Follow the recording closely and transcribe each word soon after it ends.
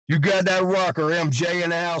You got that rocker, MJ, in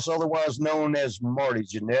the house, otherwise known as Marty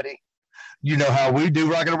Jannetty. You know how we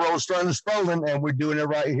do rock and roll, starting and strolling, and we're doing it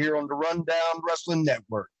right here on the Rundown Wrestling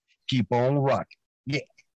Network. Keep on rocking. Yeah.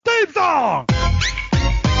 Theme song!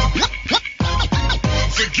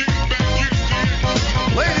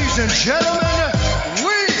 Ladies and gentlemen,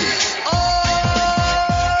 we are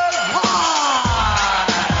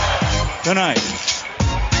live! Tonight,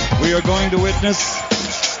 we are going to witness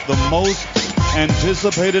the most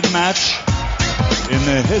anticipated match in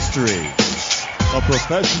the history of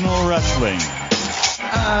professional wrestling.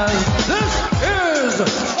 As this is the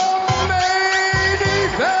main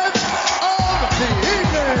event of the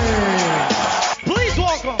evening. Please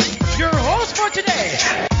welcome your host for today.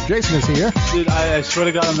 Jason is here. Dude, I swear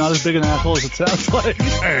to God, I'm not as big an asshole as it sounds like.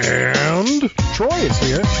 And Troy is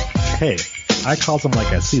here. Hey, I calls him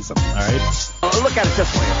like I sees him, all right? Look at it this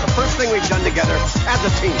way. It's the first thing we've done together as a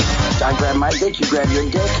team. I grab my dick, you grab your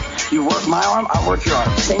dick. You work my arm, I work your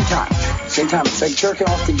arm. Same time. Same time. It's like jerking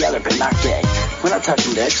off together, but not gay. We're not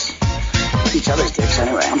touching dicks. Each other's dicks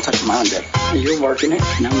anyway. I'm touching my own dick. You're working it,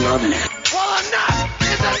 and I'm loving it. Well, enough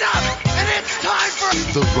is enough, and it's time for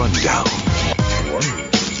The Rundown.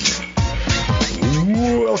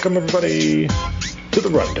 Welcome, everybody, to The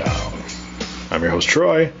Rundown. I'm your host,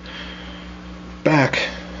 Troy. Back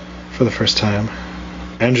for the first time.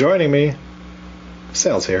 And joining me,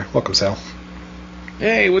 Sal's here. Welcome, Sal.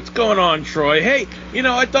 Hey, what's going on, Troy? Hey,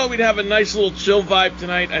 I thought we'd have a nice little chill vibe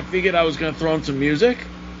tonight. I figured I was gonna throw in some music.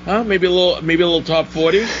 Huh? Maybe a little top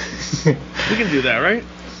 40. We can do that, right?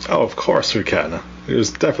 Oh, of course we can.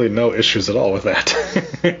 There's definitely no issues at all with that.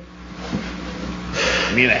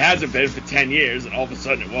 I mean, it hasn't been for 10 years, and all of a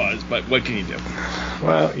sudden it was, but what can you do?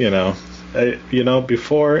 Well,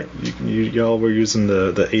 before y'all were using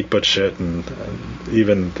the 8-bit shit, and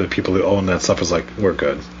even the people who own that stuff was like, we're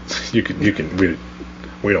good. We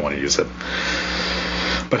don't want to use it.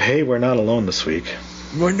 But hey, we're not alone this week.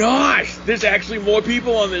 We're not! There's actually more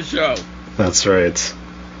people on this show. That's right.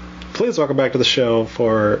 Please welcome back to the show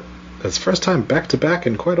for his first time back-to-back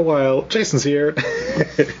in quite a while. Jason's here.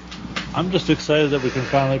 I'm just excited that we can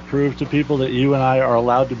finally prove to people that you and I are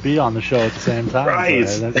allowed to be on the show at the same time. Right.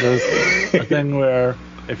 There's a thing where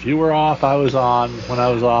if you were off, I was on. When I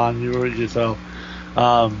was on, you were. So,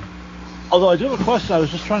 although I do have a question. I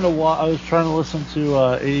was just trying to listen to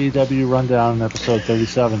AEW Rundown episode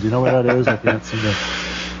 37. Do you know where that is? I can't seem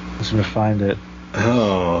to find it.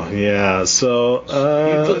 Oh yeah. So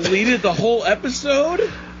you deleted the whole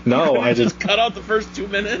episode? No, I just cut out the first 2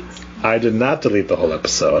 minutes. I did not delete the whole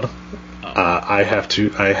episode. I have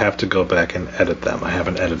to go back and edit them. I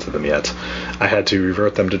haven't edited them yet. I had to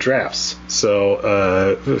revert them to drafts.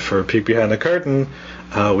 So for a peek behind the curtain,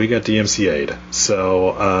 we got DMCA'd.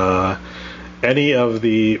 So any of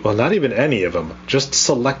the, well, not even any of them, just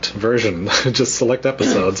select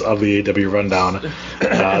episodes of the AW Rundown. If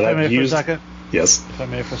I may for a second. Yes. If I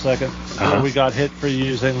may for a second. We got hit for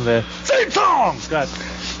using the same songs. Got.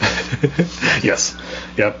 Yes.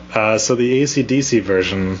 Yep. So the AC/DC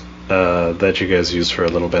version that you guys used for a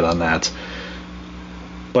little bit on that.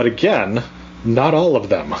 But again, not all of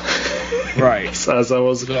them. Right. as I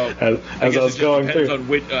was going through.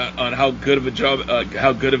 On how good of a job,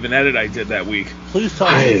 how good of an edit I did that week. Please tell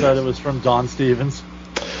me that it was from Don Stevens.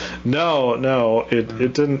 No,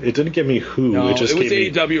 it didn't give me who. No, it just was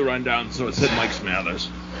gave AEW Rundown, so it said Mike Smathers.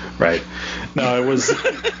 Right. No, it was.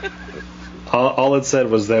 All it said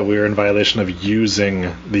was that we were in violation of using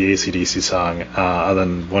the AC/DC song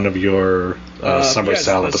than one of your Summer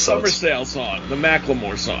Sale episodes. The Summer Sale song, the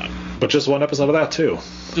Macklemore song. But just one episode of that, too.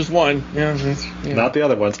 Just one, yeah. Not the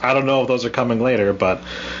other ones. I don't know if those are coming later, but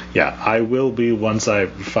yeah, I will be, once I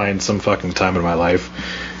find some fucking time in my life,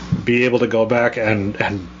 be able to go back and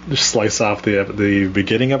slice off the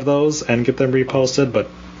beginning of those and get them reposted. But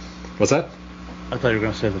what's that? I thought you were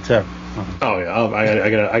going to say the tip. Oh yeah, I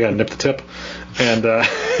gotta nip the tip, and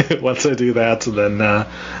once I do that,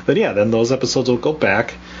 then those episodes will go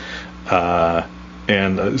back,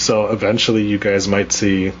 and so eventually you guys might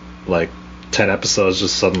see like 10 episodes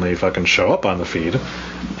just suddenly fucking show up on the feed,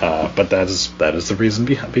 but that is the reason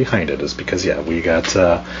behind it, is because we got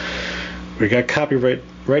copyright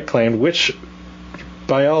claimed, which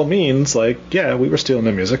by all means, we were stealing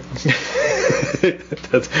the music.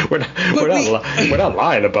 We're not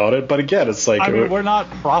lying about it, but again, it's like, I mean, we're not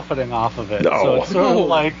profiting off of it. No. So it's sort of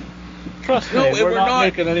like, trust me, we're not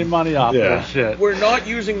making any money off that shit. We're not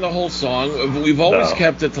using the whole song. We've always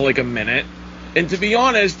kept it to like a minute. And to be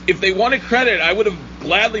honest, if they wanted credit, I would have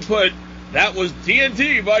gladly put That was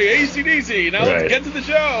TNT by AC/DC. Now let's get to the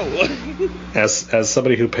show. As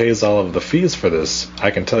somebody who pays all of the fees for this,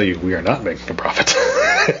 I can tell you we are not making a profit.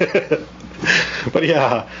 But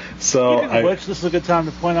yeah, so Speaking of which, this is a good time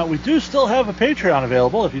to point out we do still have a Patreon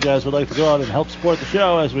available if you guys would like to go out and help support the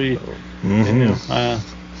show as we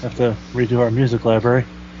have to redo our music library.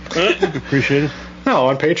 Appreciate it. No,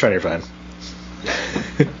 on Patreon you're fine.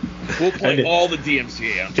 We'll play all the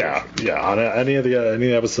DMCA on Patreon. Yeah. On any of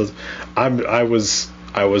the episodes, I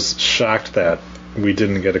was shocked that we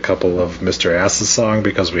didn't get a couple of Mr. Ass's song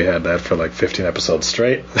because we had that for like 15 episodes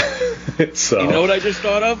straight. So you know what I just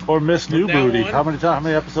thought of? Or Miss New Booty. How many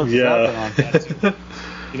episodes has that been on?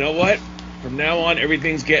 You know what? From now on,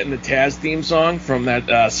 everything's getting the Taz theme song from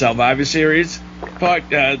that Salvivor series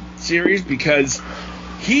because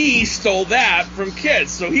he stole that from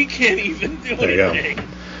Kiss, so he can't even do anything.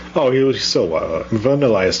 Oh, he still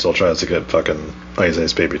Vanilla Ice still tries to get fucking Ice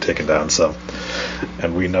Ice Baby taken down, so,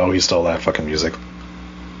 and we know he stole that fucking music.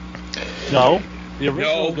 No, the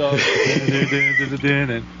original goes.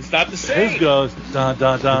 It's not the same. His goes da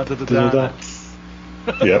da da da da da.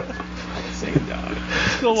 Yep. Same dog.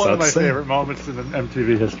 Still one of my favorite moments in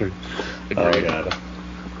MTV history. Oh god.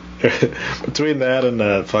 Between that and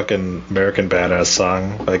the fucking American Badass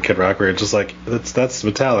song by Kid Rock, we're just like, that's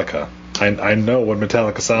Metallica. I know what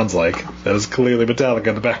Metallica sounds like. That is clearly Metallica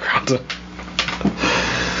in the background.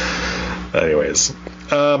 Anyways,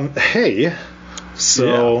 hey,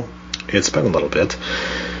 so it's been a little bit.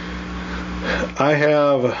 I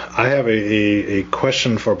have a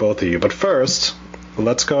question for both of you, but first,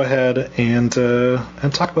 let's go ahead and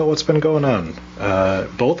talk about what's been going on.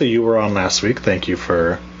 Both of you were on last week. Thank you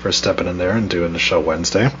for stepping in there and doing the show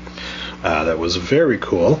Wednesday. That was very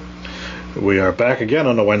cool. We are back again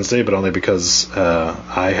on a Wednesday, but only because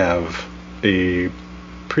I have a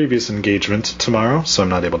previous engagement tomorrow, so I'm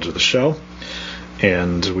not able to do the show.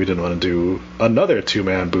 And we didn't want to do another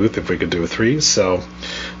two-man booth if we could do a three. So,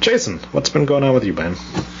 Jason, what's been going on with you, man?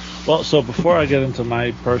 Well, so before I get into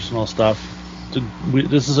my personal stuff,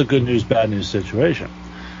 this is a good news, bad news situation.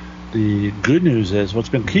 The good news is what's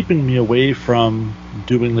been keeping me away from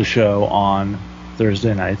doing the show on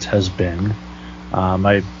Thursday nights has been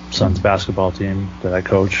my son's basketball team that I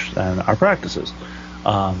coach and our practices.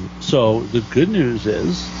 So the good news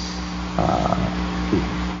is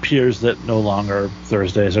it appears that no longer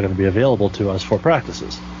Thursdays are going to be available to us for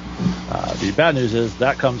practices. The bad news is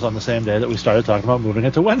that comes on the same day that we started talking about moving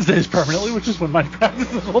it to Wednesdays permanently, which is when my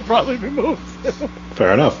practices will probably be moved.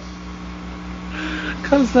 Fair enough.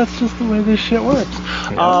 Because that's just the way this shit works.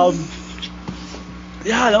 No,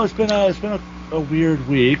 it's been a weird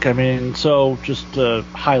week. I mean, so just to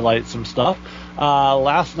highlight some stuff.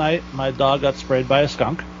 Last night, my dog got sprayed by a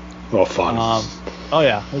skunk. Oh, fun.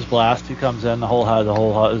 It was a blast. He comes in, the whole house.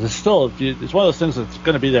 It's one of those things that's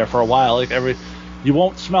going to be there for a while. You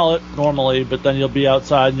won't smell it normally, but then you'll be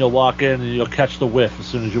outside and you'll walk in and you'll catch the whiff as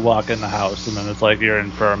soon as you walk in the house, and then it's like you're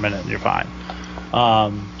in for a minute and you're fine.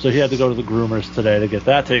 So he had to go to the groomers today to get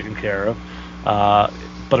that taken care of.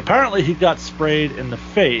 But apparently he got sprayed in the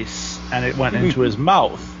face and it went into his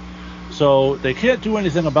mouth. So they can't do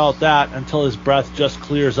anything about that until his breath just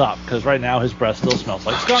clears up, because right now his breath still smells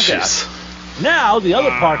like skunk gas. Now, the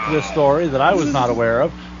other part to this story that I was not aware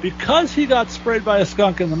of, because he got sprayed by a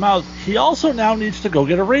skunk in the mouth, he also now needs to go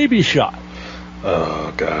get a rabies shot.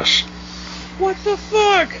 Oh, gosh. What the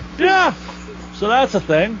fuck? Yeah. So that's a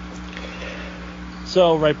thing.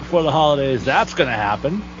 So right before the holidays, that's going to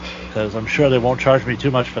happen, because I'm sure they won't charge me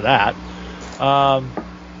too much for that.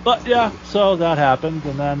 But yeah, so that happened,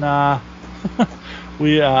 and then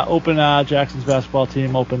we Jackson's basketball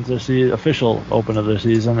team opens their official open of their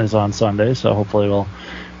season is on Sunday, so hopefully we'll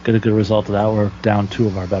get a good result of that. We're down two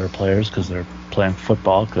of our better players because they're playing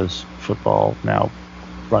football, because football now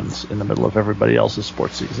runs in the middle of everybody else's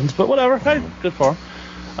sports seasons. But whatever, hey, good for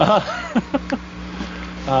them.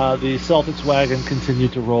 The Celtics wagon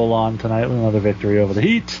continued to roll on tonight with another victory over the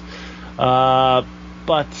Heat.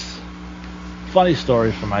 But funny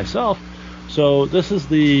story for myself. So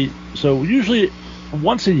usually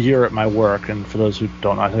once a year at my work, and for those who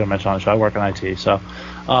don't know, I think I mentioned on the show, I work in IT. So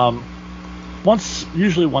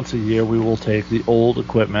usually once a year, we will take the old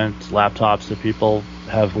equipment, laptops that people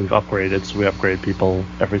have, we've upgraded. So we upgrade people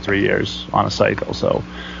every 3 years on a cycle. So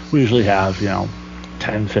we usually have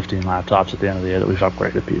 10, 15 laptops at the end of the year that we've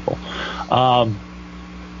upgraded people.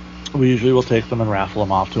 We usually will take them and raffle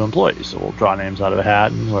them off to employees. So we'll draw names out of a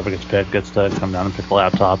hat, and whoever gets picked gets to come down and pick the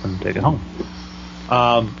laptop and take it home.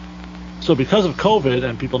 So because of COVID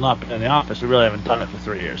and people not being in the office, we really haven't done it for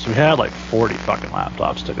 3 years. So we had like 40 fucking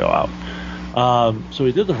laptops to go out. So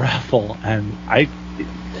we did the raffle, and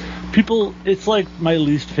people, it's like my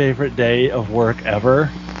least favorite day of work ever,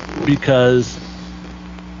 because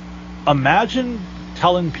imagine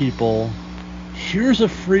telling people, here's a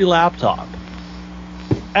free laptop,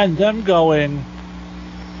 and them going,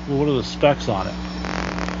 well, what are the specs on it?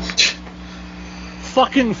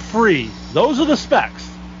 Fucking free. Those are the specs.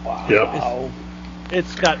 Wow. Yep.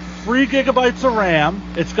 It's got 3 gigabytes of RAM.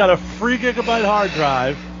 It's got a 3 gigabyte hard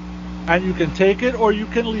drive, and you can take it or you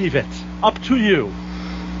can leave it. Up to you.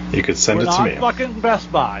 You could send it to me. We're not fucking Best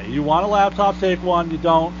Buy. You want a laptop, take one. You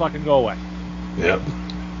don't, fucking go away. Yep.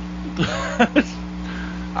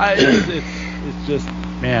 It's just,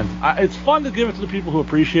 man. It's fun to give it to the people who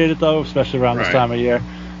appreciate it, though, especially around this time of year.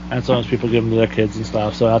 And sometimes people give them to their kids and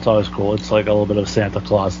stuff, so that's always cool. It's like a little bit of a Santa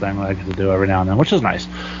Claus thing that I get to do every now and then, which is nice.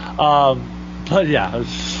 But yeah, and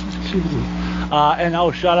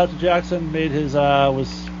shout out to Jackson. Made his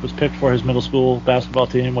was picked for his middle school basketball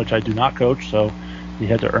team, which I do not coach, so he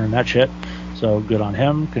had to earn that shit. So good on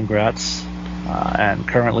him. Congrats. And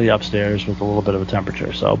currently upstairs with a little bit of a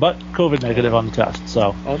temperature. So, but COVID negative on the test.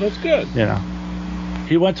 So. Oh, that's good. You know.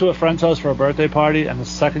 He went to a friend's house for a birthday party, and the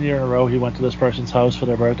second year in a row he went to this person's house for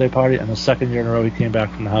their birthday party, and the second year in a row he came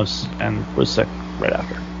back from the house and was sick right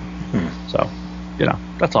after. So, you know,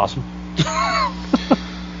 that's awesome.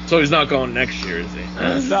 So he's not going next year, is he?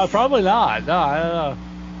 No, probably not. No, I don't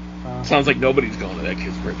know. Sounds like nobody's going to that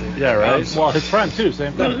kid's birthday. Yeah, right? Well, his friend, too,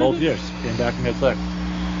 same thing, both years. Came back and got sick.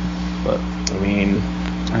 But, I mean,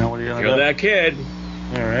 what are you going to do? You're that kid.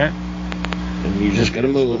 All right. And you just got to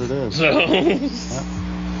move. What it is. So... Yeah.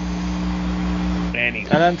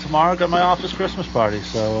 And then tomorrow got my office Christmas party,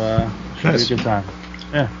 so should be a good time.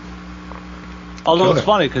 Yeah. Although it's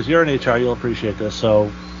funny because you're in HR, you'll appreciate this.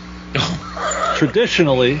 So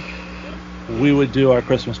traditionally, we would do our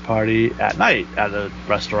Christmas party at night at a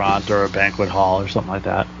restaurant or a banquet hall or something like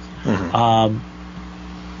that. Mm-hmm.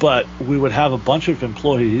 But we would have a bunch of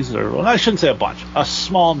employees, or well, I shouldn't say a bunch, a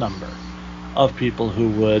small number of people who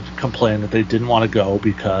would complain that they didn't want to go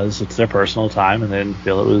because it's their personal time and they didn't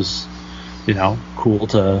feel it was, you know, cool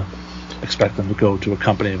to expect them to go to a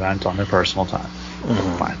company event on their personal time.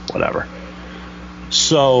 Mm-hmm. Fine, whatever.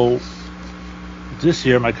 So this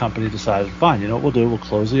year my company decided, fine, you know what we'll do? We'll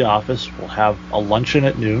close the office. We'll have a luncheon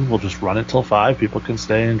at noon. We'll just run it till 5. People can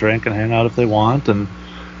stay and drink and hang out if they want, and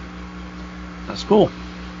that's cool.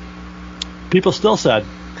 People still said,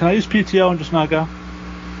 can I use PTO and just not go?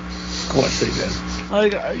 Of course they did.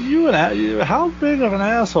 Like, how big of an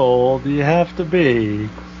asshole do you have to be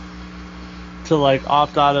to like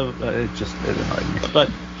opt out of it? It annoyed me,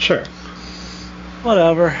 but sure,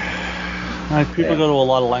 whatever. Like, people go to a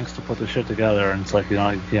lot of lengths to put this shit together, and it's like, you know,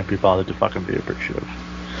 you can't be bothered to fucking be appreciative.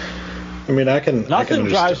 I mean, Nothing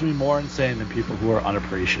drives me more insane than people who are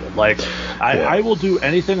unappreciative. Like, I will do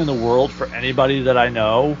anything in the world for anybody that I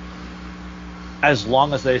know, as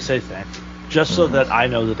long as they say thank you, just so that I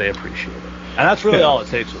know that they appreciate it, and that's really all it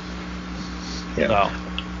takes with me. Yeah.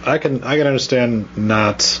 So. I can understand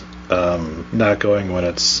not going when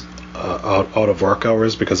it's out of work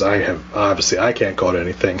hours, because I can't go to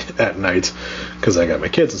anything at night because I got my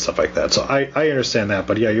kids and stuff like that. So I understand that,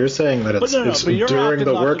 but yeah, you're saying that it's during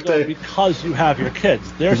the workday because you have your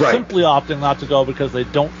kids. They're simply opting not to go because they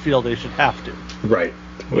don't feel they should have to. Right,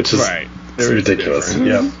 which is ridiculous.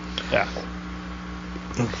 Yeah. Yeah.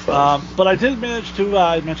 But I did manage to.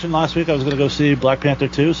 I mentioned last week I was going to go see Black Panther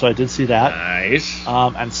 2, so I did see that. Nice.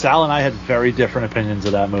 And Sal and I had very different opinions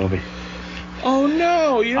of that movie. Oh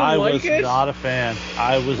no, you didn't like it? I was not a fan.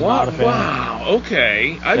 I was not a fan. Wow.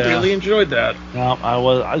 Okay, I really enjoyed that. No, I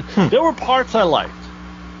was. There were parts I liked,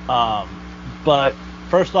 but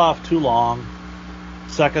first off, too long.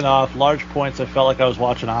 Second off, large points. I felt like I was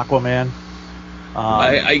watching Aquaman.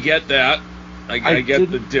 I get that. I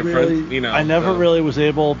get the different, really, you know. I never really was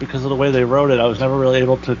able, because of the way they wrote it, I was never really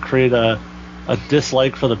able to create a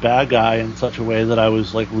dislike for the bad guy in such a way that I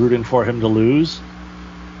was like rooting for him to lose.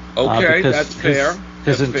 Okay, that's fair.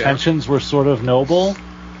 His intentions were sort of noble,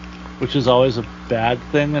 which is always a bad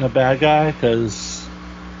thing in a bad guy, because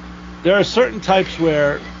there are certain types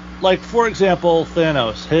where, like, for example,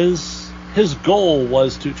 Thanos, his goal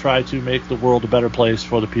was to try to make the world a better place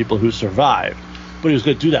for the people who survived. But he was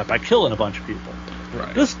going to do that by killing a bunch of people.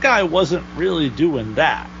 Right. This guy wasn't really doing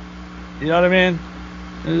that. You know what I mean?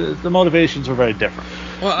 The motivations were very different.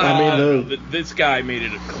 Well, this guy made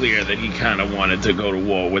it clear that he kind of wanted to go to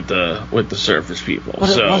war with the surface people.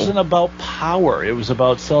 But it wasn't about power. It was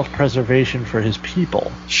about self-preservation for his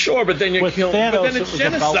people. Sure, but then you're killing. But then it's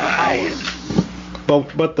genocide.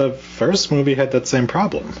 But the first movie had that same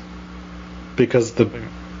problem, because the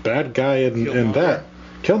bad guy in that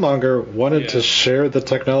Killmonger wanted to share the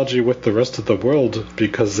technology with the rest of the world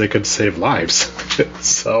because they could save lives.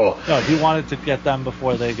 So no, he wanted to get them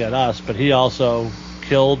before they get us, but he also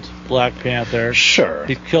killed Black Panther. Sure.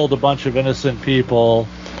 He killed a bunch of innocent people.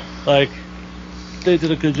 Like, they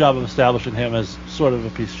did a good job of establishing him as sort of a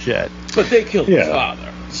piece of shit. But they killed his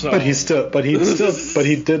father. So. But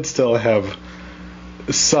he did still have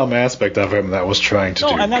some aspect of him that was trying to do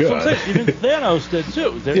and that's good. what I'm saying. Even Thanos did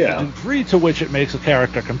too. There's a degree to which it makes a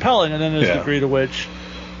character compelling, and then there's a degree to which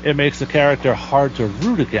it makes the character hard to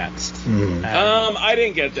root against. I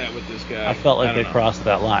didn't get that with this guy. I felt like they crossed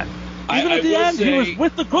that line. Even at the end, he was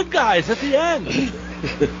with the good guys at the end.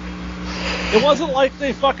 It wasn't like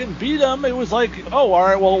they fucking beat him. It was like, oh, all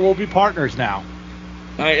right, well, we'll be partners now.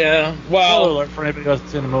 Well, spoiler alert for anybody who hasn't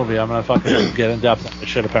seen the movie. I'm gonna fucking get in depth on this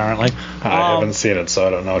shit. Apparently, I haven't seen it, so I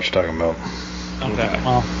don't know what you're talking about. Okay,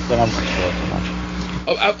 well, then I'm not sure too much.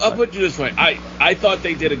 I'll put you this way. I thought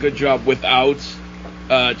they did a good job without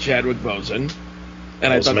Chadwick Boseman,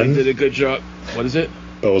 and I thought they did a good job. What is it?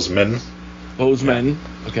 Boseman.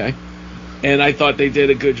 Okay. And I thought they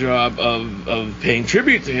did a good job of paying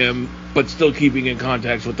tribute to him, but still keeping in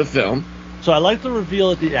context with the film. So I like the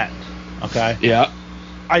reveal at the end. Okay. Yeah.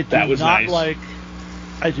 I do not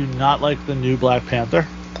like the new Black Panther.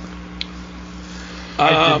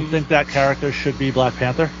 I didn't think that character should be Black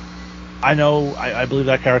Panther. I know, I believe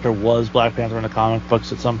that character was Black Panther in the comic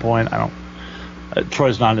books at some point. I don't.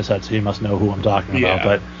 Troy's nodding his head, so he must know who I'm talking about.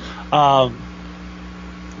 But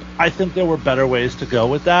I think there were better ways to go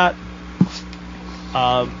with that.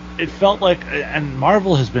 It felt like, and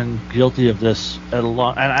Marvel has been guilty of this at a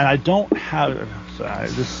long, and I don't have. Sorry,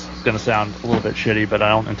 this is going to sound a little bit shitty, but I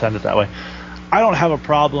don't intend it that way. I don't have a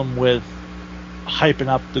problem with hyping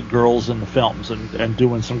up the girls in the films and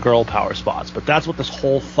doing some girl power spots, but that's what this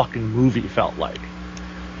whole fucking movie felt like.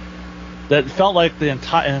 That felt like an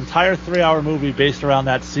entire 3-hour movie based around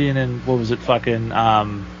that scene in, what was it, fucking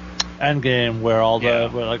Endgame, where all where,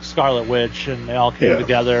 like, Scarlet Witch and they all came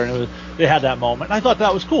together, and they had that moment. And I thought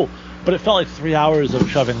that was cool, but it felt like 3 hours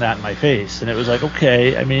of shoving that in my face, and it was like,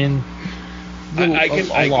 okay, I mean, I can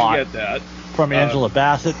get that. From Angela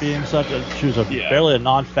Bassett being she was barely a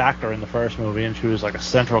non-factor in the first movie, and she was like a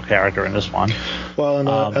central character in this one. Well,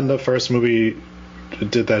 and the first movie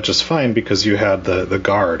did that just fine because you had the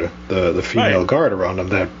guard, the female guard around them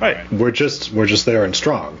that were just there and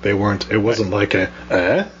strong. They weren't. It wasn't like look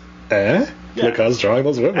how strong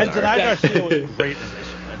those women are. And Denai Garcia was great in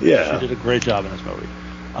this. She did a great job in this movie.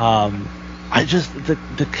 I just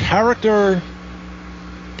the character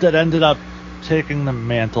that ended up taking the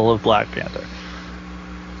mantle of Black Panther,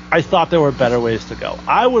 I thought there were better ways to go.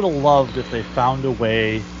 I would have loved if they found a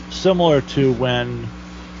way similar to when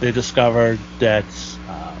they discovered that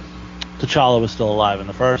T'Challa was still alive in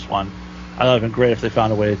the first one. I thought it would have been great if they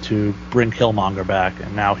found a way to bring Killmonger back,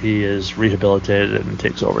 and now he is rehabilitated and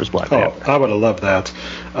takes over as Black Panther. I would have loved that.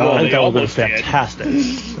 I think that would have been fantastic.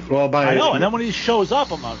 I know, and then when he shows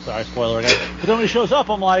up, I'm sorry, spoiler again, but then when he shows up,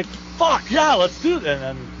 I'm like, fuck, yeah, let's do that. And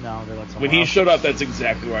then, no, they let someone When he else. showed up, that's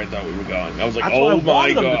exactly where I thought we were going. I was like, That's oh what I my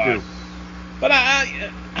wanted them to god. do. But I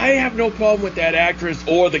have no problem with that actress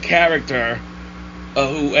or the character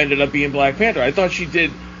who ended up being Black Panther. I thought she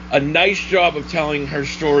did a nice job of telling her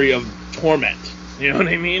story of torment. You know what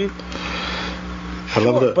I mean?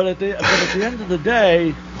 But at the end of the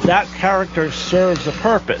day, that character serves a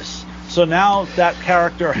purpose. So now that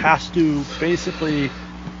character has to basically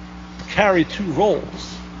carry two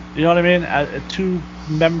roles. You know what I mean? Two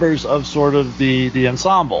members of sort of the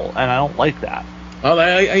ensemble, and I don't like that. Oh,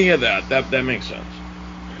 I hear that. That makes sense.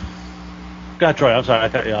 God, Troy, I'm sorry, I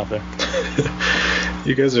cut you off there.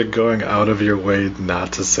 You guys are going out of your way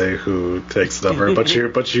not to say who takes it over, but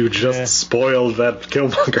you just spoiled that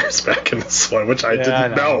Killmonger's back in this one, which I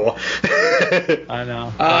didn't know. I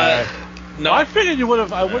know. No, I figured you would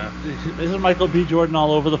have. Isn't Michael B. Jordan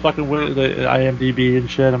all over the fucking the IMDb and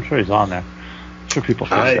shit? I'm sure he's on there. I'm sure people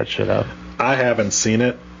figure that shit out. I haven't seen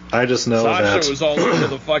it. I just know Sasha was all over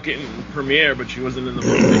the fucking premiere, but she wasn't in the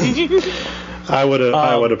movie. I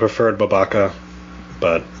would have preferred Babaka,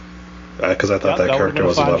 but because I thought that character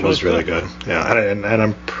was really good. Yeah, and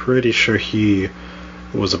I'm pretty sure he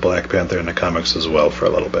was a Black Panther in the comics as well for a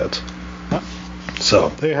little bit. Huh? So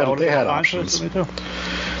they had options.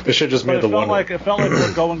 They should just made the one. It felt like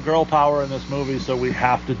we're going girl power in this movie, so we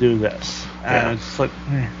have to do this. And it's like,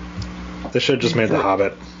 they should have just made the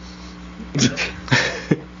Hobbit.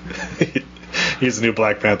 He's the new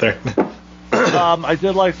Black Panther. I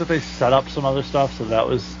did like that they set up some other stuff, so that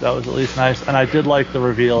was at least nice. And I did like the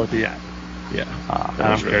reveal at the end. Yeah. And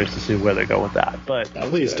I'm curious to see where they go with that. But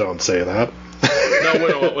please don't say that. No,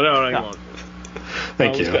 I won't.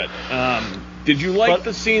 Thank you. Good. Did you like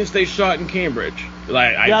the scenes they shot in Cambridge?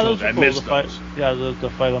 I missed those.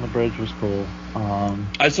 The fight on the bridge was cool.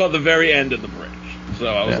 I saw the very end of the bridge, so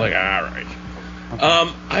I was like, all right.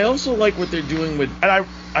 Okay. I also like what they're doing with, and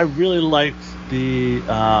I really liked the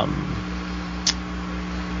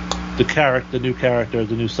new character,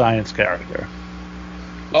 the new science character.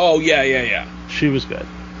 Oh yeah. She was good.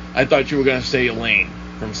 I thought you were gonna say Elaine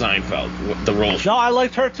from Seinfeld, the role. No, I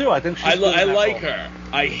liked her too. I think she's. I like her.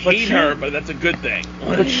 I hate her, but that's a good thing.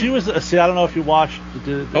 But she was. See, I don't know if you watched.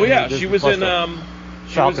 She was in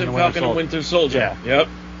Falcon and Winter Soldier. Yeah. Yep.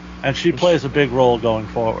 And she plays a big role going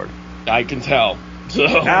forward. I can tell. So.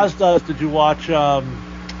 As does. Did you watch? What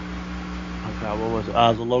was it?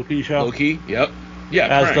 The Loki show? Loki. Yep. Yeah.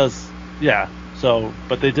 As Frank. does. Yeah. So,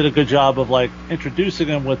 but they did a good job of like introducing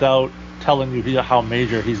him without telling you how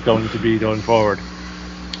major he's going to be going forward.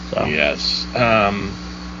 So. Yes.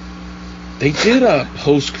 They did a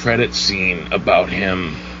post-credit scene about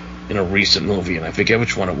him in a recent movie, and I forget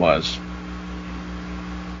which one it was.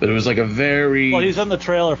 But it was like a very... Well, he's in the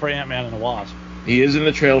trailer for Ant-Man and the Wasp. He is in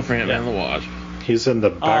the trailer for Ant-Man and the Wasp. He's in the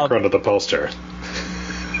background of the poster.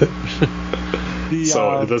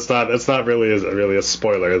 So it's not really a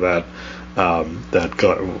spoiler that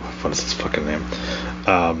what is his fucking name?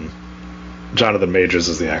 Jonathan Majors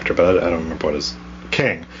is the actor, but I don't remember what his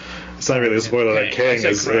King. It's not really a spoiler that King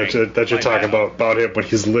is that you're talking about him when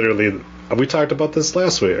he's literally. We talked about this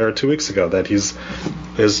last week or 2 weeks ago that his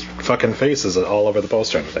fucking face is all over the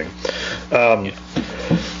poster and everything.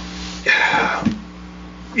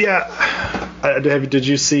 Did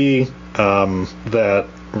you see that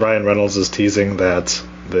Ryan Reynolds is teasing that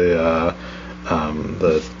the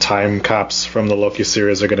time cops from the Loki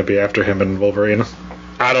series are going to be after him and Wolverine?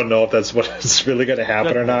 I don't know if that's what's really going to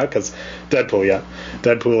happen or not, because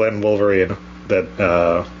Deadpool and Wolverine, that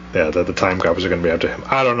the time cops are going to be after him.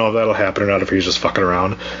 I don't know if that'll happen or not, if he's just fucking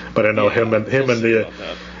around. But I know him and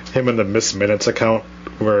the Miss Minutes account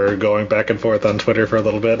were going back and forth on Twitter for a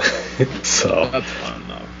little bit. So that's fun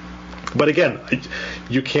though. But again,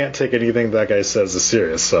 you can't take anything that guy says as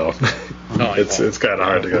serious, so it's kind of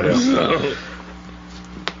hard to go down.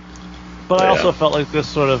 But I also felt like this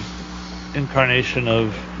sort of incarnation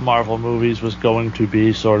of Marvel movies was going to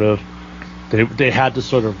be sort of they had to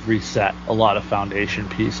sort of reset a lot of foundation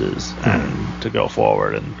pieces and to go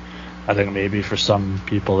forward, and I think maybe for some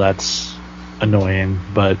people that's annoying,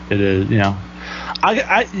 but it is,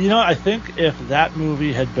 I think if that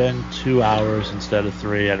movie had been 2 hours instead of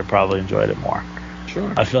 3, I'd have probably enjoyed it more.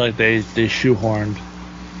 Sure. I feel like they shoehorned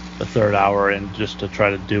the third hour in just to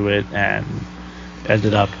try to do it, and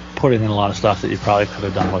ended up putting in a lot of stuff that you probably could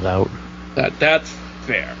have done without. That's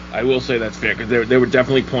fair. I will say that's fair, because there were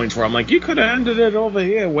definitely points where I'm like, you could have ended it over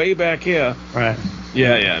here, way back here. Right.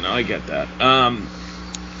 Yeah, no, I get that.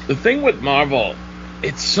 The thing with Marvel,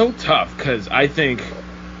 it's so tough, because I think,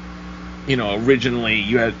 originally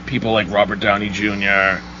you had people like Robert Downey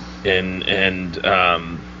Jr. and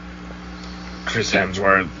Chris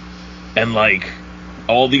Hemsworth, and like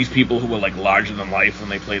all these people who were like larger than life when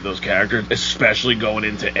they played those characters, especially going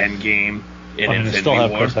into Endgame and Infinity still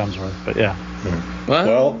have War. Chris Hemsworth, but yeah.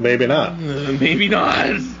 Well, maybe not. Maybe not.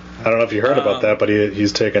 I don't know if you heard about that, but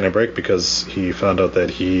he's taking a break because he found out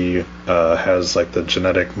that he has like the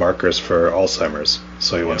genetic markers for Alzheimer's,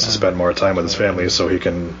 so he wants to spend more time with his family so he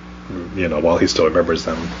can, while he still remembers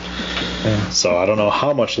them. Yeah. So I don't know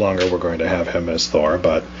how much longer we're going to have him as Thor,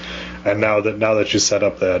 but now that you set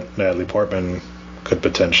up that Natalie Portman could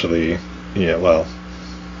potentially, never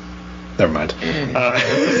mind.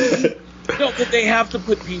 No, but they have to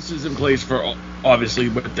put pieces in place for obviously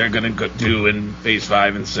what they're going to do in Phase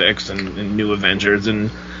 5 and 6 and New Avengers, and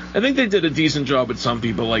I think they did a decent job with some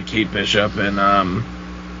people like Kate Bishop and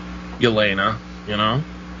Yelena,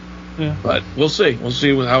 Yeah. But we'll see. We'll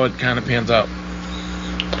see how it kind of pans out.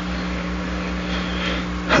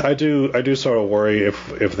 I do sort of worry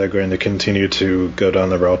if they're going to continue to go down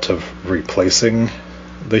the route of replacing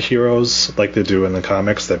the heroes like they do in the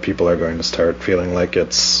comics, that people are going to start feeling like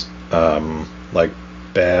it's like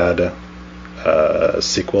bad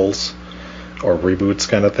sequels or reboots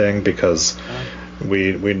kind of thing, because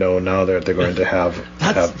we know now that they're going to have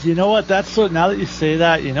that's what, now that you say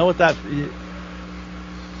that,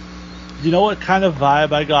 what kind of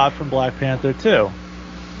vibe I got from Black Panther 2?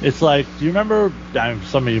 It's like, do you remember,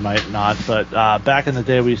 some of you might not, but back in the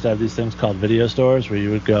day we used to have these things called video stores where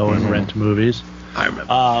you would go and rent movies. I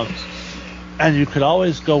remember. And you could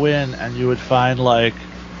always go in and you would find like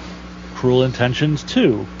Cruel Intentions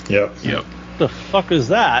 2. Yep. The fuck is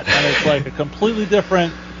that? And it's like a completely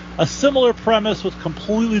different, a similar premise with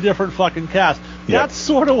completely different fucking cast. That's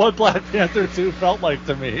sort of what Black Panther 2 felt like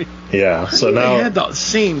to me. Yeah. So They now had the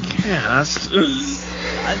same cast.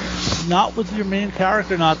 Not with your main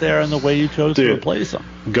character not there and the way you chose to replace him.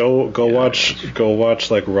 go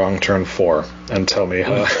watch like Wrong Turn 4 and tell me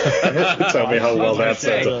how well that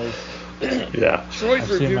sets up. Yeah.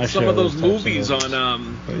 Troy's reviewed some of those movies on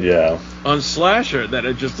on Slasher that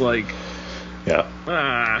are just like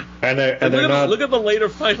and they're not. Look at the later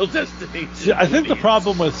Final Destination. I think the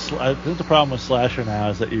problem with Slasher now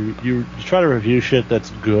is that you try to review shit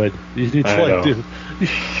that's good. You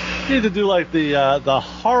need to do like the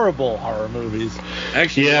horrible horror movies.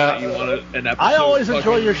 Actually, you want an episode? I always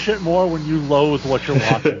enjoy your shit more when you loathe what you're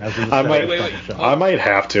watching. I might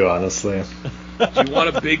have to, honestly. Do you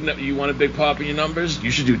want a big pop in your numbers?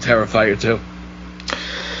 You should do Terrifier 2.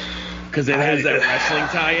 Because it has that wrestling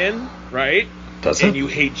tie-in, right? Does it? And you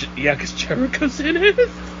hate... Yeah, because Jericho's in it.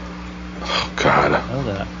 Oh, God. I know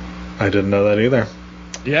that. I didn't know that either.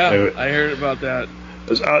 Yeah, I heard about that.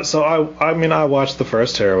 So, I watched the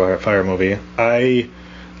first Terrifier movie. I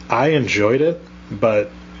enjoyed it, but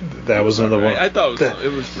that was another one. I thought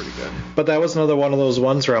it was pretty good. But that was another one of those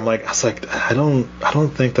ones where I don't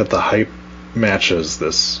think that the hype matches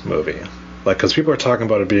this movie. Like, because people are talking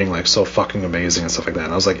about it being like so fucking amazing and stuff like that,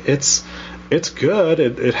 and I was like, it's good.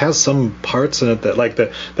 It has some parts in it that, like,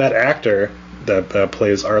 that actor that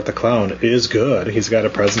plays Art the Clown is good. He's got a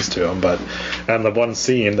presence to him, and the one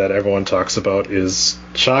scene that everyone talks about is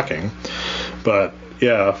shocking. But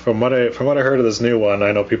yeah, from what I heard of this new one,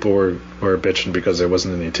 I know people were bitching because there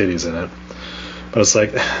wasn't any titties in it. But it's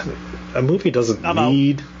like, a movie doesn't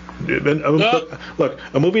need. Look,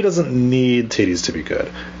 a movie doesn't need titties to be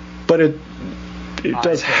good, but it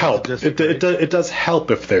does help. It does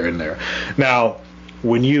help if they're in there. Now,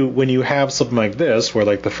 when you have something like this, where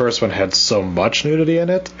like the first one had so much nudity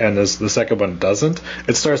in it, and the second one doesn't,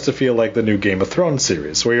 it starts to feel like the new Game of Thrones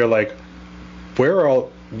series, where you're like, where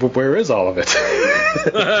is all of it?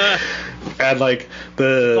 And like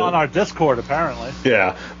it's on our Discord apparently.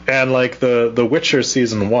 Yeah, and like the Witcher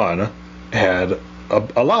season 1 had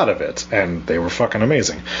a lot of it, and they were fucking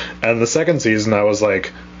amazing. And the second season, I was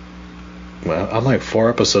like, well, I'm like 4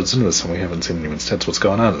 episodes into this, and we haven't seen anyone's tits. What's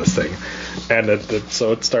going on in this thing? And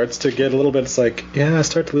so it starts to get a little bit. It's like, yeah, I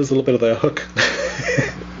start to lose a little bit of the hook.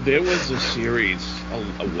 There was a series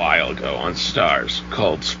a while ago on Starz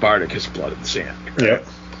called Spartacus: Blood and Sand. Right?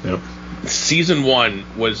 Yep. Season 1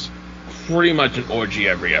 was pretty much an orgy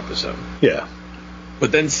every episode. Yeah.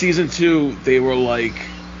 But then season 2, they were like,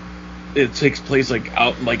 it takes place like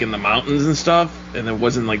out like in the mountains and stuff, and there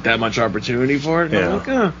wasn't like that much opportunity for it. And I'm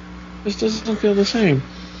like, this doesn't feel the same.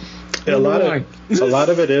 A lot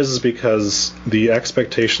of it is because the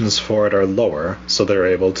expectations for it are lower, so they're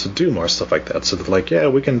able to do more stuff like that. So they're like, yeah,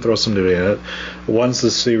 we can throw some nudity in it. Once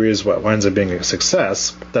the series winds up being a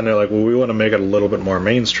success, then they're like, well, we want to make it a little bit more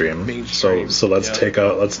mainstream. So let's take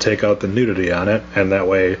out the nudity on it, and that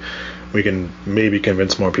way we can maybe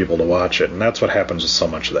convince more people to watch it. And that's what happens with so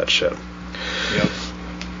much of that shit. Yep.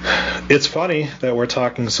 It's funny that we're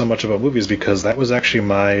talking so much about movies, because that was actually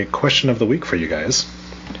my question of the week for you guys.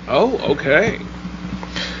 Oh, okay.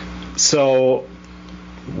 So,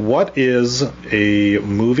 what is a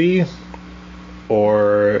movie,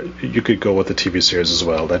 or you could go with the TV series as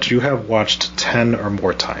well, that you have watched 10 or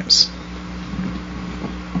more times?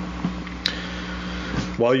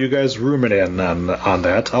 While you guys ruminate on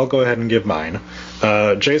that, I'll go ahead and give mine.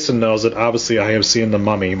 Jason knows that obviously I have seen The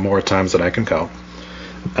Mummy more times than I can count.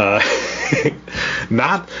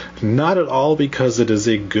 Not at all because it is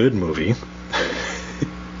a good movie,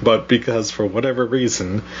 but because for whatever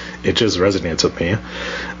reason it just resonates with me.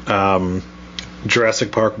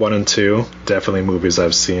 Jurassic Park 1 and 2, definitely movies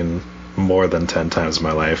I've seen more than 10 times in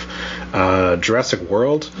my life. Jurassic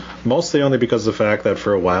World, mostly only because of the fact that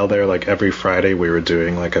for a while there, like every Friday we were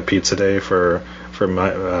doing like a pizza day for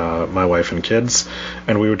my wife and kids,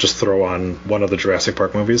 and we would just throw on one of the Jurassic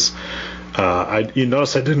Park movies. You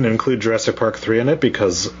notice I didn't include Jurassic Park 3 in it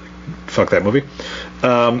because fuck that movie.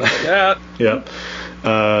 Yeah.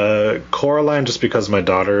 Coraline, just because my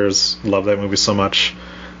daughters love that movie so much.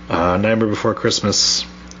 Nightmare Before Christmas,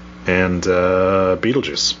 and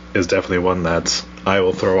Beetlejuice is definitely one that I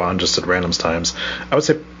will throw on just at random times. I would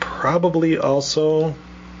say probably also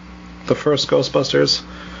the first Ghostbusters.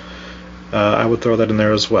 I would throw that in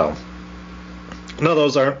there as well. No,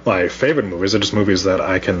 those aren't my favorite movies. They're just movies that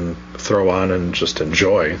I can throw on and just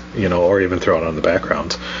enjoy, or even throw it on in the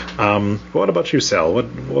background. What about you, Sal?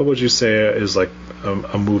 What would you say is like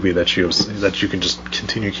a movie that you can just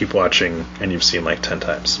continue to keep watching and you've seen like 10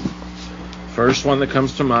 times? First one that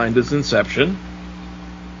comes to mind is Inception.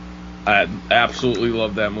 I absolutely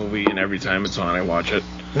love that movie, and every time it's on, I watch it.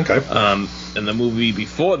 Okay. And the movie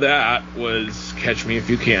before that was Catch Me If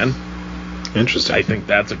You Can. Interesting. I think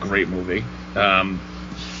that's a great movie. And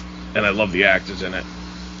I love the actors in it.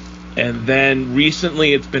 And then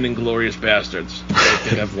recently it's been Inglourious Bastards. I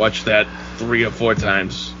think I've watched that 3 or 4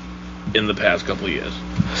 times in the past couple of years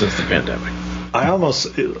since the pandemic. I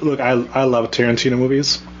love Tarantino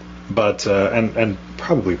movies, but and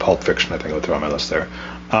probably Pulp Fiction I think I would throw on my list there.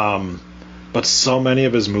 But so many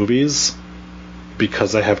of his movies,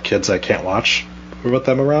 because I have kids I can't watch with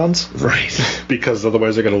them around. Right. Because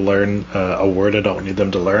otherwise they're going to learn a word I don't need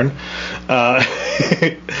them to learn.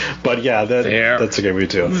 But yeah, that's a good movie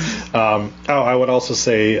too. I would also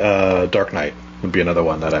say Dark Knight would be another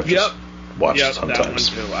one that I've just watched sometimes.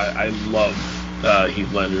 That one too. I love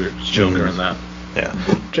Heath Ledger's Joker in that. Yeah.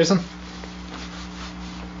 Jason?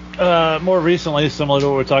 More recently, similar to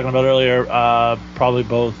what we were talking about earlier, probably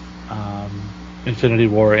both Infinity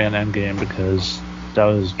War and Endgame, because that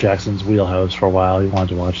was Jackson's wheelhouse for a while. He wanted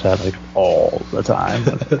to watch that like all the time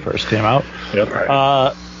when it first came out. Yep. So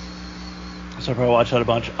I probably watched that a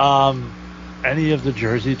bunch. Any of the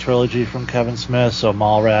Jersey trilogy from Kevin Smith, so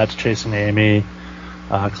Mallrats, Chasing Amy,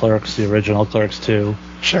 Clerks, the original Clerks 2.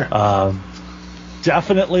 Sure.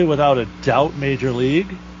 Definitely, without a doubt, Major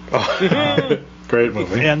League. Great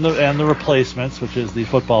movie. And the Replacements, which is the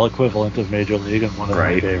football equivalent of Major League and one of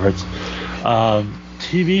my favorites.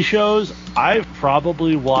 TV shows, I've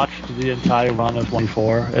probably watched the entire run of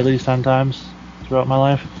 24 at least 10 times throughout my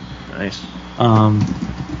life. Nice.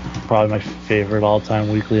 Probably my favorite all-time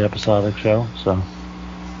weekly episodic show. So.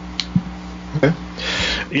 Okay.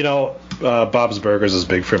 Bob's Burgers is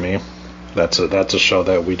big for me. That's a show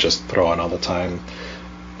that we just throw on all the time.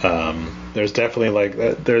 There's definitely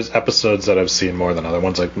there's episodes that I've seen more than other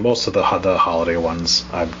ones. Like most of the holiday ones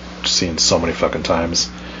I've seen so many fucking times.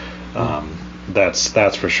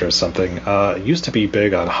 That's for sure something. Used to be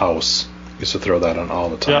big on House. Used to throw that on all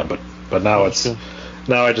the time, but now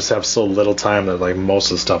now I just have so little time that like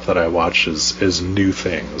most of the stuff that I watch is new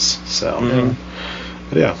things. So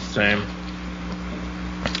yeah. Same.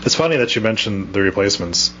 It's funny that you mentioned The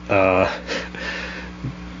Replacements,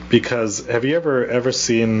 because have you ever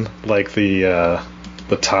seen like the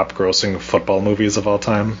top grossing football movies of all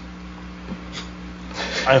time?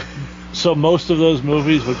 So most of those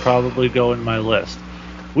movies would probably go in my list.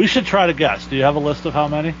 We should try to guess. Do you have a list of how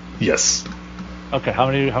many? Yes. Okay, how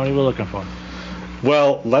many are we looking for?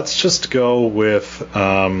 Well, let's just go with let's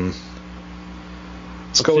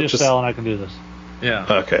go see with if Sal and I can do this. Yeah.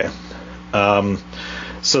 Okay.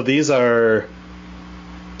 So these are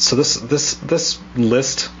this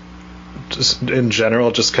list just in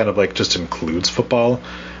general just kind of like just includes football.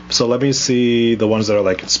 So let me see the ones that are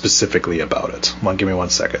like specifically about it. Give me 1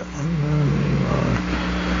 second.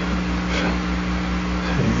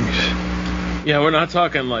 Yeah, we're not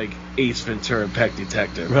talking like Ace Ventura, Pet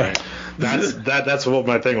Detective, right? That's what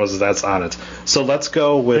my thing was. That's on it. So let's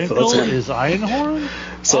go with. Finkel is Einhorn.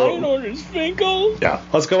 Einhorn is Finkel. Yeah,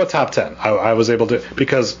 let's go with top 10. I was able to,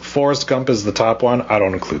 because Forrest Gump is the top one. I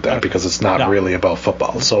don't include that because it's not really about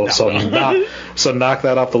football. So knock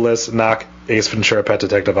that off the list. Knock Ace Ventura, Pet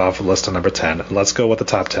Detective off the list on number 10. Let's go with the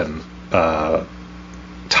top 10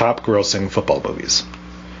 top grossing football movies.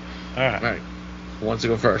 All right. Who wants to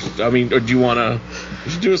go first? I mean, or do you want to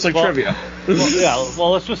do this like trivia?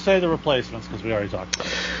 Well, let's just say The Replacements because we already talked about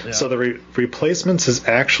it. Yeah. So the Replacements is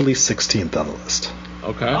actually 16th on the list.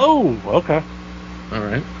 Okay. Oh, okay. All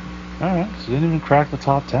right. So you didn't even crack the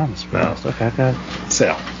top 10. No. Okay.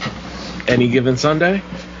 So. Any Given Sunday?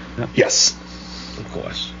 Yep. Yes. Of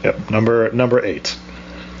course. Yep. Number 8.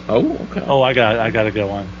 Oh, okay. Oh, I got a good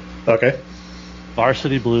one. Okay.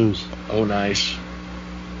 Varsity Blues. Oh, nice.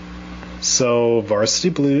 So Varsity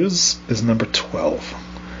Blues is number 12.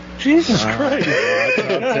 Jesus Christ. Top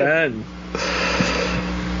 10.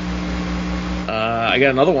 I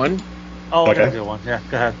got another one. Oh, okay. I got a good one. Yeah,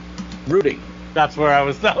 go ahead. Rudy. That's where I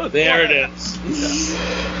was. There it is.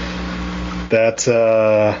 That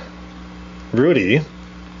Rudy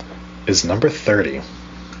is number 30.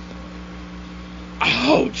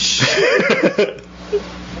 Ouch.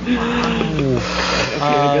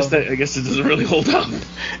 I guess it doesn't really hold up.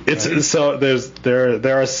 It's so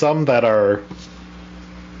there are some that are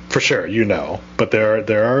for sure but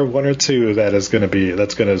there are one or two that's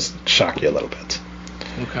gonna shock you a little bit.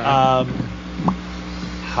 Okay. How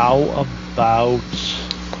about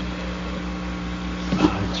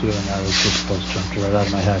two and that was just supposed to jump right out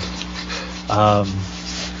of my head.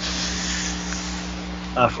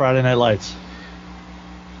 Friday Night Lights.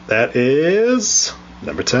 That is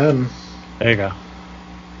number 10. There you go.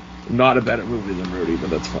 Not a better movie than Rudy, but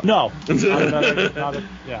that's fine. No,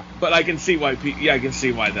 yeah. But I can see why. I can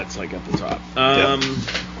see why that's like at the top.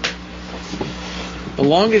 The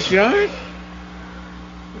Longest Yard.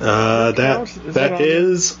 That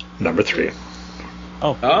is number 3.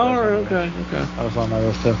 Oh. Okay. I was on my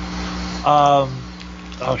list too.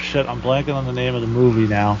 Oh shit, I'm blanking on the name of the movie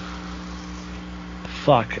now.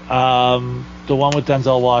 Fuck. The one with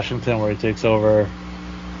Denzel Washington where he takes over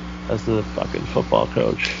as the fucking football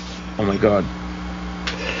coach. Oh my god.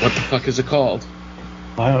 What the fuck is it called?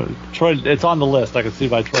 Troy, it's on the list. I can see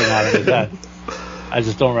by Troy nodding his head. I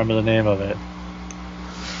just don't remember the name of it.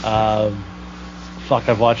 Fuck,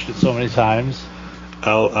 I've watched it so many times.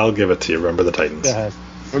 I'll give it to you. Remember the Titans. Yeah.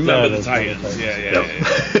 Remember the Titans. Yeah.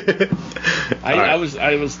 I was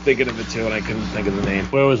thinking of it too, and I couldn't think of the name.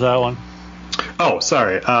 Where was that one? Oh,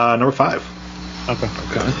 sorry. Number 5. Okay.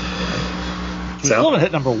 We So? still haven't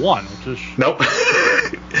hit number 1, which is... Nope.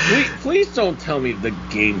 Please don't tell me the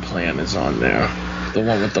Game Plan is on there. The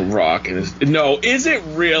one with the Rock and his... No, is it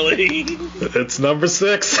really? It's number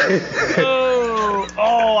 6.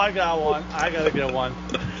 Oh, I got one. I gotta get one.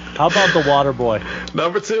 How about The Water Boy?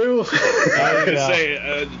 Number 2. I was gonna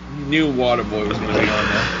say new Waterboy was gonna be on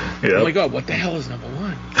there. Yep. Oh my god, what the hell is number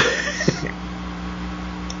 1?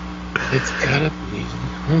 It's gotta be...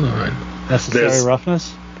 Hold on. Necessary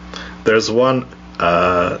Roughness? There's one...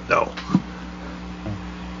 no.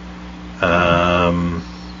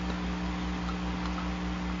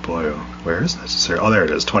 Boy, where is Necessary? Oh, there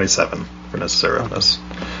it is. 27 for Necessary Roughness.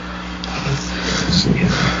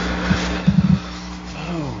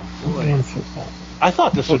 Oh, boy. I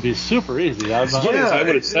thought this would be super easy. I would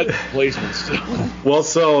have said the placements too. Well,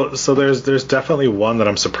 so there's definitely one that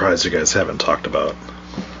I'm surprised you guys haven't talked about.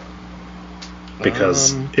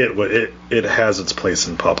 Because it has its place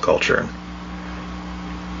in pop culture.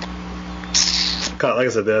 Like I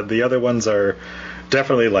said, the other ones are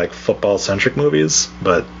definitely like football-centric movies,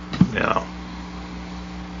 but, you know.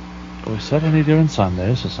 We said any given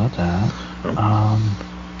Sundays, it's not that.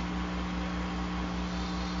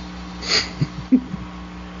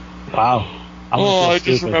 Wow. I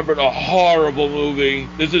just remembered a horrible movie.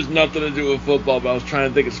 This has nothing to do with football, but I was trying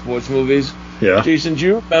to think of sports movies. Yeah. Jason, do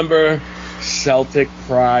you remember Celtic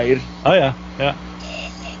Pride? Oh, yeah. Oh,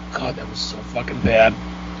 God, that was so fucking bad.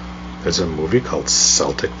 There's a movie called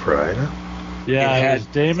Celtic Pride? Yeah, it was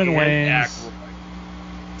Damon Wayans.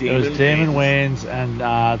 It was Damon Wayans and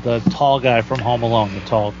the tall guy from Home Alone, the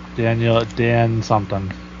tall Dan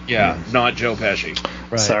something. Yeah, not Joe Pesci.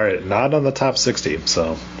 Right. Sorry, not on the top 60,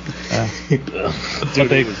 so... But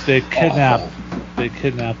they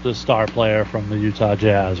kidnapped the star player from the Utah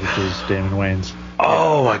Jazz, which is Damon Wayans.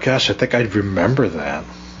 Oh my gosh, I think I remember that.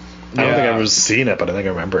 I don't think I've ever seen it, but I think I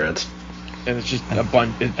remember it. And it's just a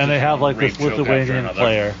bunch. And they have like this Lithuanian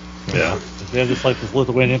player. Yeah. They have this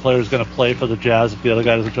Lithuanian player who's going to play for the Jazz if the other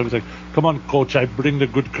guy doesn't show up. He's like, "Come on, coach, I bring the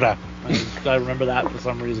good crap." I remember that for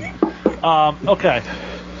some reason. Okay.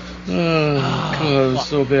 God, it was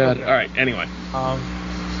so bad. Okay. All right. Anyway.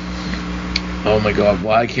 Oh my God!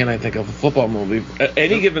 Why can't I think of a football movie?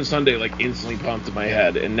 Any given Sunday, like instantly popped in my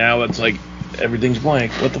head, and now it's like everything's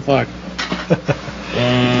blank. What the fuck?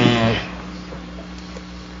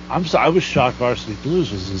 I was shocked Varsity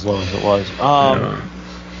Blues was as low as it was. All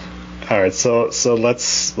right, so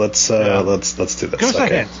let's do this. Give us a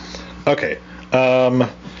hint. Okay.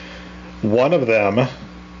 One of them,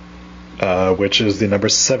 which is the number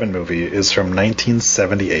 7 movie, is from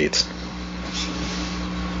 1978.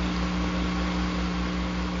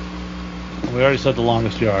 We already said The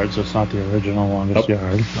Longest Yard, so it's not the original Longest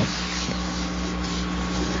Yard.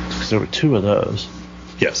 Because there were 2 of those.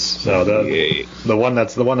 Yes. No, the one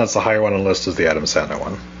that's the higher one on the list is the Adam Sandler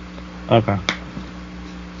one. Okay.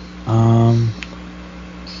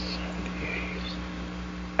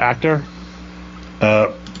 Actor?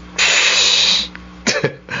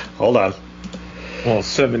 Hold on. Well,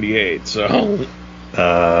 78, so it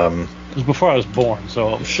was before I was born,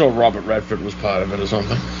 so I'm sure Robert Redford was part of it or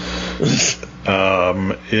something.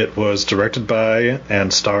 It was directed by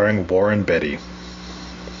and starring Warren Beatty.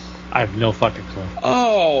 I have no fucking clue.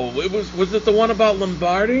 Oh, was it the one about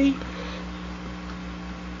Lombardi?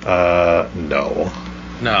 No.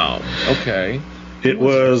 No. Okay. It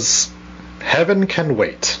was Heaven Can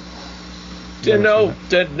Wait.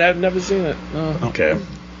 Never seen it. No. Okay.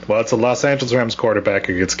 Well, it's a Los Angeles Rams quarterback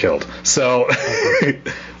who gets killed. So,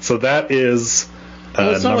 so that is it's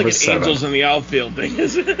not number like an 7. Angels in the Outfield thing,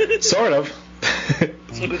 is it? Sort of.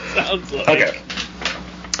 That's what it sounds like. Okay.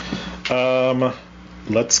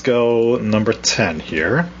 Let's go number 10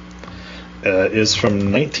 here. Is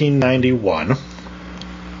from 1991.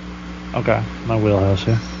 Okay, my wheelhouse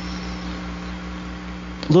here.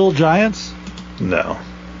 Little Giants? No.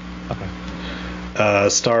 Okay.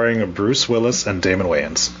 Starring Bruce Willis and Damon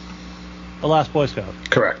Wayans. The Last Boy Scout.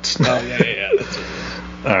 Correct. Oh, yeah, that's it.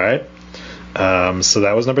 All right. So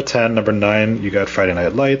that was number 10. Number 9, you got Friday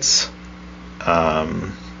Night Lights.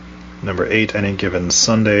 Number 8, Any Given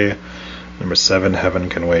Sunday. Number 7, Heaven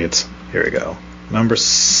Can Wait. Here we go. Number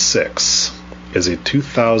 6 is a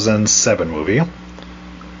 2007 movie.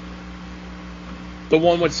 The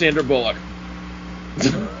one with Sandra Bullock.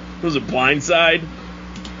 Was it Blindside?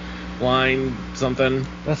 Blind something?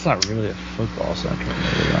 That's not really a football centric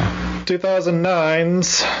movie, though.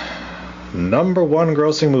 2009's number 1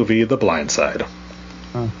 grossing movie, The Blind Side.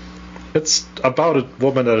 Huh. It's about a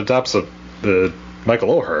woman that adopts the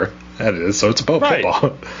Michael O'Hare, so it's about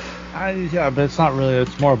football. Yeah, but it's not really.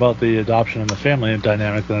 It's more about the adoption and the family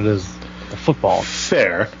dynamic than it is the football.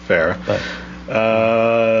 Fair. But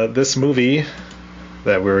This movie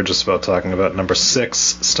that we were just about talking about, number 6,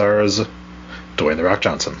 stars Dwayne The Rock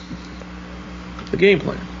Johnson. The Game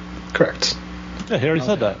Plan. Correct. yeah, he already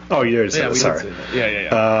said that. Oh, you already said we it. did Sorry. say that. Yeah.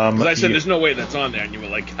 'Cause I said there's no way that's on there, and you were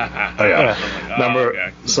like, ha ha. Oh, yeah. I'm like,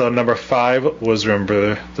 okay. So number 5 was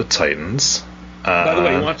Remember the Titans. By the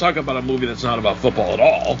way, you want to talk about a movie that's not about football at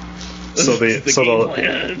all? So the Game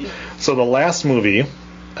Plan. So the last movie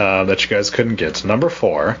that you guys couldn't get, number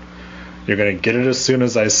 4, you're gonna get it as soon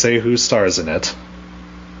as I say who stars in it.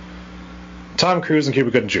 Tom Cruise and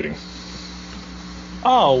Cuba Gooding Jr.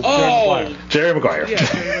 Jerry Maguire. Yeah,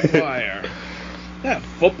 Jerry Maguire. Yeah,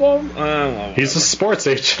 football? I don't know. He's a sports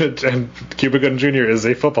agent, and Cuba Gooding Jr. is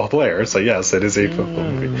a football player, so yes, it is a football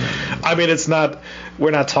movie. I mean, it's not.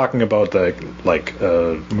 We're not talking about the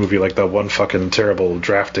movie like the one fucking terrible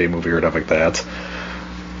Draft Day movie or whatever like that.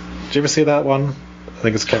 Did you ever see that one? I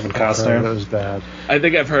think it's Kevin Costner. That was bad. I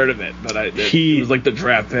think I've heard of it, but it was like the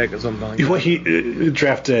draft pick or something like that. Well,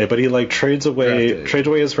 draft day, but he trades away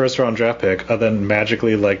his first round draft pick, and then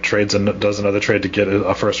magically does another trade to get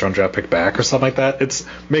a first round draft pick back or something like that.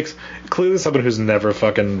 Makes clearly someone who's never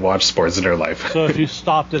fucking watched sports in their life. So if you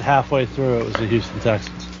stopped it halfway through, it was the Houston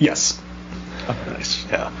Texans. Yes. Oh, nice.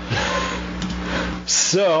 Yeah.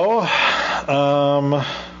 So,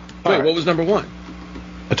 wait, what was number 1?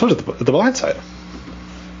 I told you the Blind Side.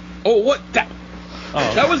 Oh, what? That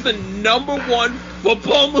was the number 1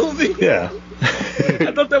 football movie? Yeah.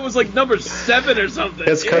 I thought that was like number 7 or something.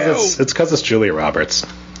 It's because it's Julia Roberts.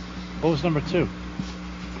 What was number 2?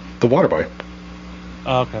 The Waterboy.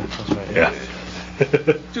 Oh, okay, that's right. Yeah.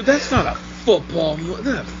 Dude, that's not a football movie.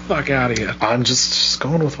 Get the fuck out of here. I'm just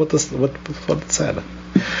going with what it said.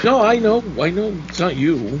 No, I know. It's not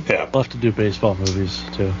you. Yeah. We'll have to do baseball movies,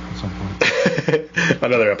 too, at some point.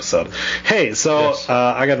 Another episode. Hey, so Yes.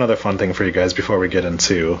 I got another fun thing for you guys before we get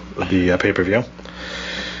into the pay-per-view.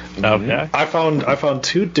 Okay. I found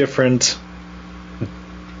 2 different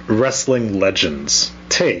wrestling legends'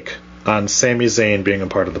 take on Sami Zayn being a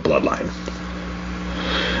part of the Bloodline.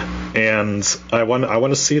 And I want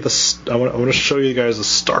to see I want to show you guys a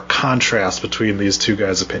stark contrast between these 2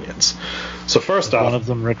 guys' opinions. So first off, one of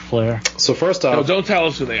them Ric Flair. So first off, No, don't tell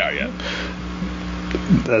us who they are yet.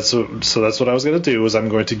 that's what I was going to do. Is I'm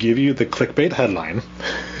going to give you the clickbait headline.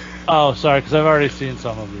 Oh, sorry, because I've already seen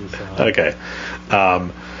some of these. Okay.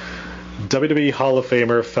 WWE Hall of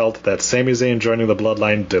Famer felt that Sami Zayn joining the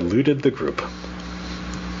Bloodline diluted the group.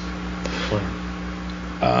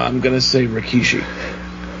 I'm gonna say Rikishi.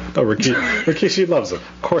 Oh, Rikishi loves him.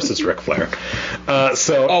 Of course, it's Ric Flair.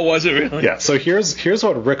 Oh, was it really? Yeah. So here's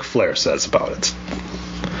what Ric Flair says about it.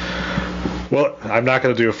 Well, I'm not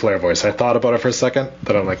going to do a Flair voice. I thought about it for a second,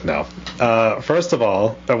 but I'm like, no. First of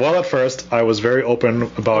all, at first, I was very open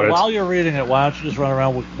about it. While you're reading it, why don't you just run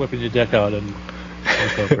around whipping your dick out and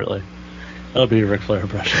appropriately? That'll be your Ric Flair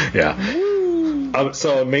impression. Yeah.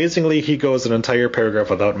 So amazingly, he goes an entire paragraph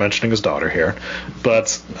without mentioning his daughter here.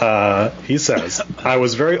 But he says, I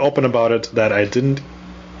was very open about it that I didn't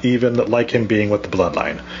even like him being with the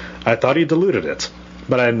Bloodline. I thought he diluted it.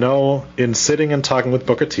 But I know in sitting and talking with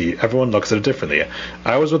Booker T, everyone looks at it differently.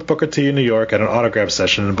 I was with Booker T in New York at an autograph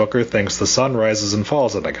session, and Booker thinks the sun rises and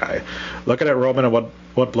falls on the guy. Looking at Roman and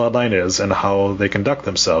what Bloodline is and how they conduct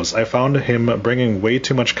themselves, I found him bringing way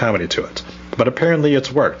too much comedy to it. But apparently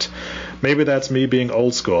it's worked. Maybe that's me being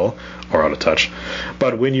old school, or out of touch.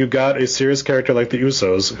 But when you got a serious character like the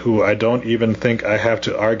Usos, who I don't even think I have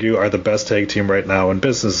to argue are the best tag team right now in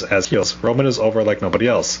business as heels, Roman is over like nobody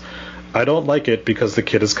else. I don't like it because the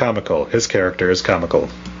kid is comical. His character is comical.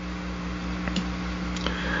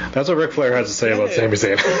 That's what Ric Flair has to say about Sami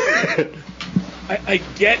Zayn. I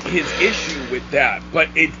get his issue with that, but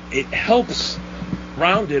it helps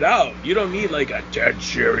rounded out. You don't need like a dead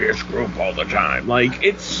serious group all the time. Like,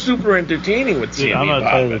 it's super entertaining with Sami. I'm and gonna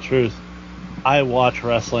tell you the Bobby. truth. I watch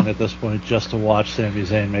wrestling at this point just to watch Sami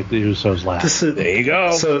Zayn make the Usos laugh. There you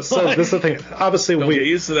go. So this is the thing. Obviously, Don't get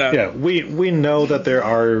used to that. Yeah, we know that there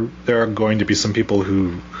are going to be some people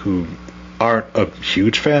who aren't a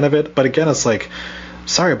huge fan of it, but again, it's like,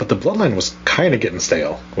 sorry, but the Bloodline was kind of getting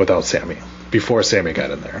stale without Sami before Sami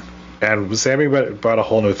got in there, and Sami brought a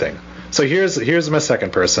whole new thing. So here's my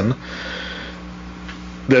second person.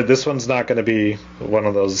 This one's not going to be one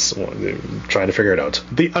of those trying to figure it out.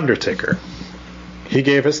 The Undertaker. He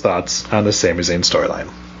gave his thoughts on the Sami Zayn storyline.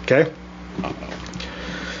 Okay?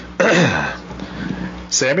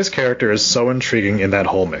 Sami's character is so intriguing in that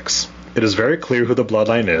whole mix. It is very clear who the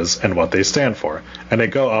Bloodline is and what they stand for, and they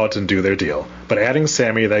go out and do their deal. But adding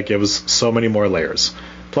Sami, that gives so many more layers.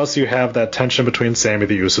 Plus, you have that tension between Sami,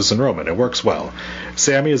 the Usos, and Roman. It works well.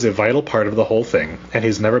 Sami is a vital part of the whole thing, and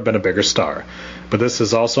he's never been a bigger star. But this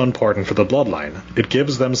is also important for the Bloodline. It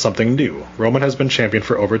gives them something new. Roman has been champion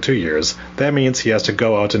for over 2 years. That means he has to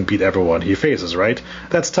go out and beat everyone he faces, right?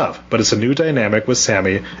 That's tough, but it's a new dynamic with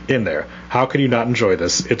Sami in there. How can you not enjoy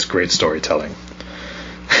this? It's great storytelling.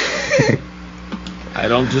 I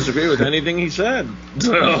don't disagree with anything he said.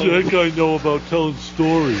 So. That guy know about telling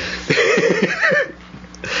stories.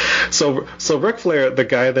 So Ric Flair, the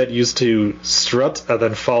guy that used to strut and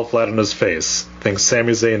then fall flat on his face, thinks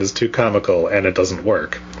Sami Zayn is too comical and it doesn't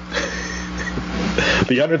work.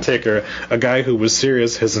 The Undertaker, a guy who was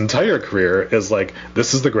serious his entire career, is like,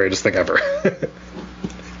 this is the greatest thing ever.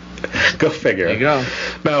 Go figure. There you go.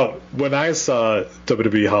 Now, when I saw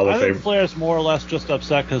WWE Hall of I Fame... think Flair's more or less just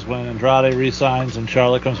upset because when Andrade resigns and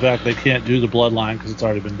Charlotte comes back, they can't do the Bloodline because it's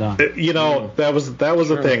already been done. You know, that was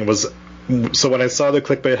the thing, was... So when I saw the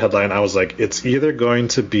clickbait headline, I was like, it's either going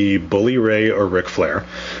to be Bully Ray or Ric Flair.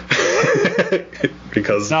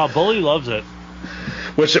 Because... Now, Bully loves it.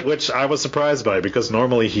 Which I was surprised by, because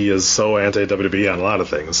normally he is so anti-WWE on a lot of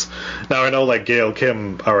things. Now I know, like, Gail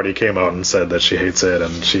Kim already came out and said that she hates it,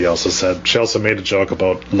 and she also made a joke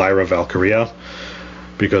about Lyra Valkyria,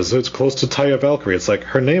 because it's close to Taya Valkyrie. It's like,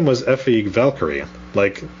 her name was Effie Valkyrie.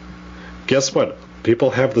 Like, guess what?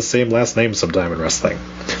 People have the same last name sometime in wrestling.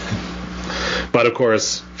 But of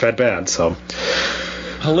course, Fed bad, so...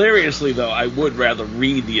 Hilariously, though, I would rather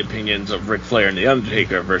read the opinions of Ric Flair and The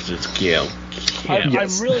Undertaker versus Gail Kim.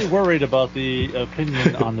 I'm really worried about the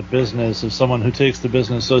opinion on the business of someone who takes the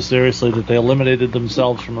business so seriously that they eliminated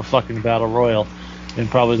themselves from a fucking battle royal in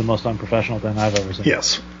probably the most unprofessional thing I've ever seen.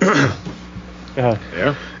 Yes. Go ahead.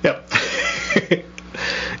 Yeah. Yep.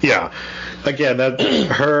 Yeah. Again, that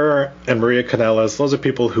her and Maria Kanellis, those are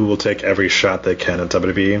people who will take every shot they can at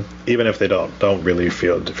WWE, even if they don't really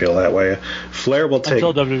feel that way. Flair will take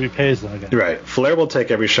until WWE pays them again. Right. Flair will take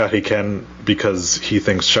every shot he can because he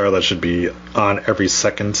thinks Charlotte should be on every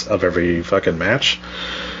second of every fucking match.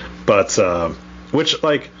 But which,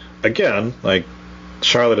 like, again, like,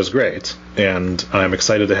 Charlotte is great, and I'm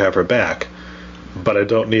excited to have her back. But I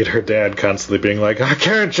don't need her dad constantly being like, I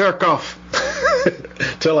can't jerk off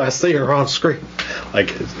till I see her on screen. Like,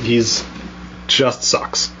 he's just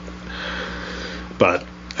sucks. But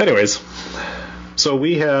anyways, so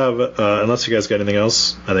we have, unless you guys got anything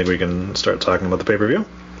else, I think we can start talking about the pay-per-view.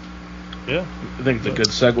 Yeah. I think it's a good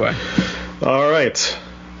segue. All right.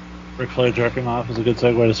 Ric Flair jerking off is a good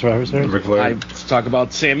segue to Survivor Series. Ric Flair. I talk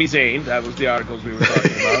about Sami Zayn. That was the articles we were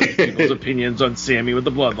talking about. People's opinions on Sami with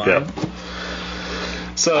the Bloodline. Yeah.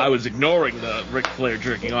 So I was ignoring the Ric Flair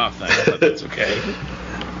jerking off thing, but that's okay.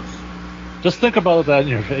 Just think about that in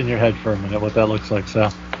your head for a minute, what that looks like,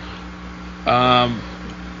 Sal.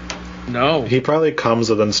 No. He probably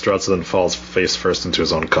comes and then struts and then falls face first into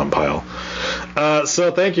his own cum pile.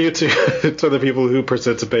 So thank you to the people who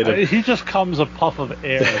participated. He just comes a puff of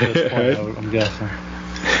air at this point, I'm guessing.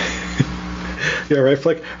 Yeah, right,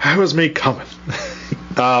 Flick? How was me coming?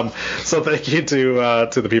 So thank you to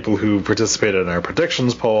the people who participated in our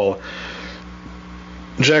predictions poll.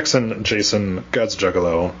 Jackson, Jason, Gods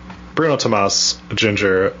Juggalo, Bruno Tomas,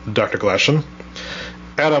 Ginger, Dr. Glashen,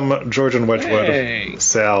 Adam, Georgian Wedgwood,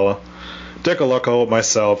 Sal, Dick Loco,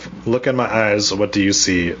 myself, Look in my eyes, what do you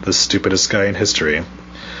see? The stupidest guy in history.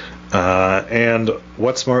 And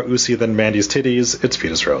what's more oozy than Mandy's titties? It's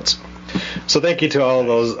Fetus Rhodes. So thank you to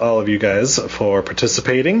all of you guys for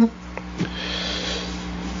participating.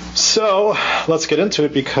 So let's get into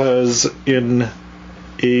it, because in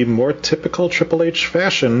a more typical Triple H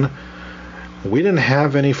fashion, we didn't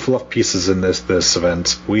have any fluff pieces in this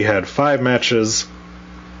event. We had 5 matches,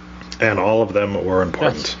 and all of them were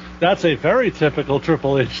important. That's a very typical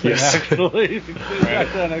Triple H thing, Yes. actually.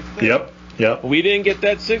 Yep. Yep. We didn't get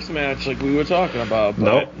that 6 match like we were talking about. But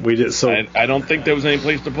Nope, we did. So I don't think there was any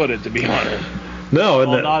place to put it, to be honest. no,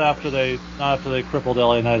 Well, not after they crippled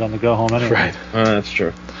LA Knight on the go home anyway. right. That's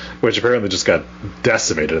true. Which apparently just got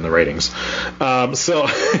decimated in the ratings. So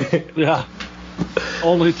Yeah.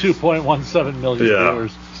 Only 2.17 million Yeah.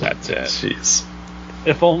 viewers. That's it. jeez.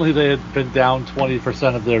 If only they had been down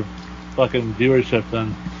 20% of their fucking viewership,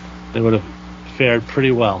 then they would have fared pretty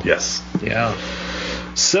well. Yes. Yeah.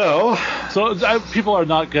 So People are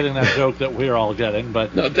not getting that joke that we're all getting,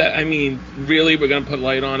 but No, I mean, really, we're gonna put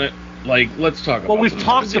light on it. Like, let's talk about. well, we've some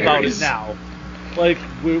talked about it series. now. Like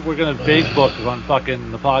we're gonna vague book on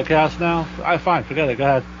fucking the podcast now. Fine, forget it. Go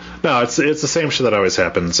ahead. no, it's the same shit that always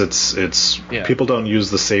happens. It's Yeah. people don't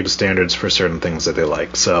use the same standards for certain things that they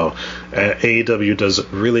like. So AEW does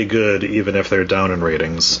really good even if they're down in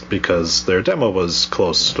ratings because their demo was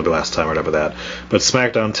close to the last time or whatever that. But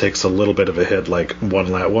SmackDown takes a little bit of a hit. Like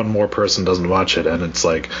one more person doesn't watch it, and it's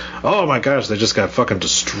like, oh my gosh, they just got fucking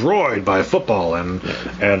destroyed by football and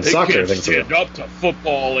They soccer can't things. stand up to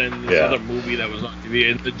football in this Yeah. other movie that was on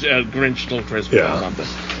TV, the Grinch Stole Christmas Yeah. or something.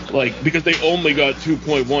 Like, because they only got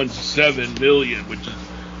 2.17 million, which is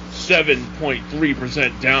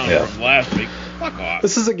 7.3% down Yeah. from last week. Fuck off.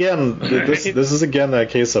 This is again this is again that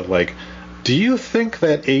case of like, do you think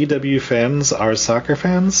that AEW fans are soccer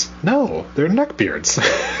fans? No, they're neckbeards.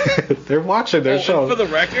 They're watching their show. For the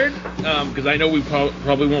record, because I know we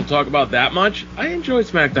probably won't talk about that much, I enjoyed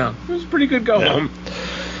SmackDown. It was a pretty good go home.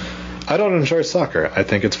 I don't enjoy soccer. I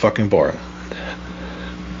think it's fucking boring.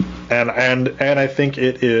 And I think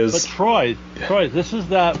it But is. Troy, this is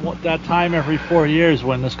that time every 4 years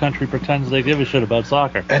when this country pretends they give a shit about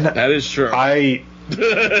soccer. And That is true.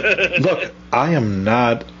 look, I am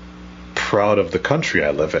not proud of the country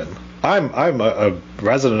I live in. I'm a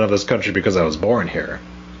resident of this country because I was born here.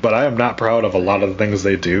 But I am not proud of a lot of the things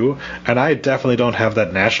they do, and I definitely don't have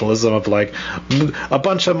that nationalism of like a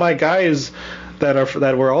bunch of my guys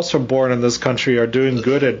that were also born in this country are doing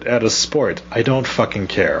good at a sport. I don't fucking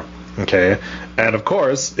care. Okay, and of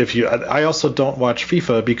course, I also don't watch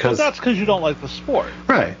FIFA because That's because you don't like the sport.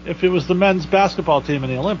 right. If it was the men's basketball team in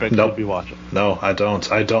the Olympics, Nope. you'd be watching. No, I don't.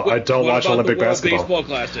 I don't What watch about Olympic the World basketball. Baseball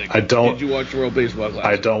Classic? I don't- Did you watch the World Baseball Classic?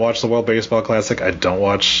 I don't watch the World Baseball Classic. I don't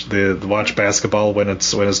watch basketball when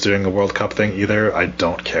it's doing a World Cup thing either. I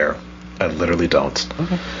don't care. I literally don't.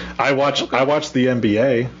 Okay. I watch the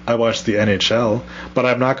NBA. I watch the NHL, but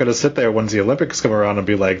I'm not going to sit there when the Olympics come around and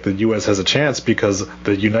be like, the U.S. has a chance because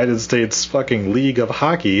the United States fucking League of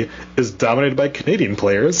Hockey is dominated by Canadian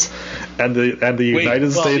players, and the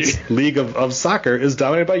United States League of Soccer is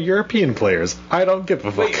dominated by European players. I don't give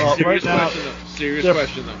a fuck. Wait, Well, serious right now, question though. Serious they're-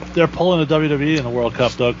 question though. They're pulling the WWE in the World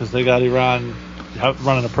Cup though because they got Iran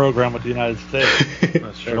running a program with the United States.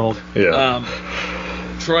 That's true. Yeah.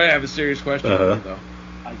 Troy, I have a serious question for you, though.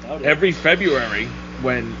 I doubt it. Every February,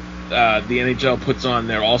 when the NHL puts on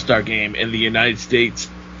their All-Star game and the United States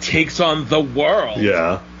takes on the world,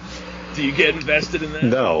 Yeah. do you get invested in that?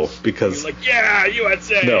 No, because You're like, yeah,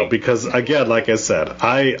 USA. no, because again, like I said,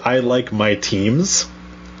 I like my teams.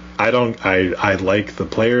 I like the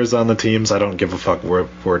players on the teams. I don't give a fuck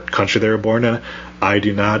what country they were born in. I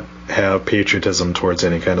do not have patriotism towards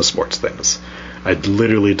any kind of sports things. I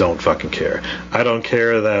literally don't fucking care. I don't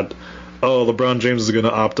care that, oh, LeBron James is going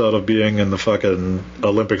to opt out of being in the fucking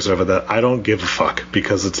Olympics over that. I don't give a fuck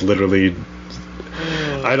because it's literally.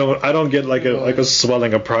 I don't get like a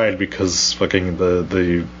swelling of pride because fucking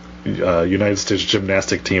the United States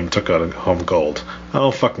gymnastic team took out home gold. I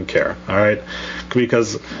don't fucking care. All right,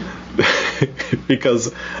 because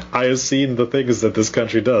I have seen the things that this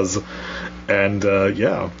country does, and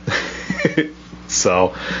yeah.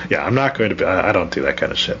 So, yeah, I'm not going to be. I don't do that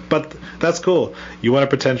kind of shit. But that's cool. You want to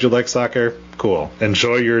pretend you like soccer? Cool.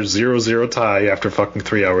 Enjoy your 0-0 tie after fucking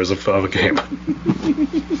 3 hours of a game.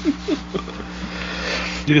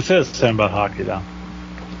 You can say the same about hockey, though.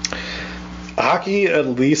 Hockey, at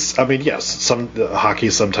least. I mean, yes, some hockey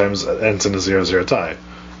sometimes ends in a 0-0 tie,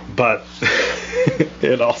 but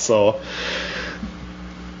it also.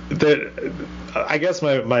 I guess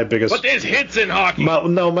my biggest. But there's hits in hockey.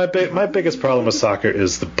 My biggest problem with soccer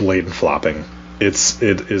is the blatant flopping. It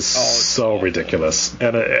is so ridiculous.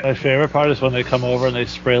 And My favorite part is when they come over and they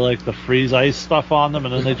spray like the freeze ice stuff on them,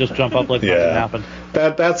 and then they just jump up like nothing happened.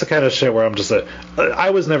 That's the kind of shit where I'm just I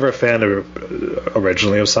was never a fan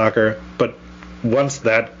originally of soccer, but once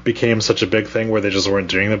that became such a big thing where they just weren't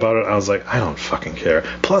doing about it, I was like, I don't fucking care.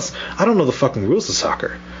 Plus, I don't know the fucking rules of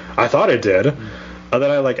soccer. I thought I did. And then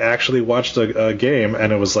I actually watched a game,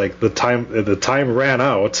 and it was like the time ran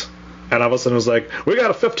out, And all of a sudden it was like, we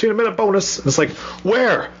got a 15-minute bonus. And it's like,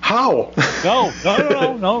 where? How?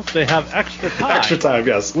 No. They have extra time. Extra time,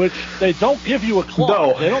 yes. Which they don't give you a clock.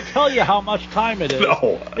 No. They don't tell you how much time it is.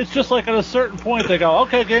 No. It's just like at a certain point they go,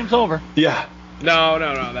 okay, game's over. Yeah. No,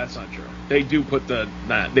 that's not true. They do put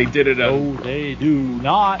they did it. No, they do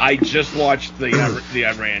not. I just watched the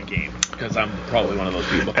Iran game because I'm probably one of those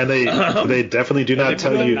people. And they definitely do not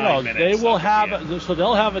tell you. No, they will have so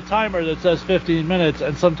they'll have a timer that says 15 minutes,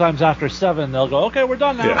 and sometimes after 7 they'll go, okay, we're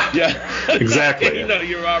done now. Yeah. Exactly.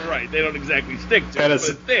 You're all right. They don't exactly stick to and it, but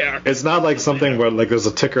it's there. It's not like something where like there's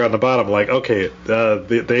a ticker on the bottom, like, okay,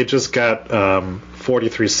 they just got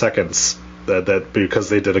 43 seconds. That because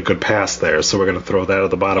they did a good pass there, so we're going to throw that at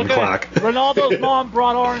the bottom clock. Ronaldo's mom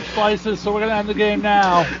brought orange slices, so we're going to end the game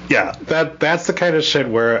now. Yeah, that's the kind of shit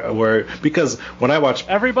where because when I watch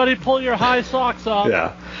everybody pull your high socks up.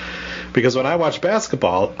 Yeah, because when I watch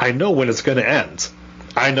basketball, I know when it's going to end.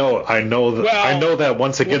 I know that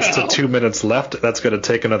once it gets to 2 minutes left, that's going to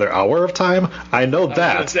take another hour of time. I know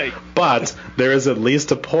that, but there is at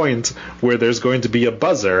least a point where there's going to be a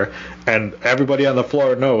buzzer, and everybody on the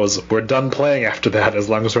floor knows we're done playing after that as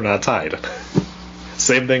long as we're not tied.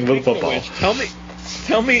 Same thing with football.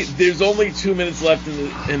 Tell me, there's only 2 minutes left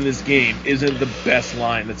in this game. Isn't the best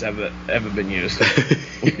line that's ever been used?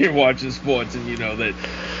 You're watching sports and you know that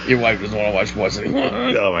your wife doesn't want to watch sports anymore.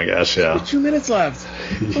 Oh my gosh, yeah. Only 2 minutes left.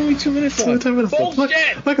 Only 2 minutes left. 2 minutes left. Look,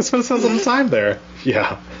 it's spent some time there.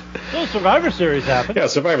 Yeah. So Survivor Series happened. Yeah,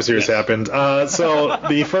 Survivor Series happened. So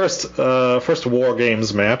the first War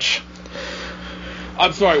Games match.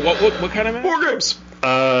 I'm sorry. What kind of match? War Games.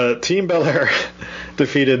 Team Belair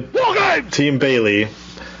defeated Team Bailey.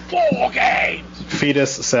 War Games.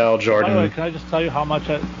 Fetus Sal Jordan. By the way, can I just tell you how much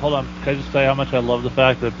I love the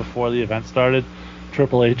fact that before the event started,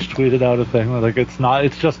 Triple H tweeted out a thing like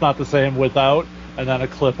it's just not the same without, and then a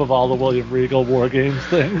clip of all the William Regal War Games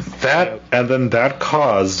things. And then that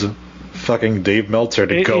caused fucking Dave Meltzer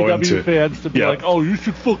to go into fans to be like, oh, you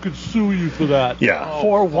should fucking sue you for that. Yeah.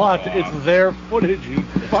 For what? It's their footage. You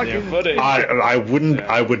fucking footage. I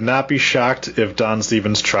would not be shocked if Don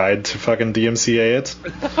Stevens tried to fucking DMCA it.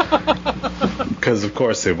 Because of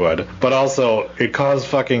course they would. But also it caused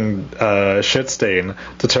fucking Shitstain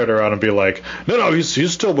to turn around and be like, no,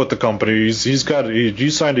 he's still with the company. He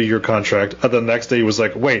signed a year contract. And the next day he was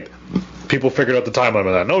like, wait. People figured out the timeline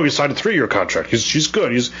of that. No, he signed a 3-year contract. He's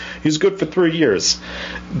good. He's good for 3 years.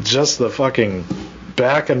 Just the fucking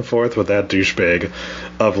back and forth with that douchebag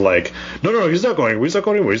of like, no, he's not going anywhere. He's not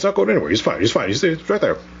going anywhere. He's fine. He's right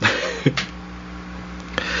there.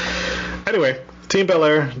 Anyway, Team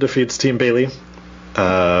Belair defeats Team Bailey.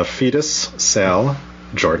 Fetus, Sal,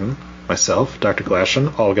 Jordan, myself, Dr.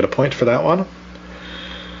 Glashan, all get a point for that one.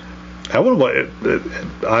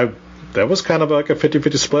 That was kind of like a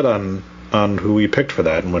 50-50 split on who we picked for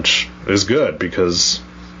that, which is good because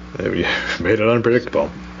we made it unpredictable.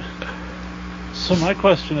 So my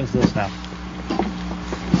question is this now.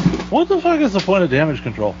 What the fuck is the point of damage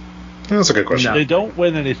control? That's a good question. They don't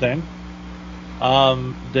win anything.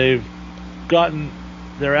 They've gotten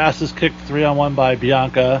their asses kicked 3-on-1 by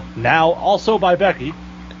Bianca, now also by Becky.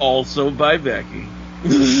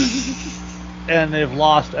 And they've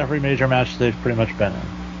lost every major match they've pretty much been in.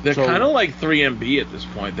 They're kind of like 3MB at this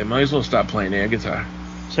point. They might as well stop playing air guitar.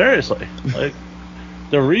 Seriously. Like,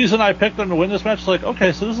 the reason I picked them to win this match is like,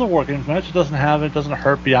 okay, so this is a War Games match. It doesn't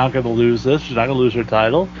hurt Bianca to lose this. She's not going to lose her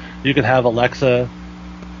title. You can have Alexa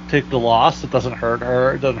take the loss. It doesn't hurt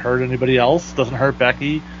her. It doesn't hurt anybody else. It doesn't hurt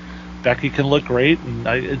Becky. Becky can look great. And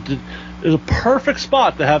it was a perfect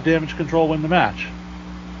spot to have Damage Control win the match.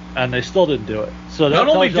 And they still didn't do it. So not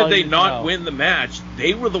only did they not win the match,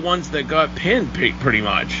 they were the ones that got pinned pretty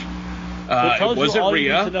much. It wasn't all Rhea.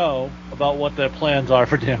 You need to know about what their plans are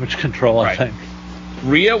for Damage Control, right. I think.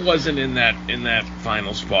 Rhea wasn't in that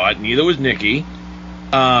final spot. Neither was Nikki.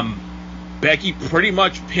 Becky pretty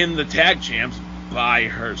much pinned the tag champs by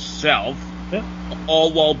herself. Yeah.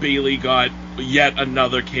 All while Bayley got yet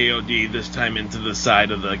another KOD, this time into the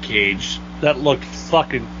side of the cage. That looked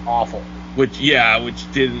fucking awful. Which kind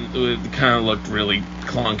of looked really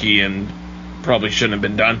clunky and probably shouldn't have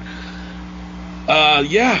been done.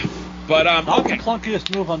 But not the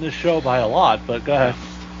clunkiest move on this show by a lot, but go ahead.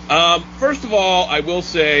 First of all, I will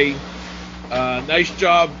say, nice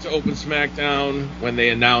job to open SmackDown when they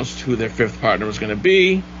announced who their fifth partner was going to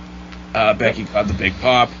be. Becky got the big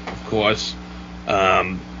pop, of course.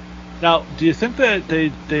 Now, do you think that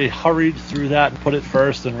they hurried through that and put it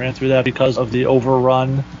first and ran through that because of the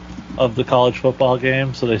overrun of the college football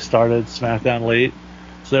game? So they started SmackDown late.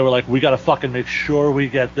 So they were like, we got to fucking make sure we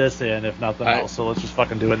get this in, if nothing else. So let's just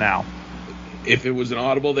fucking do it now. if it was an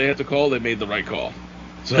audible they had to call, they made the right call.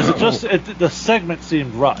 So the segment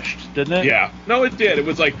seemed rushed, didn't it? Yeah. No, it did. It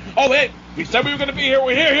was like, oh, hey, we said we were going to be here.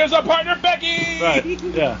 We're here. Here's our partner, Becky. Right.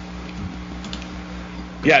 Yeah.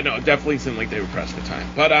 Yeah, no, it definitely seemed like they were pressed for time.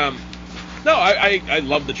 But, no, I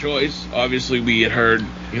love the choice. Obviously, we had heard,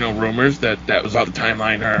 rumors that was about the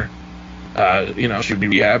timeline. Her, she'd be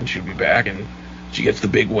rehab and she'd be back, and she gets the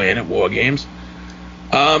big win at War Games.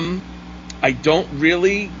 I don't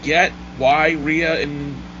really get why Rhea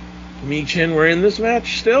and Michin were in this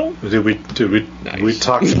match still. We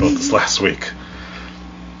talked about this last week.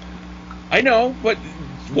 I know, but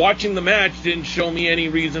watching the match didn't show me any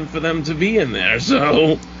reason for them to be in there,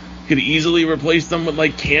 so could easily replace them with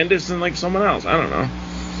like Candice and like someone else. I don't know.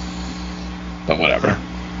 But whatever.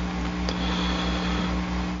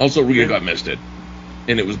 Also, Rhea got misted,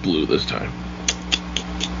 and it was blue this time.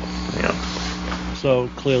 Yeah. So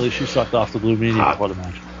clearly she sucked off the blue meanie before the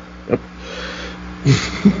match. Yep.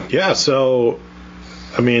 Yeah, so,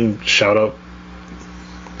 I mean, shout out.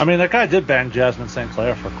 I mean, that guy did bang Jasmine St.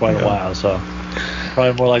 Clair for quite a while, so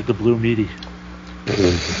probably more like the blue meaty. I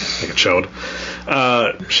think it showed.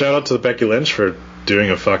 Shout out to Becky Lynch for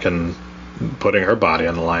doing putting her body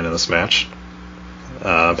on the line in this match.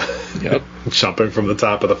 Yep. Jumping from the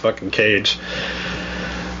top of the fucking cage.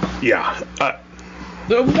 Yeah.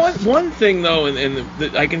 The one thing, though,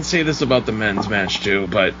 and I can say this about the men's match, too,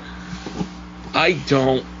 but I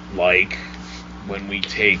don't like when we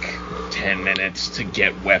take 10 minutes to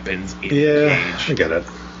get weapons in the cage. I get it.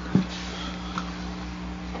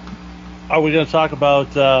 Are we going to talk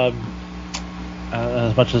about,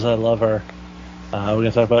 as much as I love her, we're going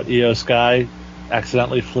to talk about Io Sky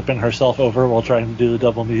accidentally flipping herself over while trying to do the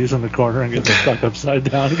double knees in the corner and getting stuck upside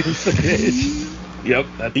down against the cage? Yep.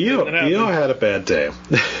 Io had a bad day.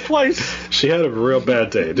 Twice. She had a real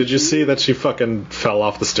bad day. Did you see that she fucking fell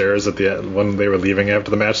off the stairs at the end when they were leaving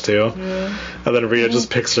after the match too? Yeah. And then Rhea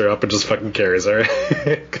just picks her up and just fucking carries her.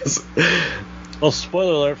 Well,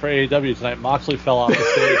 spoiler alert for AEW tonight, Moxley fell off the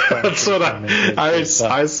stage. That's what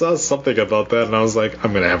I saw something about that, and I was like,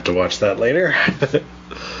 I'm gonna have to watch that later.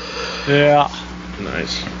 Yeah.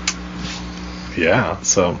 Nice. Yeah.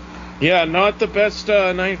 So. Yeah, not the best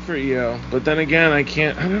night for Io, but then again, I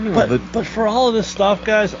don't know. But for all of this stuff,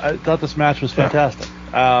 guys, I thought this match was fantastic.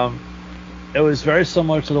 It was very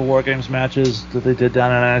similar to the War Games matches that they did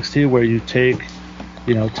down in NXT, where you take,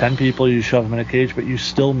 10 people, you shove them in a cage, but you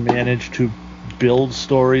still manage to build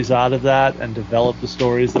stories out of that and develop the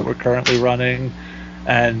stories that we're currently running.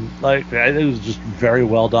 And, I think it was just very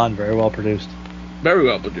well done, very well produced. Very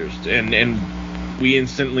well produced. And we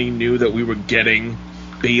instantly knew that we were getting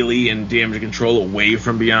Bayley and Damage Control away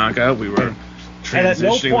from Bianca. We were transitioning and at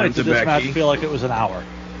no point them to did this Becky. match feel like it was an hour.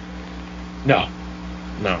 No.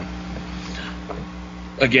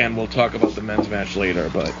 Again, we'll talk about the men's match later,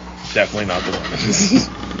 but definitely not the women's.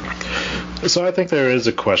 So I think there is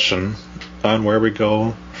a question on where we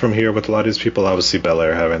go from here with a lot of these people. Obviously,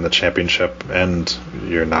 Belair having the championship, and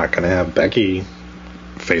you're not going to have Becky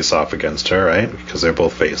face off against her, right? Because they're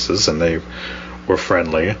both faces, and they were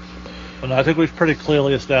friendly. Well, I think we've pretty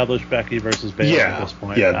clearly established Becky versus Bayley at this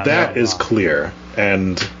point. Yeah, that is clear.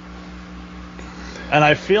 And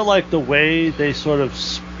I feel like the way they sort of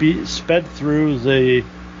sped through the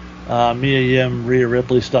Mia Yim, Rhea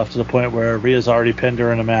Ripley stuff to the point where Rhea's already pinned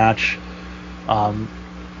her in a match,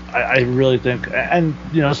 I really think, and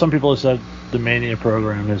some people have said the Mania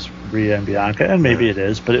program is Rhea and Bianca, and maybe it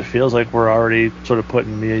is, but it feels like we're already sort of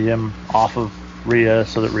putting Mia Yim off of Rhea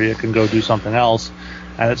so that Rhea can go do something else.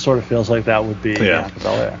 And it sort of feels like that would be Bianca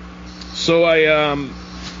Belair. So I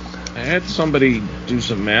had somebody do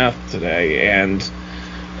some math today, and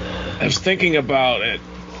I was thinking about it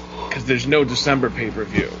because there's no December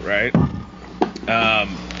pay-per-view, right?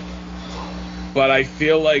 But I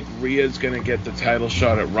feel like Rhea's going to get the title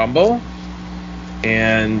shot at Rumble,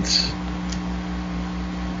 and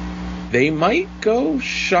they might go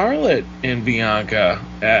Charlotte and Bianca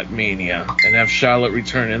at Mania and have Charlotte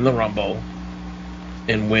return in the Rumble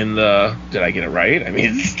and win the... Did I get it right? I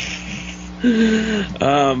mean...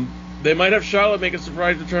 they might have Charlotte make a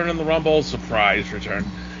surprise return in the Rumble. Surprise return.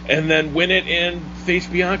 And then win it and face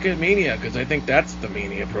Bianca at Mania, because I think that's the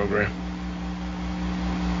Mania program.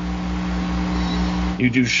 You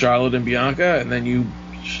do Charlotte and Bianca, and then you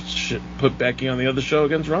put Becky on the other show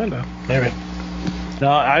against Ronda. Maybe.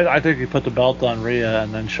 No, I think you put the belt on Rhea,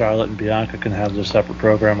 and then Charlotte and Bianca can have their separate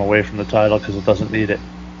program away from the title because it doesn't need it.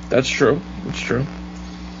 That's true. That's true.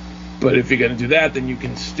 But if you're going to do that, then you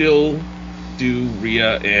can still do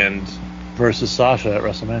Rhea and... versus Sasha at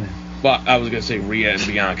WrestleMania. But I was going to say Rhea and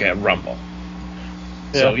Bianca at Rumble.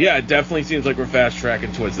 Yeah. So, yeah, it definitely seems like we're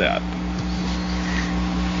fast-tracking towards that.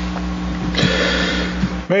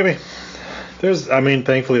 Maybe.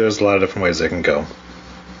 Thankfully there's a lot of different ways they can go.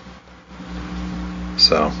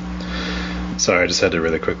 So, sorry, I just had to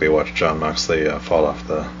really quickly watch John Moxley fall off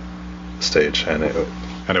the stage, and it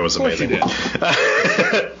was amazing. Of course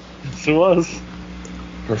you did. Yes, it was.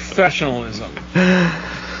 Professionalism.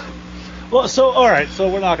 Well, all right, so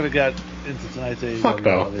we're not going to get into tonight's AEW, Fuck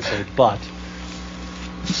no. obviously, but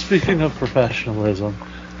speaking of professionalism,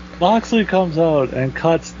 Moxley comes out and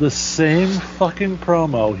cuts the same fucking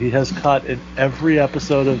promo he has cut in every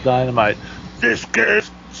episode of Dynamite. This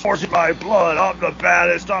game's forcing my blood. I'm the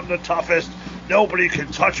baddest. I'm the toughest. Nobody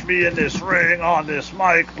can touch me in this ring, on this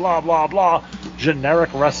mic, blah, blah, blah.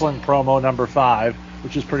 Generic wrestling promo number 5,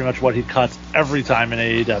 which is pretty much what he cuts every time in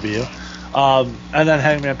AEW. And then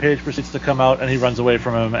Hangman Page proceeds to come out, and he runs away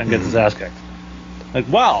from him and gets his ass kicked. Like,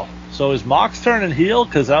 wow, so is Mox turning heel?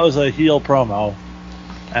 Because that was a heel promo,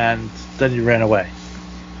 and then you ran away.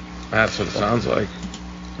 That's what it sounds like.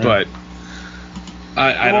 But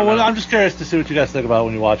I don't know. I'm just curious to see what you guys think about it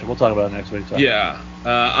when you watch it. We'll talk about it next week. So. Yeah.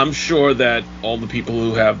 I'm sure that all the people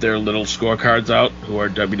who have their little scorecards out, who are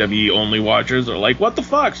WWE only watchers, are like, what the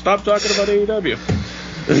fuck? Stop talking about AEW.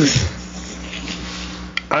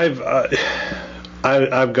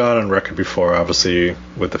 I've gone on record before, obviously,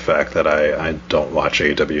 with the fact that I don't watch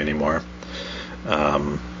AEW anymore,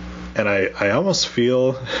 and I almost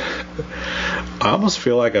feel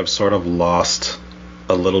like I've sort of lost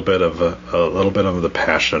a little bit of the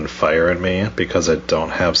passion and fire in me because I don't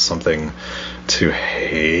have something to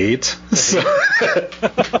hate. So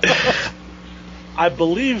I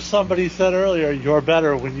believe somebody said earlier you're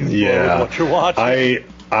better when you know what you're watching.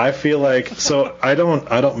 I feel like, so I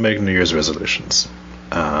don't make New Year's resolutions,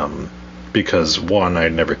 because one, I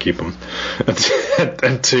never keep them,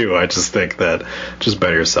 and two, I just think that just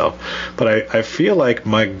better yourself. But I feel like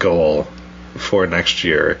my goal for next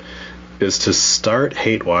year is to start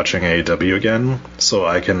hate watching AEW again, so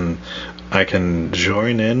I can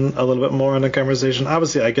join in a little bit more in the conversation.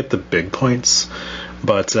 Obviously, I get the big points,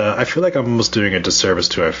 but I feel like I'm almost doing a disservice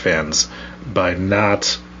to our fans by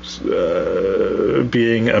not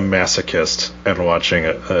being a masochist and watching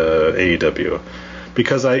AEW,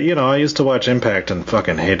 because I used to watch Impact and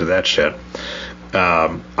fucking hated that shit.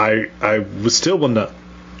 I still will not.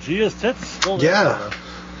 Gia's tits. Yeah.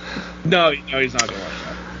 No, he's not gonna watch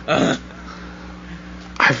that.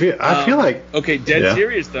 I feel like, okay, dead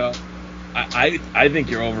serious though. I think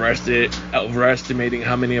you're overestimating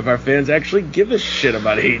how many of our fans actually give a shit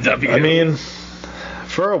about AEW. I mean,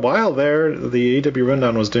 for a while there, the AEW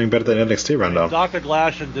Rundown was doing better than NXT Rundown. Dr.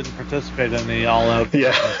 Glashan didn't participate in the All Out.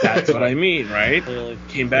 Yeah, that's what I mean, right? Clearly.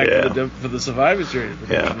 Came back for the Survivor Series.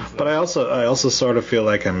 Yeah, but I also sort of feel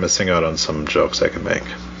like I'm missing out on some jokes I can make.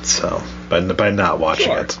 So by not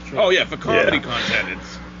watching it. Sure. Oh yeah, for comedy content,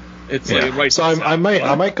 it's like right. So I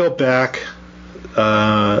might go back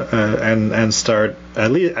and start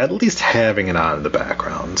at least having it on in the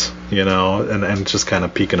background, and just kind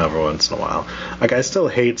of peeking over once in a while. Like, I still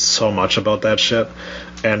hate so much about that shit,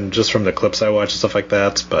 and just from the clips I watch and stuff like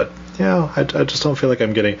that. But I just don't feel like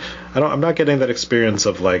I'm not getting that experience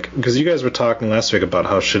of, like, because you guys were talking last week about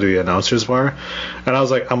how shitty the announcers were, and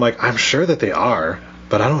I'm sure that they are.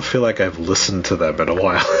 But I don't feel like I've listened to them in a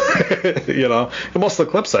while. And most of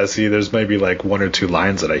the clips I see, there's maybe like one or two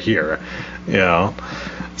lines that I hear.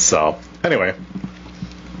 So anyway.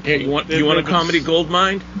 Hey, you want a comedy gold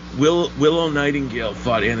mine? Willow Nightingale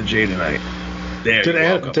fought Anna Jay tonight.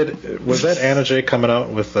 Was that Anna Jay coming out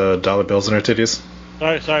with dollar bills in her titties?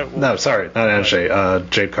 Sorry. No, sorry, not Anna Jay.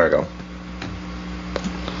 Jade Cargill.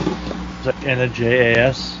 Is that Anna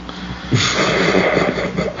JAS?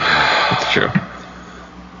 That's true.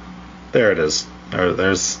 There it is.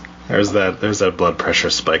 There's that blood pressure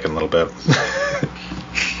spiking a little bit.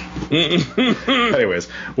 Anyways,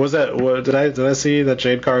 did I see that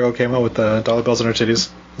Jade Cargill came out with the dollar bills in her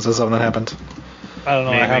titties? Is that something that happened? I don't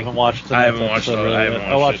know. Maybe. I haven't watched it.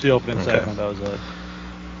 I watched the opening segment. That was it.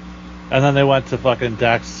 And then they went to fucking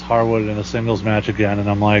Dax Harwood in a singles match again, and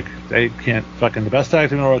I'm like, they can't fucking, the best tag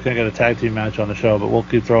team in the world can't get a tag team match on the show, but we'll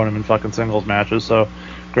keep throwing them in fucking singles matches. So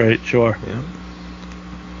great, sure. Yeah.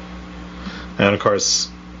 And of course,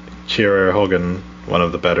 Kiera Hogan, one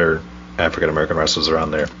of the better African American wrestlers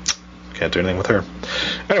around there. Can't do anything with her.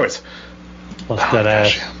 Anyways. Plus that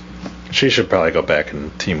ass. She should probably go back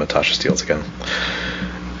and team with Tasha Steelz again.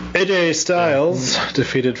 AJ Styles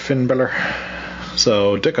defeated Finn Balor.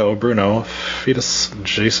 So Dicko, Bruno, Fetus,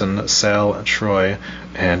 Jason, Sal, Troy,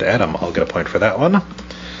 and Adam all get a point for that one.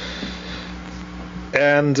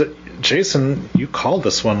 And Jason, you called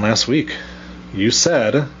this one last week. You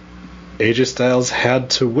said AJ Styles had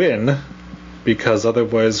to win because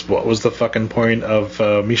otherwise, what was the fucking point of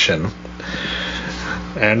Mission?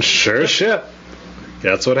 And sure as shit,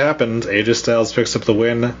 that's what happened. AJ Styles picks up the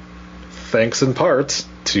win, thanks in part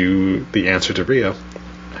to the answer to Rhea.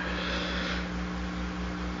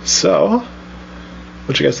 So,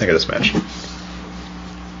 what you guys think of this match?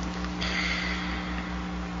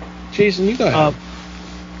 Jason, you go ahead.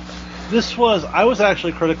 I was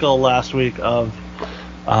actually critical last week of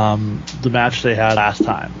the match they had last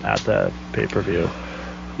time at the pay-per-view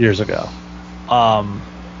years ago.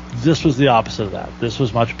 This was the opposite of that. This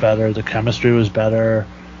was much better. The chemistry was better.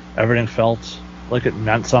 Everything felt like it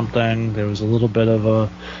meant something. There was a little bit of a...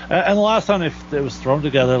 And the last time it was thrown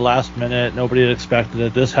together last minute, nobody had expected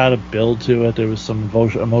it. This had a build to it. There was some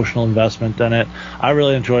emotional investment in it. I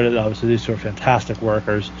really enjoyed it. Obviously, these two are fantastic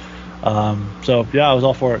workers. So, yeah, I was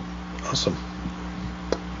all for it. Awesome.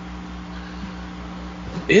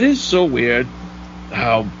 It is so weird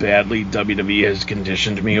how badly WWE has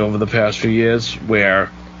conditioned me over the past few years, where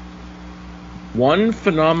one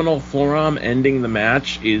phenomenal forearm ending the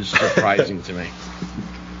match is surprising to me.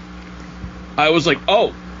 I was like,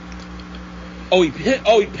 he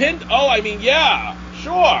pinned, yeah,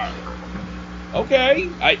 sure. Okay.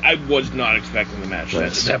 I was not expecting the match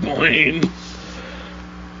at that point.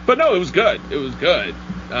 But no, it was good. It was good.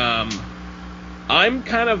 I'm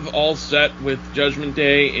kind of all set with Judgment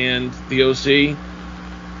Day and the OC,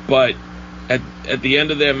 but at the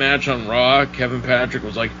end of their match on Raw, Kevin Patrick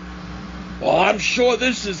was like, well, I'm sure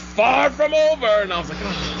this is far from over. And I was like,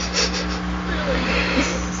 oh,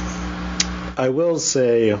 I will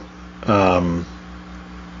say, I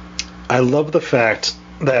love the fact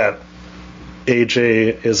that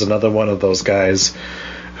AJ is another one of those guys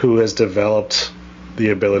who has developed the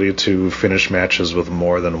ability to finish matches with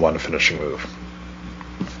more than one finishing move.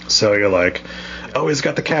 So you're like, oh, he's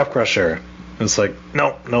got the calf crusher. And it's like,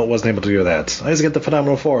 no, it wasn't able to do that. He's got the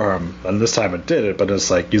phenomenal forearm. And this time it did it, but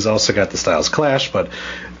it's like, he's also got the Styles Clash, but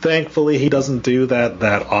thankfully he doesn't do that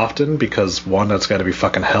often, because one, that's got to be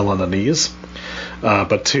fucking hell on the knees.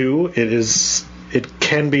 But two, it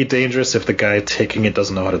can be dangerous if the guy taking it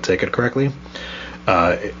doesn't know how to take it correctly.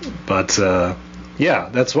 Yeah,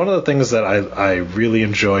 that's one of the things that I really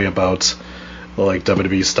enjoy about the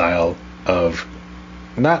WWE style of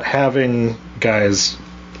not having guys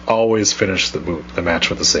always finish the match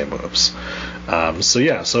with the same moves.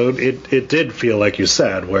 So it did feel like you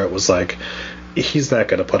said, where it was like, he's not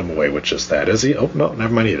going to put him away with just that, is he? Oh no,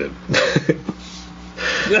 never mind, he did.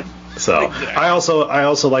 So exactly. I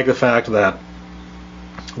also like the fact that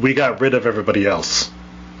we got rid of everybody else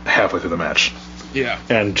halfway through the match. Yeah.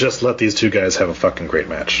 And just let these two guys have a fucking great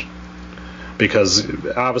match. Because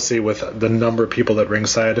obviously with the number of people at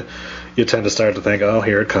ringside, you tend to start to think, oh,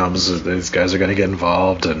 here it comes. These guys are going to get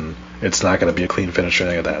involved, and it's not going to be a clean finish or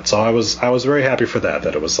anything like that. So I was very happy for that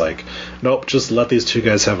it was like, nope, just let these two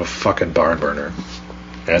guys have a fucking barn burner.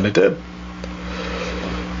 And they did.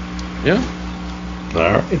 Yeah.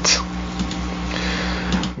 All right.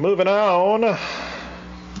 Moving on.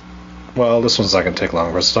 Well, this one's not going to take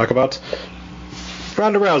long for us to talk about.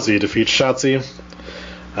 Ronda Rousey defeats Shotzi.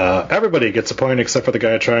 Everybody gets a point except for the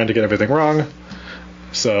guy trying to get everything wrong.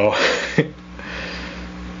 So,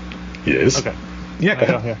 yes. Okay. Yeah, go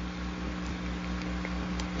ahead. Here.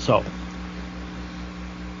 So,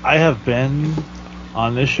 I have been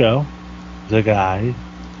on this show, the guy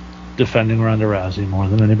defending Ronda Rousey more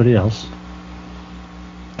than anybody else.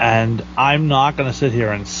 And I'm not going to sit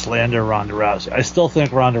here and slander Ronda Rousey. I still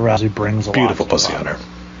think Ronda Rousey brings a beautiful lot. Beautiful pussy on her.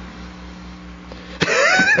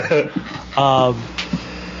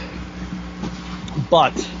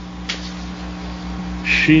 But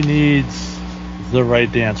she needs the right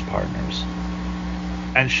dance partners.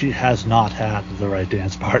 And she has not had the right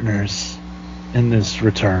dance partners in this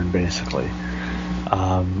return, basically.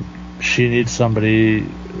 She needs somebody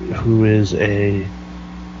who is a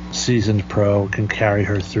seasoned pro, can carry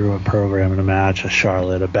her through a program and a match, a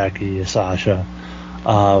Charlotte, a Becky, a Sasha.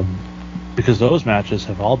 Because those matches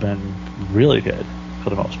have all been really good for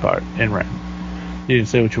the most part in ring. You can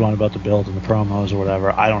say what you want about the build and the promos or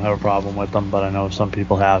whatever. I don't have a problem with them, but I know some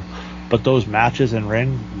people have. But those matches in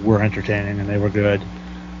ring were entertaining and they were good.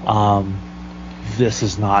 This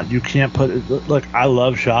is not. You can't put it. Look, I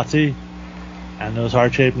love Shotzi and those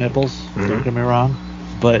heart-shaped nipples. Mm-hmm. Don't get me wrong,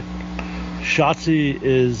 but Shotzi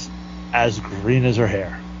is as green as her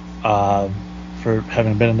hair. For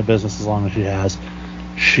having been in the business as long as she has,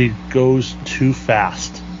 she goes too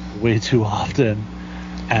fast, way too often,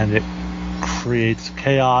 and it creates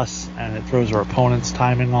chaos, and it throws her opponent's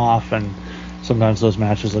timing off, and sometimes those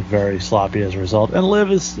matches look very sloppy as a result. And Liv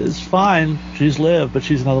is fine. She's Liv, but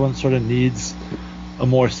she's another one that sort of needs a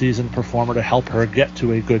more seasoned performer to help her get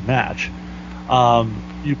to a good match.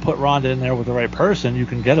 You put Ronda in there with the right person, you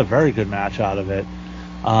can get a very good match out of it.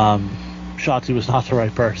 Shotzi was not the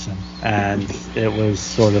right person, and it was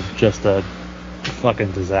sort of just a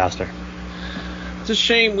fucking disaster. It's a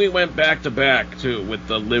shame we went back to back too with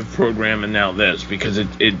the Live program and now this, because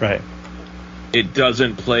it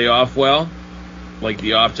doesn't play off well, like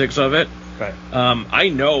the optics of it. Right. I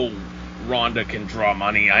know Ronda can draw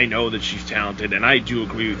money. I know that she's talented, and I do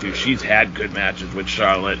agree with you. She's had good matches with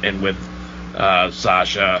Charlotte and with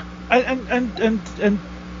Sasha. And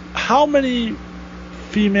how many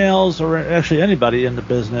females, or actually anybody in the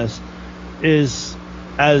business, is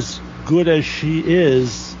as good as she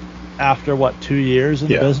is after 2 years in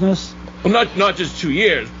the business? Well, not just 2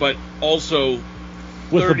 years, but also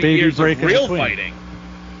with 30 the baby years break of real between. fighting.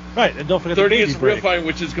 Right, and don't forget 30 the baby years of real break. fighting,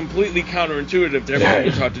 which is completely counterintuitive to everything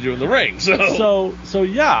you're taught to do in the ring. So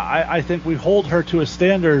yeah, I think we hold her to a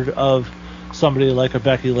standard of somebody like a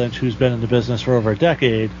Becky Lynch who's been in the business for over a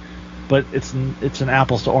decade, but it's an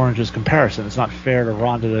apples to oranges comparison. It's not fair to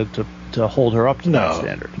Ronda to hold her up to that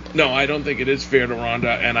standard. No, I don't think it is fair to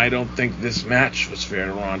Ronda, and I don't think this match was fair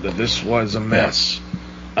to Ronda. This was a mess.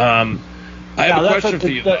 I have a question for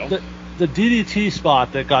you, though. The DDT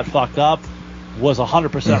spot that got fucked up was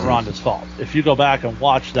 100% Ronda's fault. If you go back and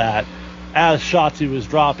watch that, as Shotzi was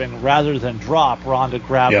dropping, rather than drop, Ronda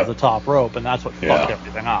grabbed the top rope, and that's what fucked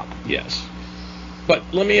everything up. Yes. But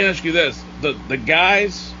let me ask you this. The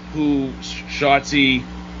guys who Shotzi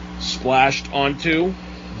splashed onto,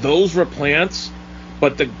 those were plants,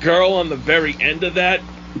 but the girl on the very end of that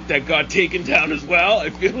got taken down as well, I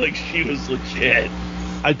feel like she was legit.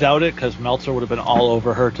 I doubt it, because Meltzer would have been all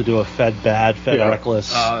over her to do a fed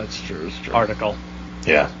reckless that's true. article.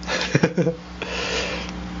 Yeah.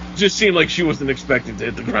 Just seemed like she wasn't expecting to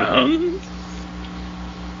hit the ground.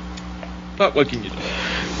 But what can you do?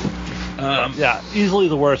 Yeah, easily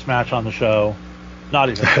the worst match on the show. Not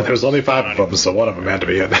even. There's only 5 of them, so one of them had to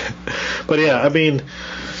be in. But yeah, I mean,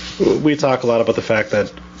 we talk a lot about the fact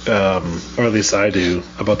that, or at least I do,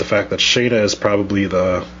 about the fact that Shayna is probably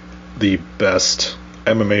the best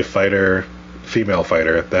MMA fighter, female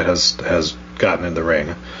fighter that has gotten in the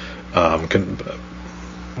ring.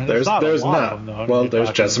 There's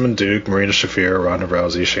Jessamine Duke, Marina Shafir, Ronda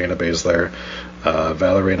Rousey, Shayna Baszler,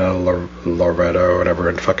 Valerina Loretto, or whatever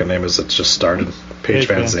her fucking name is. It's just started. Paige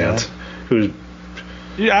Van Zandt, who.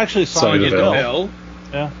 You actually Sonya Deville.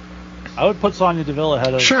 Yeah, I would put Sonya Deville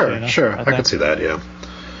ahead of Shayna. Sure, I could see that. Yeah.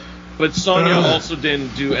 But Sonya also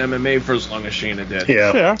didn't do MMA for as long as Shayna did.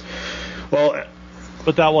 Yeah. Sure. Well,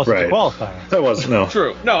 but that wasn't a qualifier. That was no.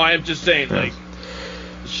 True. No, I'm just saying, like,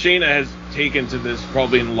 Shayna has taken to this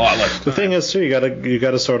probably in a lot less time. The thing is, too, you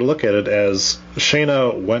gotta sort of look at it as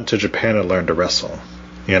Shayna went to Japan and learned to wrestle.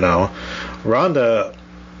 You know, Ronda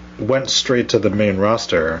went straight to the main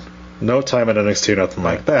roster. No time at NXT, nothing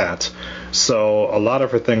like that. So a lot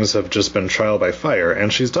of her things have just been trial by fire,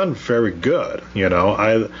 and she's done very good. You know,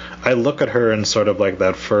 I look at her in sort of like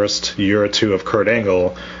that first year or two of Kurt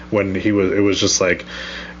Angle when it was just like,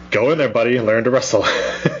 go in there, buddy, and learn to wrestle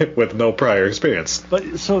with no prior experience.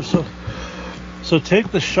 But so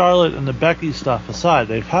take the Charlotte and the Becky stuff aside.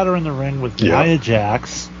 They've had her in the ring with Nia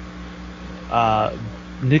Jax,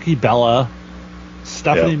 Nikki Bella,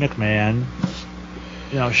 Stephanie McMahon.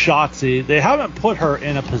 You know, Shotzi. They haven't put her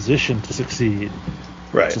in a position to succeed,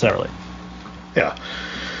 necessarily. Yeah,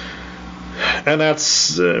 and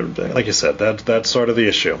that's like you said. That's sort of the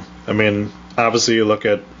issue. I mean, obviously, you look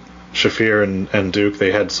at Shafir and Duke.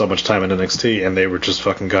 They had so much time in NXT, and they were just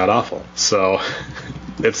fucking god awful. So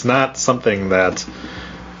it's not something that.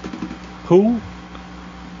 Who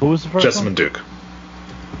was the first Jessamine one? Duke.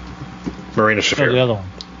 Marina Shafir. No, the other one.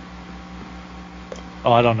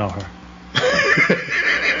 Oh, I don't know her.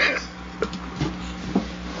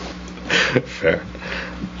 Fair.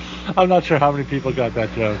 I'm not sure how many people got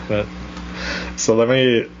that joke, but so let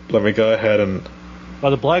me go ahead and.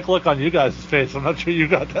 By the blank look on you guys' face, I'm not sure you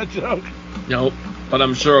got that joke. Nope, but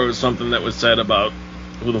I'm sure it was something that was said about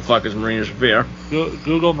who the fuck is Marina Shafir.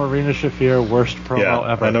 Google Marina Shafir worst promo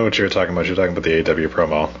ever. I know what you're talking about. You're talking about the AEW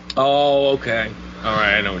promo. Oh, okay. All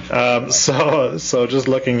right, I know what you're talking about. So just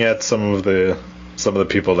looking at some of the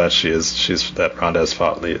people that that Ronda has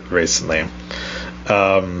fought recently.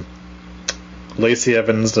 Lacey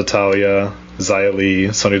Evans, Natalya, Xia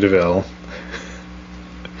Li, Sonya Deville.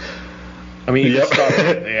 I mean, you can stop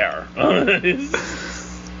right there.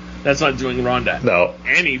 That's not doing Ronda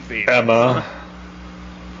any favor. Emma.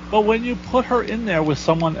 But when you put her in there with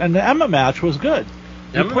someone, and the Emma match was good.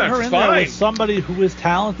 You put her in there with somebody who is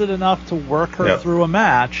talented enough to work her through a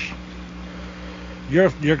match. you're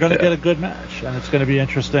going to get a good match, and it's going to be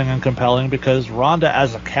interesting and compelling because Ronda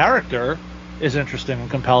as a character is interesting and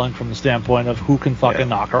compelling from the standpoint of who can fucking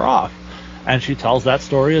knock her off, and she tells that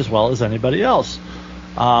story as well as anybody else.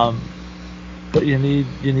 But you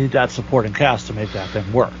need that supporting cast to make that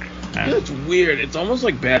thing work. It's weird. It's almost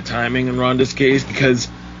like bad timing in Ronda's case because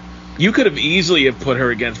you could have easily have put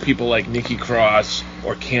her against people like Nikki Cross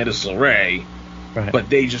or Candice LeRae, right. But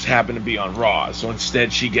they just happen to be on Raw. So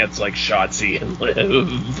instead, she gets like Shotzi and Liv.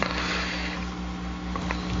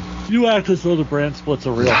 You act as though the brand split's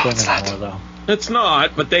a real thing anymore, though. It's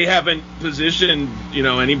not, but they haven't positioned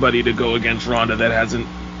anybody to go against Ronda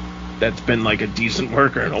that's been like a decent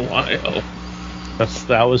worker in a while.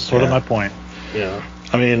 That was sort of my point. Yeah.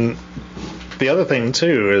 I mean, the other thing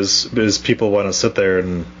too is people want to sit there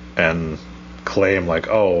and claim like,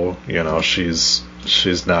 oh, she's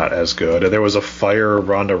not as good. There was a fire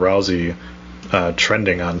Ronda Rousey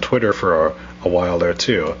trending on Twitter for a while there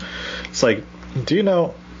too. It's like, do you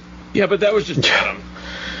know? Yeah, but that was just dumb.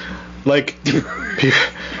 Like,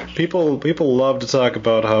 people love to talk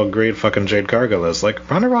about how great fucking Jade Cargill is.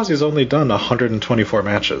 Like, Ronda Rousey's only done 124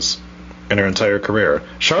 matches in her entire career.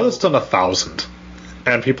 Charlotte's done 1,000.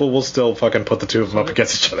 And people will still fucking put the two of them up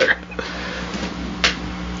against each other.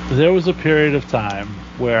 There was a period of time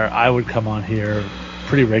where I would come on here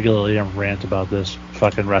pretty regularly and rant about this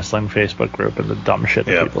fucking wrestling Facebook group and the dumb shit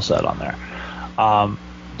that people said on there.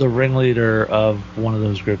 The ringleader of one of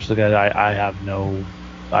those groups, the guy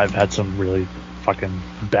I've had some really fucking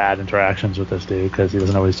bad interactions with this dude because he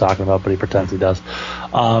doesn't know what he's talking about, but he pretends he does.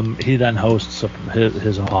 He then hosts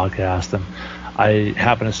his own podcast, and I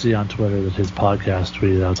happen to see on Twitter that his podcast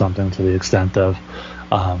tweeted out something to the extent of,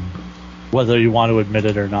 whether you want to admit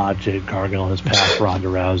it or not, Jade Cargill has passed Ronda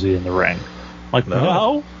Rousey in the ring. Like,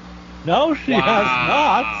 no, she has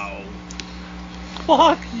not.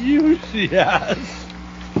 Fuck you, she has.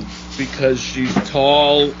 Because she's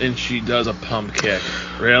tall and she does a pump kick.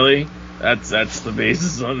 Really? That's the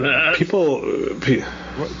basis on that.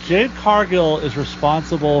 Jade Cargill is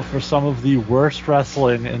responsible for some of the worst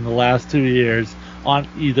wrestling in the last 2 years on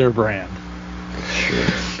either brand. Sure.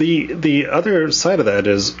 The other side of that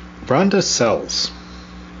is Ronda sells.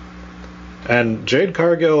 And Jade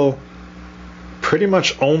Cargill pretty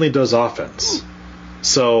much only does offense.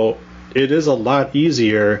 So it is a lot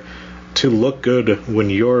easier to look good when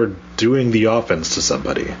you're doing the offense to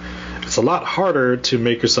somebody. It's a lot harder to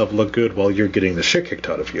make yourself look good while you're getting the shit kicked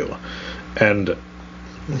out of you. And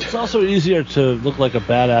it's also easier to look like a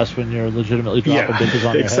badass when you're legitimately dropping bitches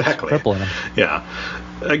on your head, crippling them. Yeah.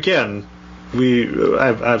 Again,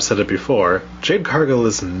 I've said it before. Jade Cargill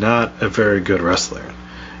is not a very good wrestler.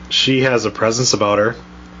 She has a presence about her,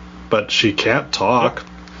 but she can't talk. Yep.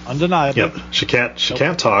 Undeniable. Yep. She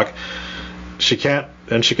can't talk. She can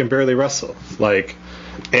barely wrestle.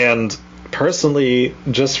 And personally,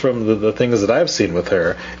 just from the things that I've seen with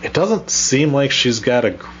her, it doesn't seem like she's got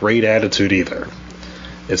a great attitude either.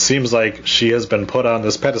 It seems like she has been put on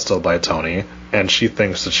this pedestal by Tony, and she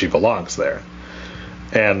thinks that she belongs there.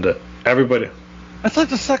 And everybody... That's like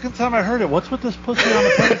the second time I heard it. What's with this pussy on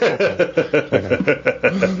the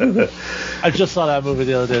pedestal? I just saw that movie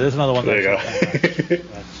the other day. There's another one. There you go.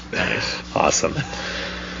 That's nice. Awesome.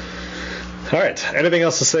 All right. Anything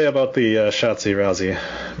else to say about the Shotzi Rousey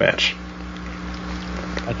match?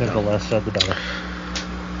 I think the less said, the better.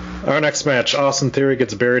 Our next match, Austin Theory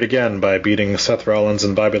gets buried again by beating Seth Rollins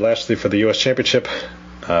and Bobby Lashley for the U.S. Championship.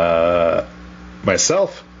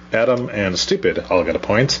 Myself, Adam, and Stupid all got a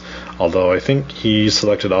point, although I think he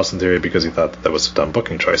selected Austin Theory because he thought that was a dumb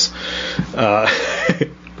booking choice.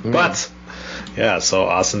 But, yeah, so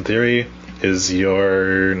Austin Theory is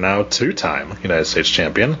your now two-time United States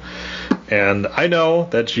champion. And I know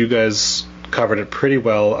that you guys covered it pretty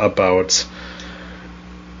well about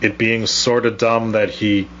it being sort of dumb that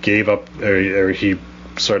he gave up, or he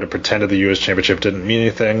sort of pretended the U.S. Championship didn't mean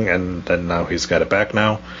anything, and then now he's got it back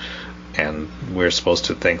now. And we're supposed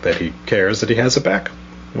to think that he cares that he has it back.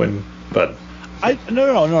 No.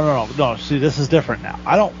 See, this is different now.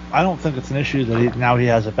 I don't think it's an issue that now he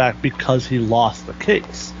has it back because he lost the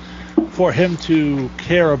case. For him to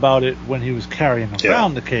care about it when he was carrying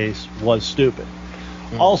around the case was stupid.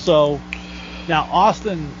 Also, now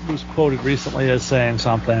Austin was quoted recently as saying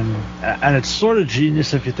something, and it's sort of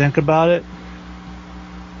genius if you think about it.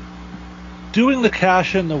 Doing the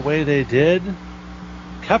cash-in the way they did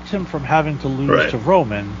kept him from having to lose to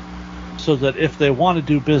Roman, so that if they want to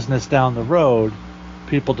do business down the road,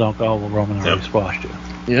 people don't go, well, Roman already squashed you.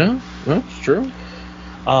 Yeah, that's true.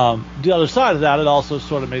 The other side of that, it also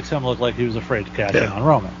sort of makes him look like he was afraid to cash in on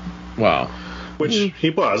Roman. Wow. Which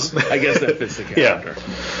he was. I guess that fits the character.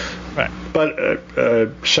 Right. But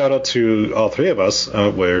shout out to all three of us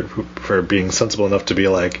for being sensible enough to be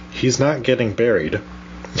like, he's not getting buried.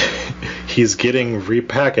 He's getting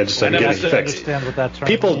repackaged and getting fixed. Understand what that term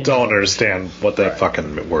People means. don't understand what that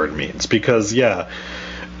fucking word means because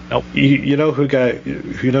Nope. you know who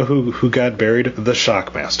got buried? The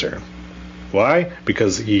Shockmaster. Why?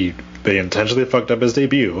 Because they intentionally fucked up his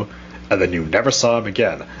debut, and then you never saw him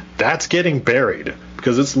again. That's getting buried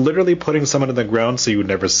because it's literally putting someone in the ground so you would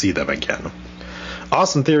never see them again.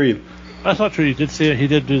 Austin Theory. That's not true. You did see it. He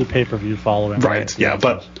did do the pay-per-view following. Right. Yeah,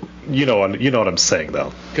 but you know what I'm saying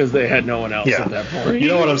though. Because they had no one else at that point. You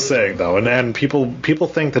know what I'm saying though, and people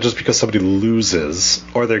think that just because somebody loses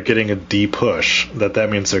or they're getting a D push that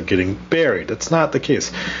means they're getting buried. It's not the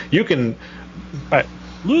case. You can. Right.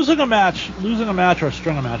 Losing a match or a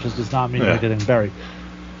string of matches does not mean you're getting buried.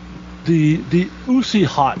 The Usi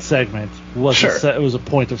hot segment was it was a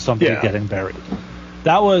point of somebody getting buried.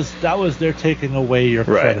 That was they're taking away your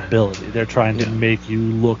credibility. They're trying to make you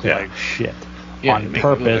look like shit on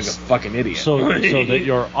purpose, like a fucking idiot, so that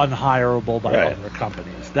you're unhireable by other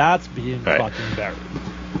companies. That's being fucking buried.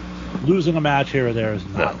 Losing a match here or there is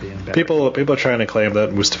not being buried. People are trying to claim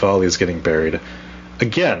that Mustafa Ali is getting buried.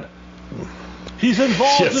 Again, he's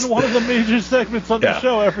involved in one of the major segments on the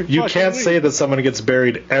show every You can't week. say that someone gets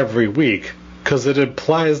buried every week because it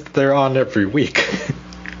implies that they're on every week.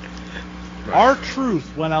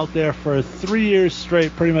 R-Truth went out there for 3 years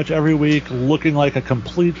straight, pretty much every week, looking like a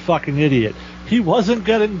complete fucking idiot. He wasn't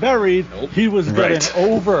getting buried. Nope. He was getting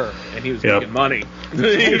over. And he was making money.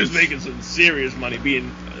 He was making some serious money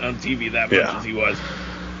being on TV that much as he was.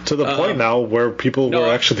 To the point now where people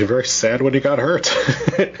were actually very sad when he got hurt.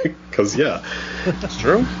 Because, That's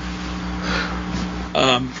true.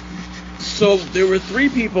 So there were 3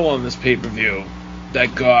 people on this pay-per-view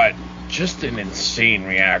that got just an insane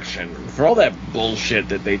reaction for all that bullshit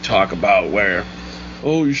that they talk about where,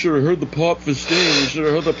 you should have heard the pop for Sting, you should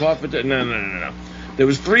have heard the pop for... No. There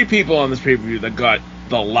was 3 people on this pay-per-view that got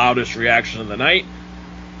the loudest reaction of the night,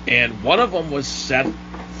 and one of them was Seth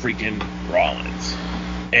freaking Rollins.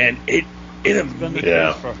 And it's been the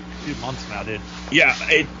case for a few months now, dude. Yeah,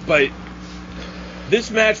 but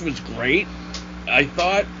this match was great, I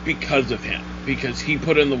thought, because of him. Because he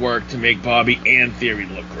put in the work to make Bobby and Theory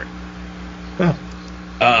look great.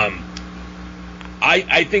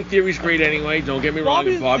 I think Theory's great anyway. Don't get me wrong.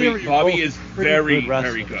 Bobby is very,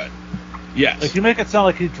 very good. Yes. Like, you make it sound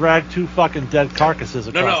like he dragged 2 fucking dead carcasses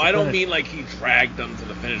across No, the I don't finish. mean like he dragged them to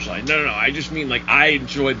the finish line. No. I just mean like I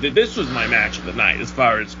enjoyed this was my match of the night as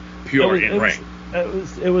far as pure in-ring.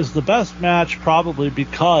 It was the best match probably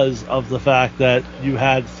because of the fact that you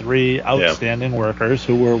had 3 outstanding workers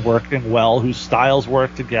who were working well, whose styles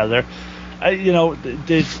worked together.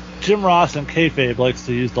 Jim Ross and kayfabe likes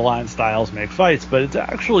to use the line styles make fights, but it's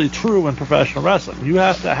actually true in professional wrestling. You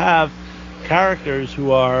have to have characters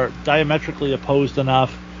who are diametrically opposed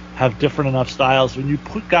enough, have different enough styles. When you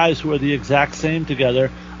put guys who are the exact same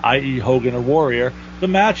together, i.e. Hogan or Warrior, the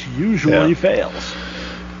match usually fails.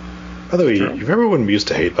 By the way, you remember when we used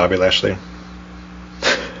to hate Bobby Lashley?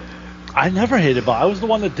 I never hated Bobby. I was the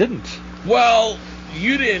one that didn't. Well,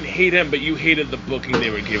 you didn't hate him, but you hated the booking they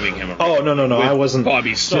were giving him. No. I wasn't.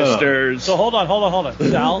 Bobby's sisters. So hold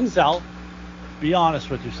on. Sal, be honest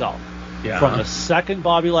with yourself. Yeah. From the second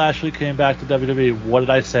Bobby Lashley came back to WWE, what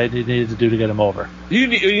did I say he needed to do to get him over? You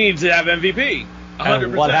need to have MVP. 100%.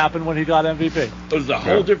 And what happened when he got MVP? It was a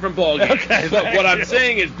whole different ballgame. Okay, but what I'm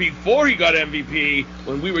saying is, before he got MVP,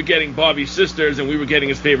 when we were getting Bobby's sisters and we were getting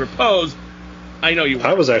his favorite pose, I know you were.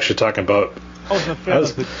 I was actually talking about... I wasn't a fan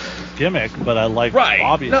of the gimmick, but I liked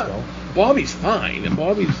Bobby still. Bobby's fine, and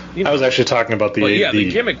Bobby's... I was actually talking about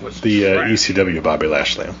the gimmick was the ECW Bobby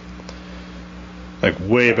Lashley. Like,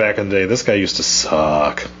 way back in the day, this guy used to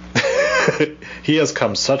suck. He has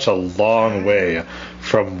come such a long way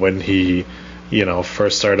from when he,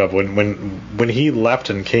 first started up. When he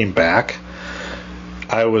left and came back,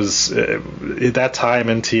 I was, at that time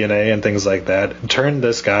in TNA and things like that, turned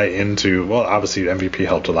this guy into, well, obviously MVP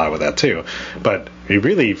helped a lot with that too, but he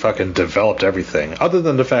really fucking developed everything, other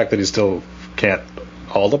than the fact that he still can't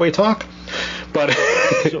all the way talk. But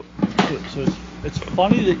so it's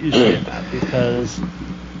funny that you say that, because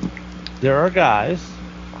there are guys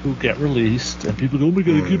who get released and people go, oh my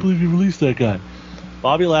god, I can't believe you released that guy.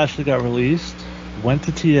 Bobby Lashley got released, went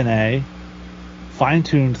to TNA,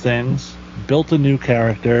 fine-tuned things, built a new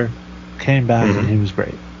character, came back, and he was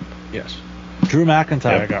great. Yes. Drew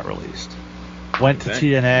McIntyre got released, went to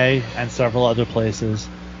TNA and several other places,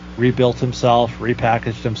 rebuilt himself,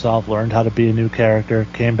 repackaged himself, learned how to be a new character,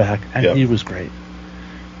 came back, and he was great.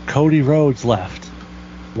 Cody Rhodes left,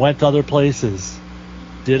 went to other places,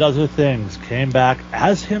 did other things, came back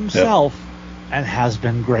as himself, and has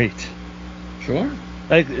been great. Sure.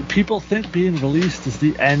 Like, people think being released is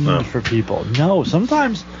the end for people. No,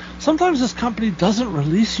 sometimes this company doesn't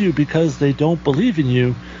release you because they don't believe in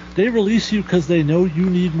you. They release you because they know you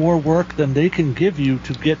need more work than they can give you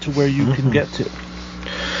to get to where you can get to.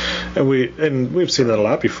 And we've seen that a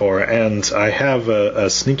lot before, and I have a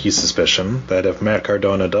sneaky suspicion that if Matt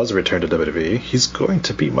Cardona does return to WWE, he's going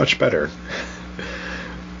to be much better.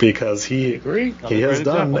 Because he has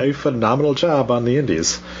done a phenomenal job on the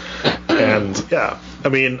indies. And yeah, I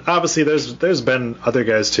mean, obviously there's been other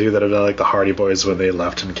guys too that have done, like the Hardy Boys when they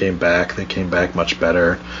left and came back. They came back much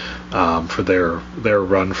better for their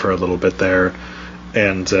run for a little bit there.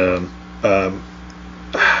 And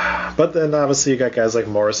but then obviously you got guys like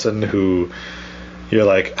Morrison who you're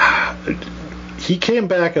like, he came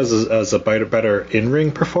back as a better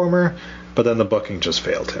in-ring performer, but then the booking just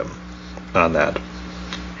failed him on that.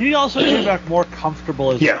 He also came back more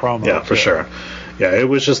comfortable as a promo. Yeah, for sure. Yeah, it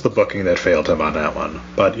was just the booking that failed him on that one.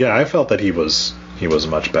 But yeah, I felt that he was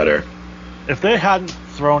much better. If they hadn't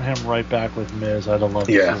thrown him right back with Miz, I'd have loved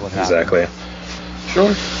to see what happened. Exactly.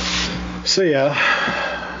 Sure. So yeah.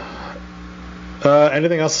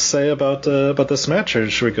 Anything else to say about this match, or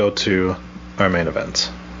should we go to our main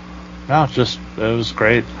event? No, it was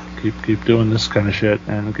great. Keep doing this kind of shit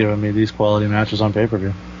and giving me these quality matches on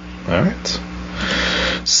pay-per-view. All right.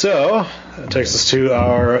 So, that takes us to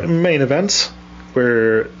our main event,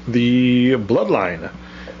 where the Bloodline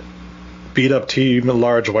beat up Team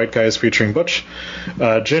Large White Guys featuring Butch,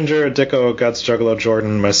 Ginger, Dicko, Guts, Juggalo,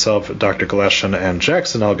 Jordan, myself, Dr. Galeshan, and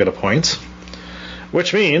Jackson all get a point.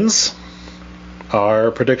 Which means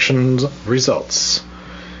our predictions results.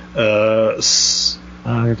 What's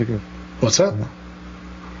that?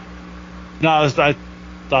 No, I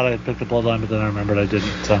thought I had picked the Bloodline, but then I remembered I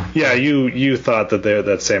didn't. So. Yeah, you thought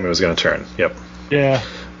that Sammy was going to turn. Yep. Yeah.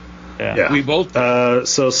 We both.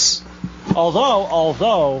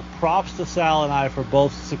 Although props to Sal and I for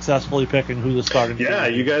both successfully picking who the starting. Yeah,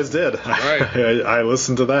 you guys did. Right. I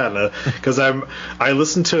listened to that because I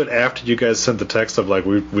listened to it after you guys sent the text of like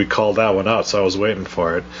we called that one out, so I was waiting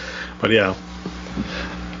for it. But yeah.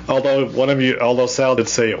 Although Sal did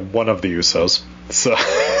say one of the Usos. So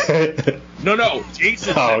No.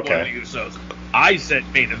 Jason said one of the Usos. I said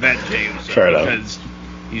main event Jey Uso because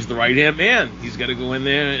he's the right hand man. He's got to go in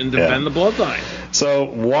there and defend the Bloodline. So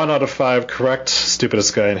 1 out of 5 correct.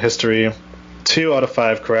 Stupidest guy in history. 2 out of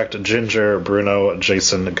 5 correct. Ginger, Bruno,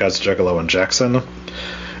 Jason, Guts, Juggalo, and Jackson.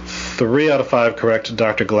 3 out of 5 correct.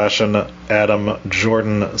 Dr. Galeshan, Adam,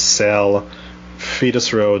 Jordan, Sal,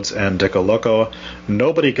 Fetus Rhodes, and Dicko Loco.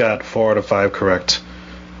 Nobody got 4 out of 5 correct.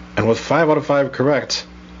 And with 5 out of 5 correct,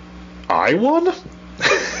 I won?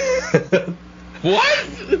 What?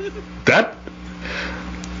 That...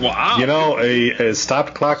 Wow. You know, a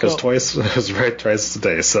stopped clock is right twice a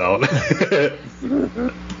day, so...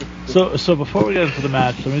 So before we get into the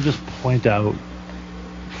match, let me just point out,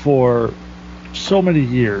 for so many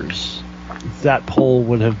years, that poll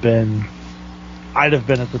would have been... I'd have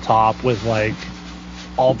been at the top with, like,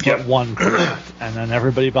 all but one correct, and then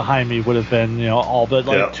everybody behind me would have been, all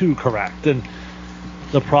but 2 correct, and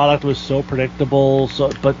the product was so predictable.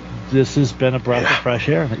 But this has been a breath of fresh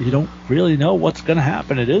air. You don't really know what's going to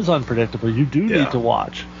happen. It is unpredictable. You do need to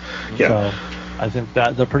watch. Yeah. So I think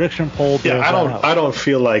that the prediction poll. Yeah, I don't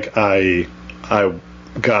feel like I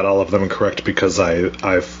got all of them correct because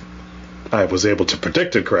I was able to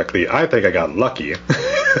predict it correctly. I think I got lucky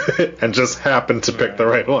and just happened to pick the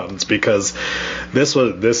right ones because this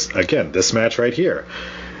match right here.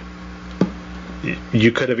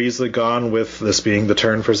 You could have easily gone with this being the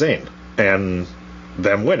turn for Zayn and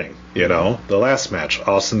them winning, the last match.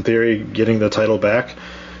 Austin Theory getting the title back.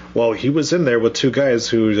 Well, he was in there with 2 guys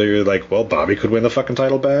who they're like, well, Bobby could win the fucking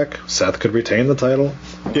title back. Seth could retain the title.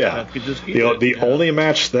 Yeah. The only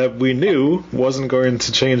match that we knew wasn't going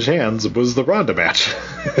to change hands was the Ronda match.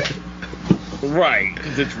 Right,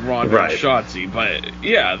 because it's Ronda and Shotzi. But,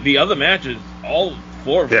 yeah, the other matches, all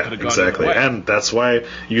 4 of them could have gone exactly. either way. And that's why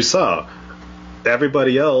you saw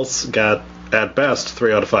everybody else got, at best,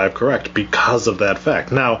 3 out of 5 correct because of that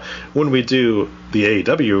fact. Now, when we do the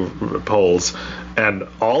AEW polls, and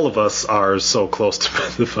all of us are so close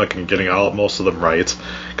to the fucking getting most of them right,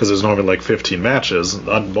 because there's normally like 15 matches,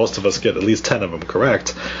 and most of us get at least 10 of them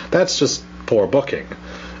correct, that's just poor booking.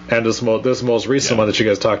 And this most recent one that you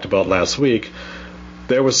guys talked about last week,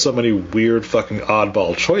 there was so many weird fucking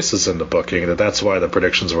oddball choices in the booking that's why the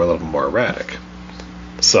predictions were a little more erratic.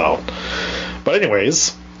 So, but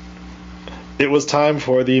anyways, it was time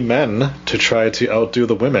for the men to try to outdo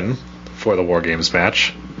the women for the War Games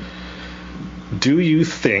match. do you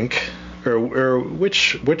think, or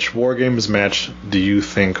which War Games match do you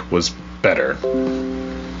think was better?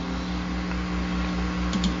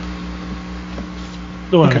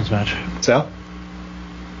 The women's match. Sal?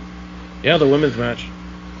 Yeah, the women's match.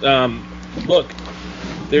 Look,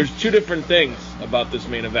 there's two different things about this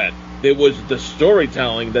main event. There was the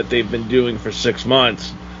storytelling that they've been doing for 6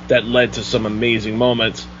 months that led to some amazing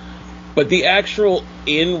moments. But the actual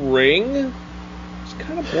in-ring is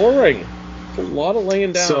kind of boring. It's a lot of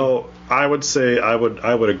laying down. So I would say I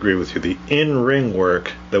would agree with you. The in-ring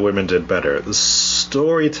work the women did better. The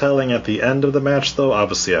storytelling at the end of the match, though,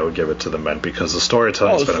 obviously I would give it to the men because the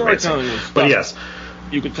storytelling's been amazing. But yes,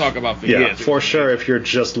 you could talk about for years. Yeah, for sure. If you're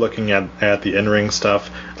just looking at the in-ring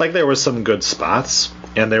stuff, like there was some good spots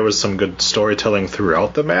and there was some good storytelling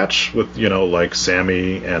throughout the match with, like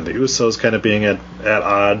Sammy and the Usos kind of being at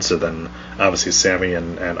odds, and then obviously Sammy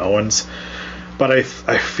and Owens. But I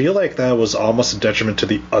feel like that was almost a detriment to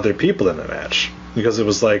the other people in the match. Because it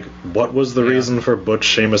was like, what was the reason for Butch,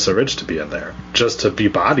 Sheamus, or Ridge to be in there? Just to be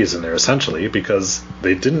bodies in there, essentially, because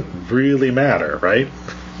they didn't really matter, right?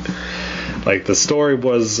 Like, the story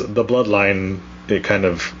was the bloodline, it kind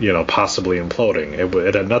of, possibly imploding.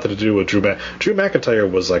 It had nothing to do with Drew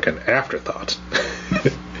McIntyre was like an afterthought.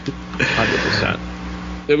 100%.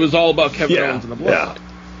 It was all about Kevin Owens and the bloodline.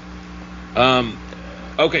 Yeah.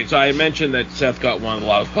 Okay, so I mentioned that Seth got one of the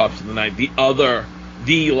loudest pops of the night. The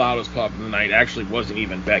loudest pop of the night actually wasn't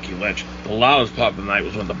even Becky Lynch. The loudest pop of the night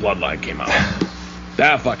was when the bloodline came out.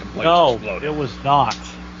 That fucking place exploded. No, it was not.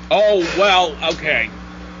 Oh, well, okay.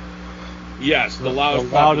 Yes, the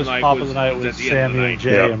loudest pop of the night was Sammy and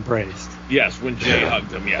Jay embraced. Yes, when Jay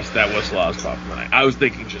hugged him. Yes, that was the loudest pop of the night. I was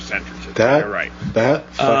thinking just entrances. You're right. That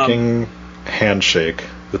fucking handshake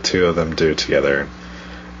the two of them do together.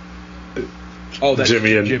 Oh, that's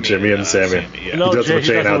Jimmy and Sammy. Yeah. No, he does it with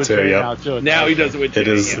Jay now too. Yeah. Now he does it with Jimmy.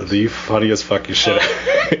 It is the funniest fucking shit.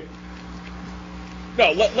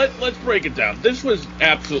 No, let's break it down. This was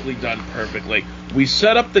absolutely done perfectly. We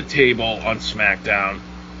set up the table on SmackDown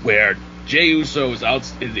where Jey Uso is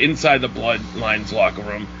inside the Bloodline's locker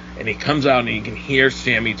room, and he comes out and he can hear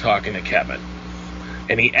Sammy talking to Kevin.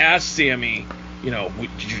 And he asks Sammy,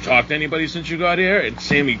 did you talk to anybody since you got here? And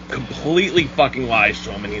Sammy completely fucking lies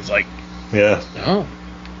to him, and he's like, yeah. No,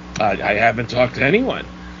 I haven't talked to anyone.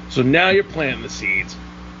 So now you're planting the seeds.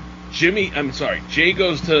 Jay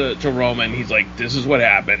goes to Roman. He's like, this is what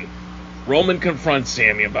happened. Roman confronts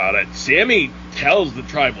Sammy about it. Sammy tells the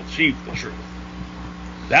tribal chief the truth.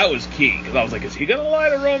 That was key, because I was like, is he going to lie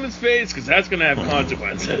to Roman's face? Because that's going to have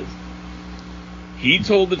consequences. He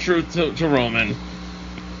told the truth to Roman.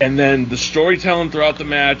 And then the storytelling throughout the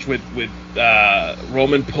match with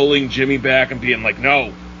Roman pulling Jimmy back and being like,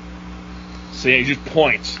 no. So he just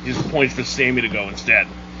points. He just points for Sammy to go instead.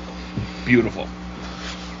 Beautiful.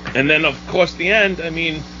 And then, of course, the end. I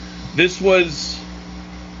mean, this was,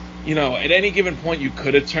 at any given point you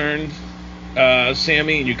could have turned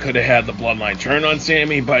Sammy, and you could have had the Bloodline turn on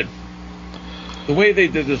Sammy, but the way they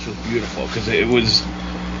did this was beautiful, because it was...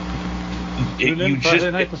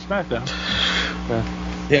 Friday night to SmackDown.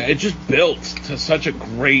 Yeah, it just built to such a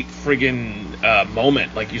great friggin'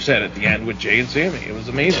 moment, like you said, at the end with Jay and Sammy. It was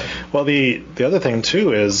amazing. Well, the other thing,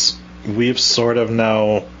 too, is we've sort of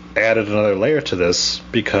now added another layer to this,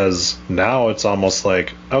 because now it's almost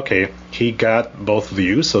like, okay, he got both of the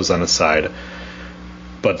Usos on his side,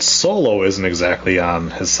 but Solo isn't exactly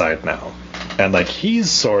on his side now. And, he's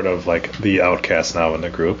sort of, the outcast now in the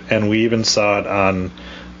group. And we even saw it on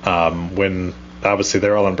when... obviously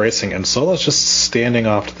they're all embracing, and Solo's just standing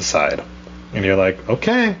off to the side. And you're like,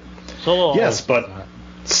 okay. Yes, but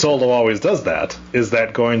Solo always does that. Is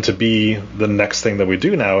that going to be the next thing that we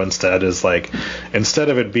do now instead? Is instead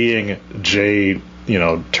of it being Jay,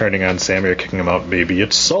 turning on Sammy or kicking him out, maybe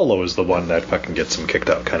it's Solo is the one that fucking gets him kicked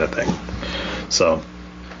out kind of thing. So...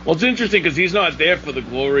 Well, it's interesting because he's not there for the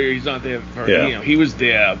glory, or he's not there for, he was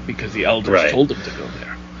there because the elders told him to go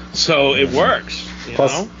there. So it works.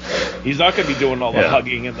 Plus, he's not going to be doing all the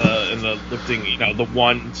hugging and the lifting, the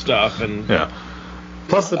one stuff and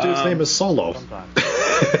Plus, the dude's name is Solo.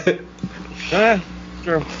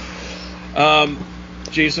 True.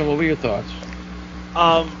 Jason, what were your thoughts?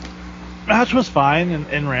 Match was fine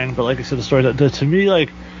in ring, but like I said, the story to me,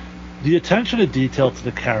 the attention to detail to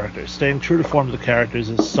the characters, staying true to form of the characters,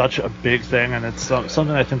 is such a big thing, and it's something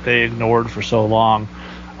I think they ignored for so long.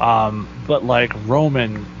 But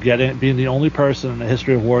Roman being the only person in the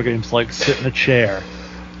history of War Games to sit in a chair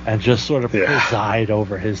and just sort of preside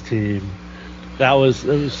over his team. He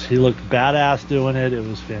looked badass doing it. It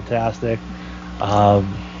was fantastic.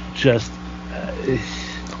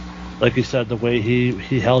 like you said, the way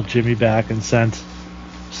he held Jimmy back and sent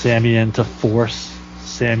Sammy in to force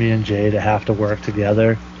Sammy and Jay to have to work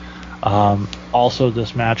together. Also,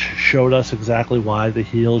 this match showed us exactly why the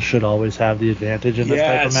heels should always have the advantage in this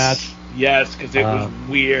type of match. Yes, because it was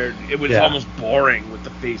weird. It was almost boring with the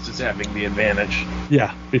faces having the advantage.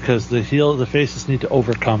 Yeah, because the faces need to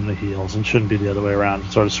overcome the heels and shouldn't be the other way around.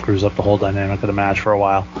 It sort of screws up the whole dynamic of the match for a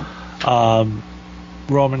while.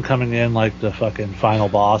 Roman coming in like the fucking final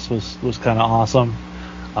boss was kind of awesome.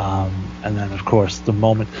 And then, of course, the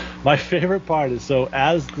moment. My favorite part is, so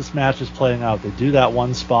as this match is playing out, they do that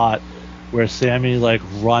one spot where Sammy like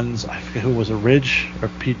runs. I forget who was it, Ridge or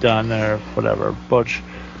Pete Dunne or whatever, Butch.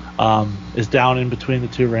 Is down in between the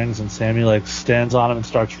two rings, and Sammy like stands on him and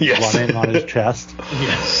starts running on his chest.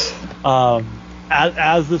 Yes.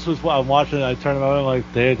 As this was, I'm watching it, I turn around and I'm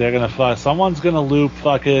like, they're gonna fuck. Someone's gonna loop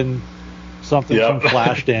fucking something from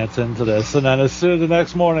Flashdance into this, and then as soon as the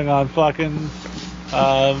next morning on fucking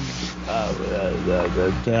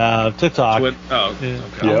TikTok, I'm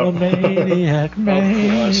a maniac,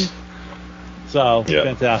 man. So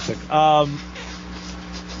fantastic.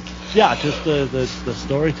 Yeah, just the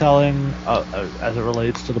storytelling as it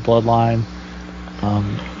relates to the bloodline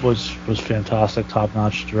was fantastic, top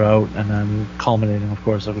notch throughout, and then culminating, of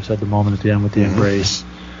course, like we said, the moment at the end with the embrace.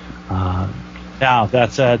 Now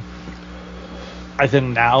that said, I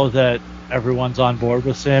think now that everyone's on board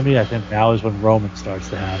with Sammy, I think now is when Roman starts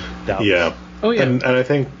to have doubts. Yeah. Oh yeah. And I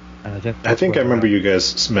think I remember you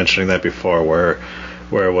guys mentioning that before, where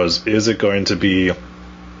it was, is it going to be,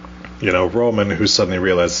 Roman who suddenly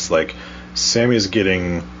realizes, like, Sammy's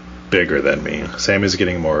getting bigger than me. Sammy's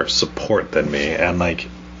getting more support than me. And, like,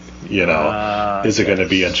 is it going to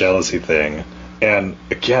be a jealousy thing? And,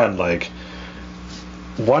 again, like,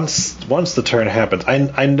 once the turn happens,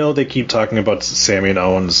 I know they keep talking about Sammy and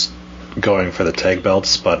Owens going for the tag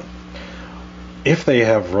belts, but if they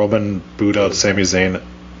have Roman boot out Sami Zayn,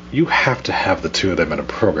 you have to have the two of them in a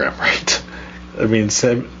program, right? I mean,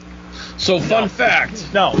 So, fun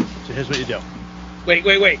fact. No. So here's what you do. Wait.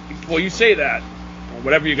 Before you say that, or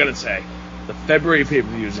whatever you're going to say, the February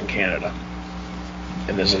pay-per-view is in Canada.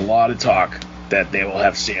 And there's a lot of talk that they will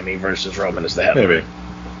have Sammy versus Roman as the headline. Maybe.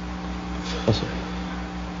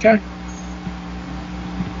 Okay.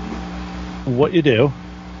 What you do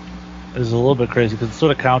is a little bit crazy because it's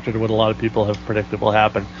sort of counter to what a lot of people have predicted will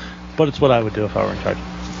happen. But it's what I would do if I were in charge.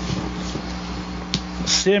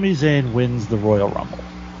 Sami Zayn wins the Royal Rumble.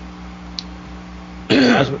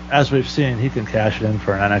 As we've seen, he can cash it in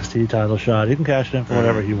for an NXT title shot. He can cash it in for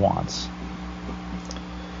whatever he wants.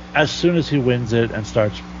 As soon as he wins it and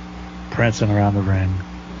starts prancing around the ring,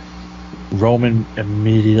 Roman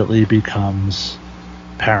immediately becomes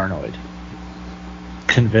paranoid,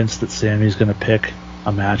 convinced that Sammy's going to pick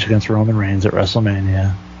a match against Roman Reigns at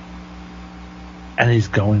WrestleMania, and he's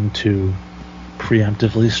going to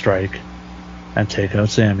preemptively strike and take out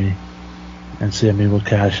Sammy, and Sammy will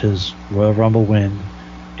cash his Royal Rumble win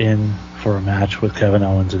in for a match with Kevin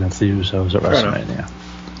Owens against the Usos at WrestleMania.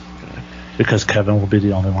 Because Kevin will be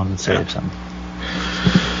the only one that saves him.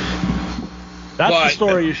 That's the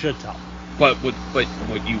story you should tell. But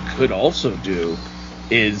what you could also do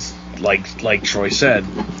is, like Troy said,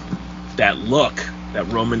 that look that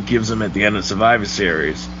Roman gives him at the end of Survivor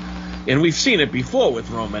Series, and we've seen it before with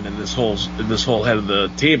Roman in this whole head of the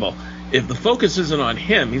table. If the focus isn't on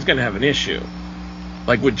him, he's going to have an issue.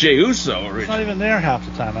 Like with Jey Uso originally. He's not even there half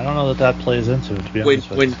the time. I don't know that plays into it, to be honest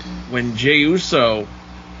with you. When Jey Uso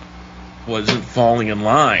wasn't falling in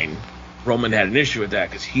line, Roman had an issue with that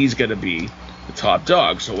because he's going to be the top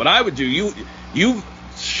dog. So what I would do, you've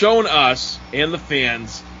shown us and the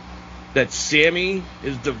fans that Sammy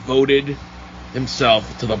is devoted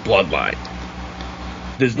himself to the bloodline.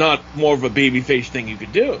 There's not more of a babyface thing you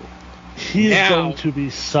could do. He is going to be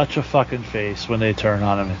such a fucking face when they turn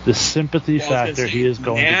on him. The sympathy factor he is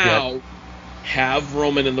going to get. Now, have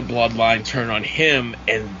Roman in the bloodline turn on him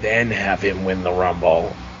and then have him win the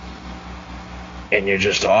Rumble. And you're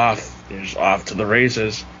just off. You're just off to the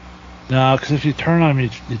races. No, because if you turn on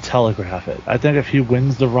him, you telegraph it. I think if he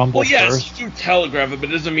wins the Rumble first... you telegraph it, but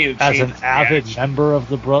it doesn't mean it as changes an avid member of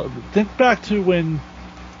the... Think back to when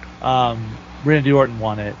Randy Orton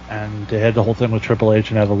won it, and they had the whole thing with Triple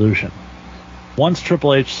H and Evolution. Once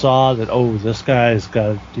Triple H saw that, this guy's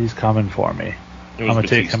he's coming for me. I'm going to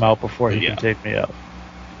take him out before he can take me out.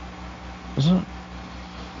 Wasn't it?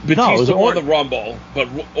 Batista won the Rumble, but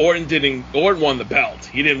Orton won the belt.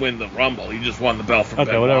 He didn't win the Rumble. He just won the belt from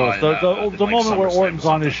Benoit. Whatever. The moment where Orton's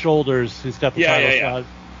on his shoulders, he's got the title.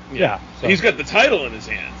 So. He's got the title in his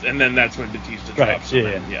hands, and then that's when Batista drops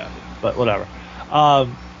him. Yeah. But whatever.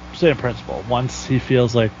 Same principle. Once he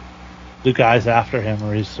feels like the guys after him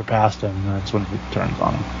where he's surpassed him, and that's when he turns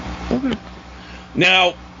on him. Okay.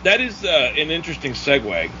 Now, that is an interesting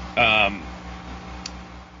segue.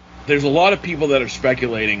 There's a lot of people that are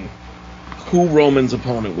speculating who Roman's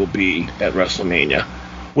opponent will be at WrestleMania.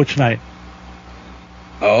 Which night?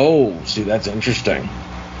 Oh, see, that's interesting.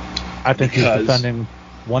 I think he's defending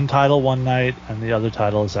one title one night and the other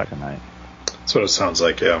title the second night. That's what it sounds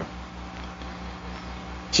like, yeah.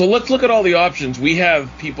 So let's look at all the options. We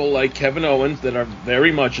have people like Kevin Owens that are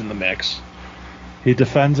very much in the mix. He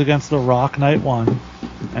defends against The Rock night 1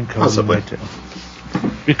 and Cody Possibly. night 2.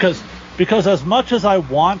 Because as much as I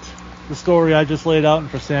want the story I just laid out and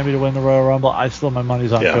for Sammy to win the Royal Rumble, my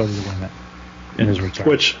money's on Cody to win it in his return.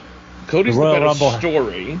 Which Cody's the better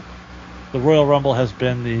story. The Royal Rumble has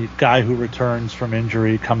been the guy who returns from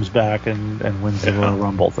injury, comes back and wins the Royal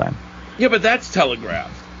Rumble thing. Yeah, but that's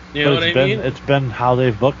telegraphed. You know what I mean? It's been how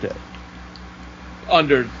they've booked it.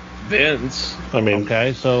 Under Vince. I mean,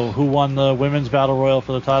 okay, so who won the Women's Battle Royal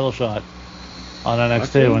for the title shot on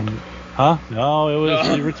NXT? No, it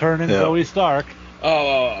was the returning Zoe Stark.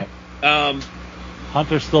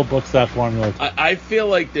 Hunter still books that formula. I feel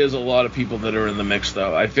like there's a lot of people that are in the mix,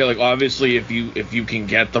 though. I feel like obviously if you can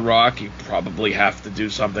get The Rock, you probably have to do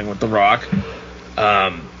something with The Rock.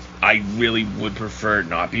 I really would prefer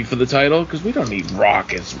not be for the title because we don't need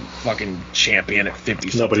Rock as fucking champion at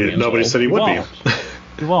 50. Nobody said he would be.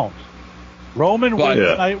 He won't. Roman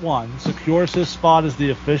wins night 1, secures his spot as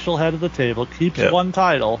the official head of the table, keeps one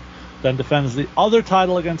title, then defends the other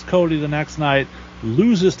title against Cody the next night,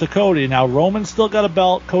 loses to Cody. Now Roman's still got a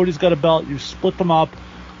belt, Cody's got a belt. You split them up,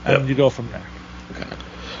 and you go from there. Okay.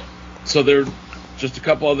 So there are just a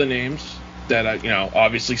couple other names that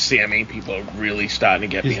obviously Sammy. People are really starting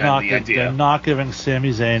to get behind the idea. They're not giving Sami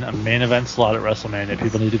Zayn a main event slot at WrestleMania.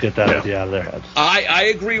 People need to get that idea out of their heads.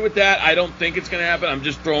 I agree with that. I don't think it's going to happen. I'm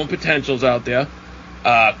just throwing potentials out there.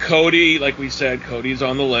 Cody, like we said, Cody's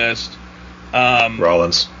on the list.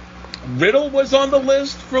 Rollins. Riddle was on the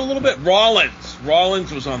list for a little bit.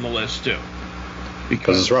 Rollins was on the list too.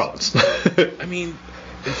 Because it's Rollins. I mean,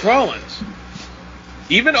 it's Rollins.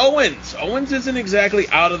 Even Owens. Owens isn't exactly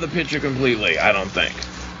out of the picture completely, I don't think.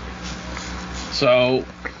 So,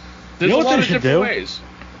 there's a lot of different ways.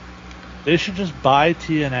 They should just buy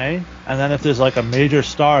TNA, and then if there's like a major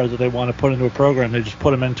star that they want to put into a program, they just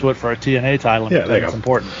put them into it for a TNA title and think it's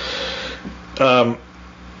important.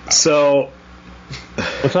 So...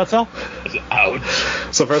 What's that, Sal? Ouch.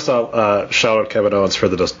 So first off, shout out Kevin Owens for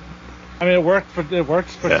the... I mean, it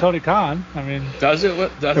works for Tony Khan. I mean... Does it?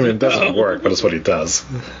 It doesn't work, but it's what he does.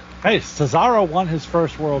 Hey, Cesaro won his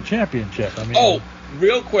first world championship. I mean...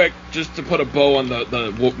 real quick, just to put a bow on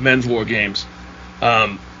the men's war games.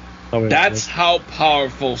 That's how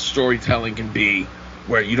powerful storytelling can be,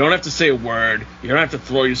 where you don't have to say a word, you don't have to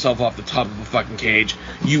throw yourself off the top of a fucking cage.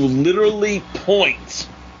 You literally point.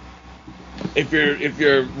 If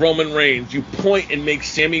you're Roman Reigns, you point and make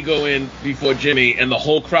Sammy go in before Jimmy, and the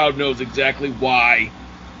whole crowd knows exactly why,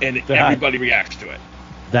 and everybody reacts to it.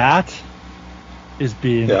 That is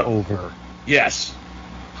being over. Yes,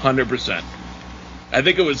 100%. I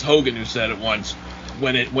think it was Hogan who said it once.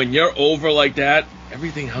 When you're over like that,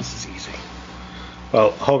 everything else is easy.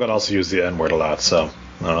 Well, Hogan also used the N-word a lot, so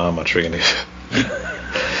I don't know how much we can do.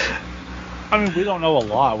 I mean, we don't know a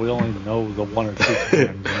lot. We only know the one or two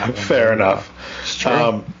times. Fair enough.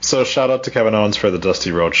 So shout out to Kevin Owens for the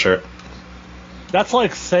Dusty Rhodes shirt. That's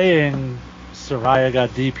like saying Saraya got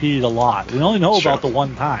DP'd a lot. We only know about the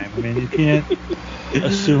one time. I mean, you can't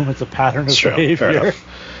assume it's a pattern of behavior. Fair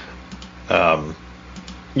enough.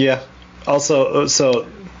 Yeah. Also,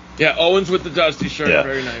 Owens with the Dusty shirt,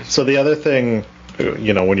 very nice. So the other thing,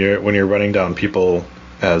 when you're running down people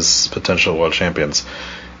as potential world champions,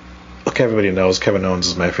 look, everybody knows Kevin Owens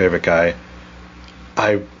is my favorite guy.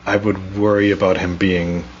 I would worry about him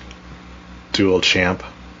being dual champ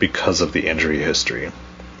because of the injury history.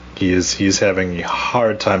 He's having a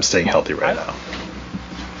hard time staying healthy right now.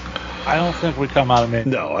 I don't think we come out of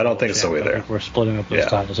Mania. No, I don't think so either. I think we're splitting up those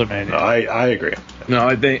titles at Mania. No, I agree. No,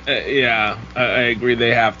 I think, I agree.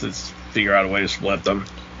 They have to figure out a way to split them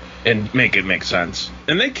and make it make sense.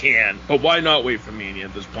 And they can, but why not wait for Mania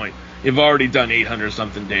at this point? You've already done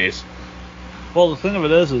 800-something days. Well, the thing of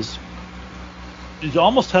it is you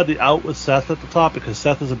almost had the out with Seth at the top because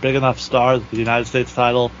Seth is a big enough star that the United States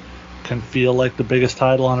title can feel like the biggest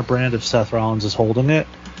title on a brand if Seth Rollins is holding it.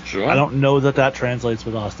 Sure. I don't know that translates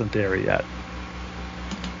with Austin Theory yet.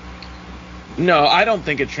 No, I don't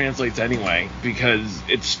think it translates anyway because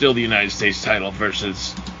it's still the United States title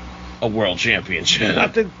versus a world championship.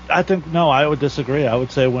 I think no, I would disagree. I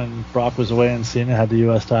would say when Brock was away and Cena had the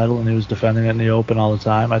U.S. title and he was defending it in the Open all the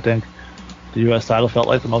time, I think the U.S. title felt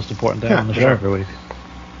like the most important thing on the show every week.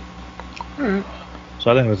 Alright.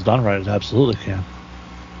 So I think if it's done right, it absolutely can.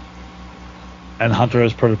 And Hunter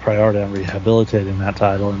has put a priority on rehabilitating that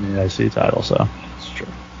title and the IC title, so it's true.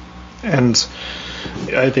 And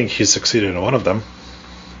I think he succeeded in one of them.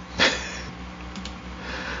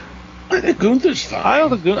 I think Gunther's fine.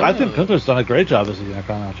 I think Gunther's done a great job as a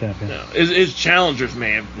Intercontinental champion. No. His challengers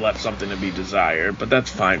may have left something to be desired, but that's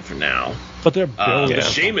fine for now. But they're building the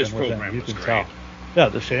something Sheamus with program him. You was can great. tell. Yeah,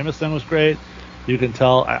 the Sheamus thing was great. You can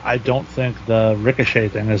tell. I don't think the Ricochet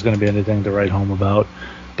thing is going to be anything to write home about,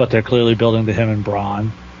 but they're clearly building to him and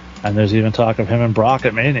Braun, and there's even talk of him and Brock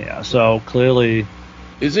at Mania. So clearly,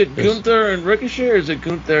 is it Gunther and Ricochet, or is it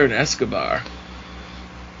Gunther and Escobar?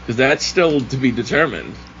 Because that's still to be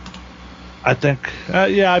determined. I think,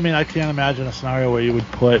 I mean, I can't imagine a scenario where you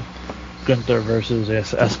would put Gunther versus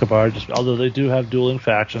Escobar, although they do have dueling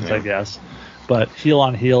factions, I guess. But heel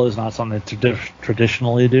on heel is not something they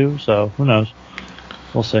traditionally do, so who knows?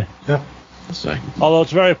 We'll see. Yeah. We'll see. Although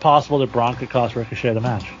it's very possible that Braun could cost Ricochet the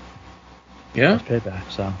match. Yeah. That's payback,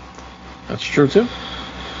 so. That's true, too.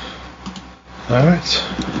 All right.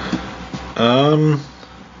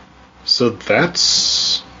 So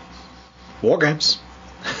that's War Games.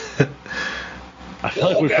 I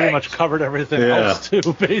feel like we pretty much covered everything else,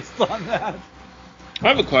 too, based on that. I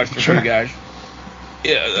have a question for you guys.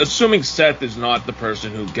 Yeah, assuming Seth is not the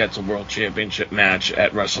person who gets a World Championship match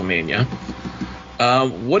at WrestleMania,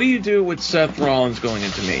 what do you do with Seth Rollins going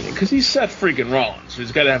into Mania? Because he's Seth freaking Rollins, so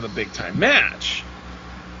he's got to have a big-time match.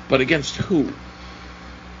 But against who?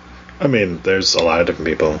 I mean, there's a lot of different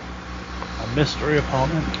people. A mystery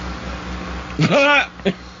opponent?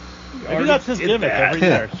 Maybe that's his gimmick every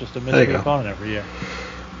year. It's just a mystery opponent every year.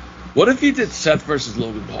 What if he did Seth versus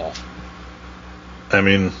Logan Paul? I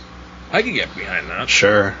mean, I could get behind that.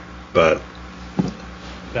 Sure, but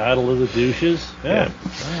Battle of the Douches. Yeah.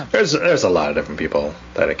 There's a lot of different people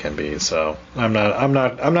that it can be. So I'm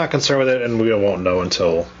not concerned with it, and we won't know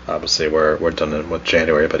until obviously we're done with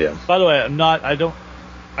January. But yeah. By the way,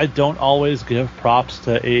 I don't always give props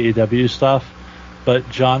to AEW stuff.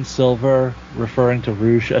 But John Silver referring to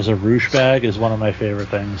Roosh as a Roosh bag is one of my favorite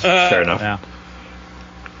things. Fair enough. Yeah.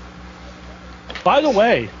 By the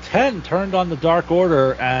way, 10 turned on the Dark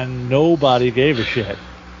Order and nobody gave a shit.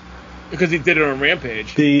 Because he did it on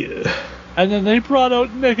Rampage. And then they brought out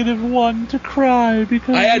 -1 to cry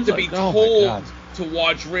because I had to be told to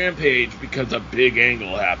watch Rampage because a big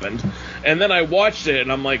angle happened. And then I watched it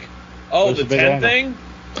and I'm like, oh, the 10 thing?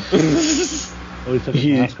 Oh, he took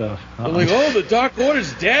his mask off. I'm like, oh, the Dark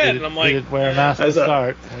Order's dead. And I'm like, he didn't wear a mask to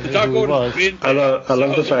start. The Dark Order's been dead. I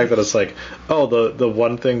love the fact that it's like, oh, the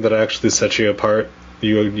one thing that actually sets you apart,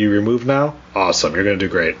 you remove now? Awesome, you're going to do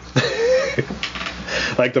great.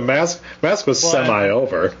 Like the mask was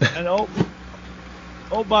semi-over. And oh,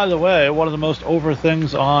 by the way, one of the most over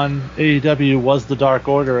things on AEW was the Dark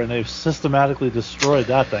Order, and they've systematically destroyed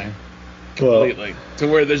that thing. Completely. To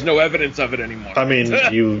where there's no evidence of it anymore. I mean,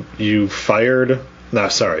 you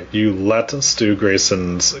let Stu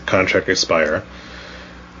Grayson's contract expire.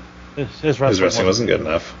 His wrestling wasn't good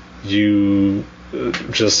enough. You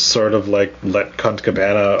just sort of like let Cunt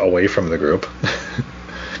Cabana away from the group.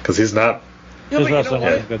 Because he's not... His wrestling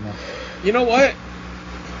wasn't good enough. You know what?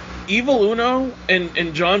 Evil Uno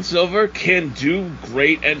and John Silver can do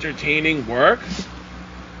great entertaining work,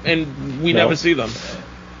 and we never see them.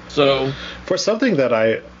 So for something that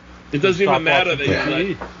it doesn't even matter that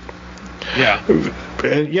you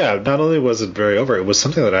not only was it very over, it was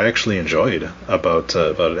something that I actually enjoyed about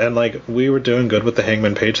it, and like we were doing good with the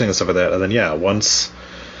Hangman Page thing and stuff like that, and then once.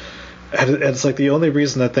 And it's like the only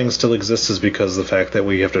reason that thing still exists is because of the fact that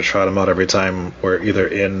we have to trot him out every time we're either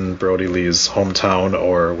in Brody Lee's hometown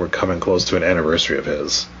or we're coming close to an anniversary of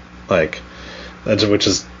his. Like, which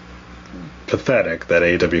is pathetic that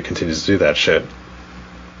AEW continues to do that shit.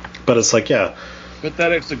 But it's like,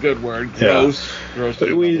 pathetic's a good word. Gross. Yeah. Gross.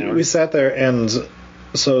 But we sat there, and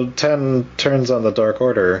so 10 turns on the Dark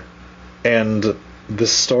Order, and the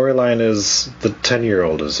storyline is the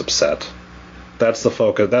 10-year-old is upset. That's the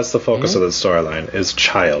focus. That's the focus of the storyline is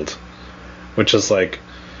child, which is like,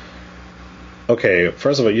 okay,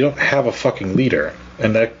 first of all, you don't have a fucking leader,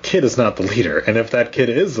 and that kid is not the leader. And if that kid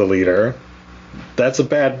is the leader, that's a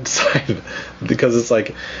bad sign because it's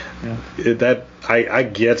like that. I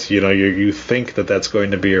get, you think that that's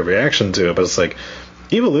going to be a reaction to it, but it's like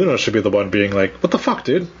Evil Uno should be the one being like, what the fuck,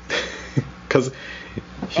 dude? Because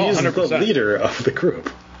he's the leader of the group.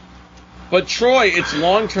 But Troy, it's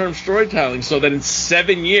long-term storytelling, so that in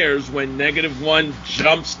 7 years, when -1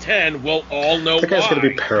 jumps 10, we'll all know why. That guy's going to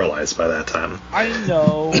be paralyzed by that time. I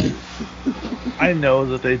know. I know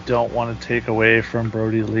that they don't want to take away from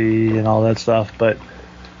Brody Lee and all that stuff, but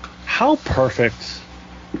how perfect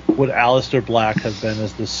would Aleister Black have been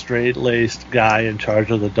as the straight-laced guy in charge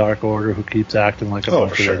of the Dark Order who keeps acting like a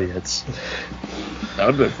bunch of idiots? That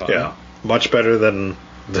would have been fun. Yeah, much better than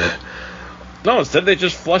the... No, instead they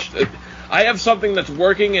just flushed it. I have something that's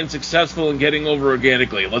working and successful and getting over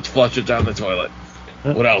organically. Let's flush it down the toilet.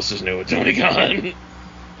 What else is new? It's only gone.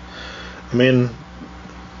 I mean...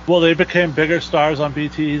 Well, they became bigger stars on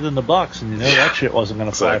BTE than the Bucks, and that shit wasn't going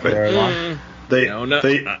to fly for very long. They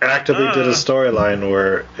actively did a storyline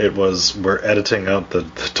where it was we're editing out the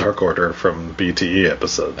Dark Order from BTE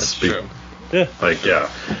episodes. That's true.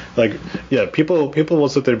 People will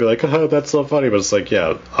sit there and be like, oh, that's so funny, but it's like,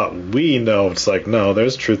 we know it's like, no,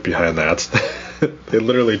 there's truth behind that. They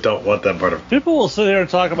literally don't want that part of. People will sit here and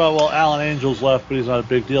talk about, well, Alan Angels left, but he's not a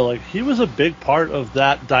big deal. Like, he was a big part of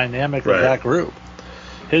that dynamic of that group.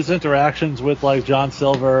 His interactions with like John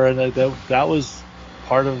Silver, and that was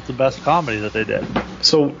part of the best comedy that they did.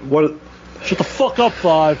 So what? Shut the fuck up,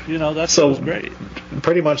 Five. That was great.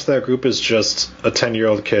 Pretty much that group is just a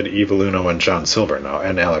 10-year-old kid, Evil Uno, and John Silver now,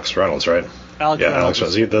 and Alex Reynolds, right? Alex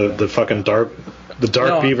Reynolds. The fucking Dark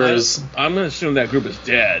Beavers. I'm going to assume that group is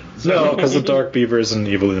dead. So. No, because the Dark Beavers and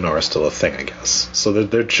Evil Uno are still a thing, I guess. So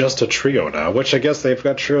they're just a trio now, which I guess they've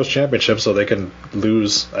got Trios Championships, so they can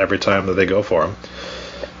lose every time that they go for them.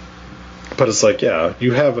 But it's like,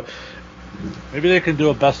 you have... Maybe they can do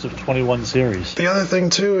a best of 21 series. The other thing,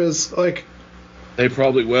 too, is, like... They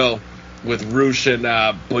probably will. With Roosh and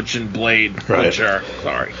Butch and Blade. Right.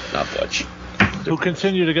 Sorry, not Butch. Who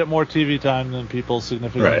continue to get more TV time than people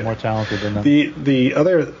significantly more talented than them. The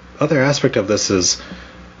other aspect of this is,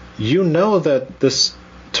 that this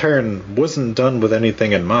turn wasn't done with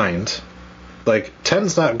anything in mind. Like,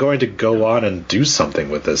 Ten's not going to go on and do something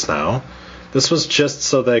with this now. This was just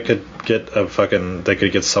so they could get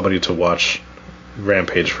somebody to watch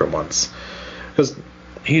Rampage for once. Because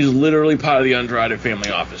he's literally part of the Andrade family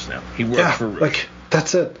office now. He works for Roosh. Like,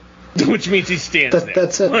 that's it. Which means he stands there.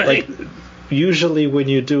 That's it. Like, usually when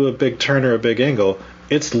you do a big turn or a big angle,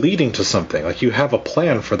 it's leading to something. Like, you have a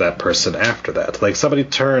plan for that person after that. Like, somebody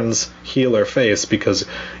turns heel or face because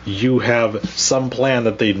you have some plan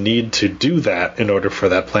that they need to do that in order for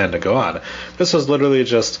that plan to go on. This was literally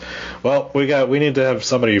just, well, we need to have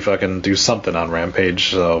somebody fucking do something on Rampage,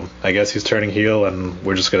 so I guess he's turning heel and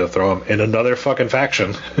we're just gonna throw him in another fucking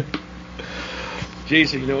faction.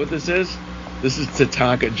 Jason, you know what this is? This is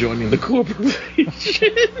Tatanka joining the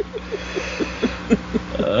corporation.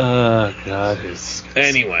 God.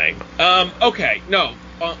 Anyway, okay, no.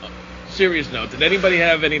 Serious note. Did anybody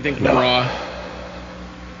have anything from Raw?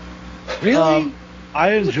 Really?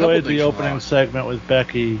 I enjoyed the opening segment with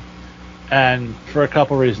Becky, and for a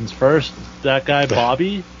couple reasons. First, that guy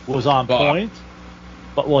Bobby was on point.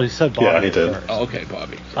 But he said Bobby. Yeah, he did. First. Oh, okay,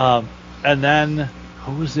 Bobby. And then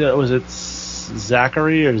who was it? Was it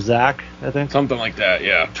Zachary or Zach? I think something like that.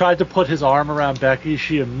 Yeah. Tried to put his arm around Becky.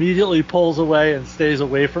 She immediately pulls away and stays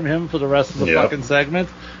away from him for the rest of the fucking segment.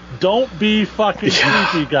 Don't be fucking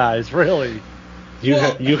creepy, guys. Really. You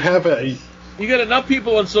got enough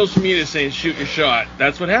people on social media saying shoot your shot.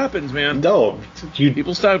 That's what happens, man. No,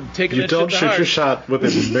 people start taking. You don't shoot your shot with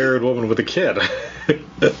a married woman with a kid.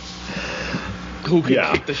 Who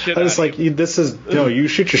can kick the shit out of like, this is you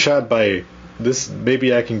shoot your shot by this.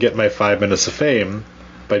 Maybe I can get my 5 minutes of fame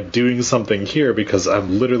by doing something here because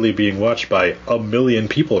I'm literally being watched by 1 million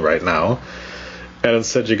people right now, and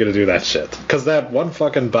instead you're gonna do that shit because that one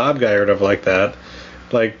fucking Bob guy or whatever like that,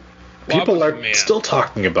 like. People are still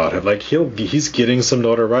talking about him. Like he's getting some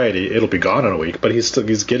notoriety. It'll be gone in a week, but he's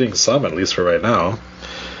getting some, at least for right now.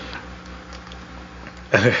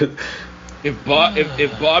 If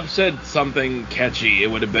Bob said something catchy, it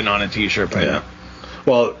would have been on a T-shirt by now.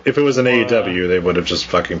 Well, if it was an AEW, they would have just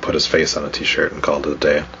fucking put his face on a T-shirt and called it a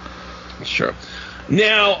day. Sure.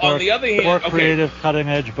 Now, on the other hand, more creative,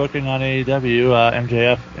 cutting-edge booking on AEW.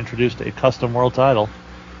 MJF introduced a custom world title.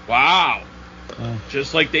 Wow.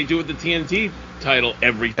 Just like they do with the TNT title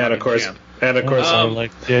every time. And of course,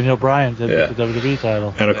 like Daniel Bryan did with the WWE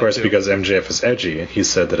title. And of course, because MJF is edgy, he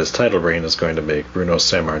said that his title reign is going to make Bruno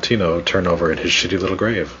Sammartino turn over in his shitty little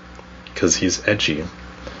grave because he's edgy.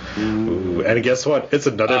 Ooh. And guess what? It's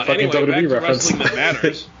another fucking WWE reference. Wrestling that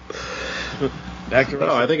matters. Back to wrestling.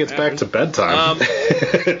 No, I think it's back to bedtime.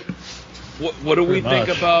 What do we think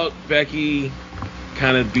about Becky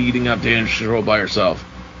kind of beating up Dan Sherrill by herself?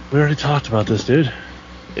 We already talked about this, dude.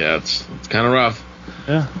 Yeah, it's kind of rough.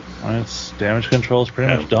 Yeah, I mean, it's damage control is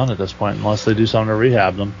pretty much done at this point, unless they do something to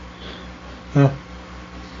rehab them. Yeah.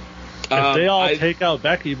 If they all take out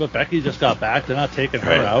Becky, but Becky just got back, they're not taking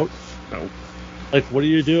her out. No. like, what do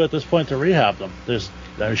you do at this point to rehab them?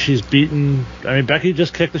 She's beaten. I mean, Becky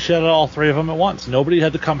just kicked the shit out of all three of them at once. Nobody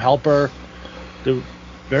had to come help her.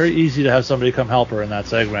 Very easy to have somebody come help her in that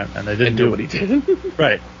segment, and they didn't do nobody did.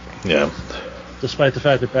 Right. Yeah. Despite the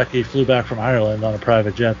fact that Becky flew back from Ireland on a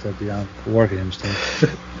private jet to be on the War Games team.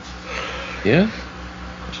 Yeah,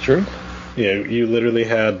 it's true. Yeah, you literally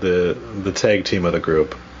had the tag team of the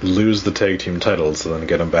group lose the tag team titles and then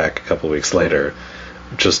get them back a couple weeks later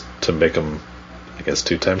just to make them, I guess,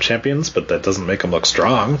 2-time champions, but that doesn't make them look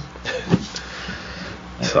strong.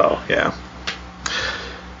 So, yeah.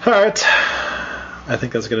 Alright. I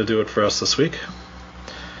think that's going to do it for us this week.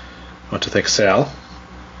 I want to thank Sal.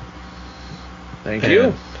 Thank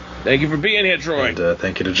you. Thank you for being here, Troy. And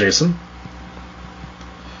thank you to Jason.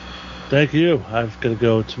 Thank you. I've got to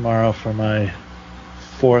go tomorrow for my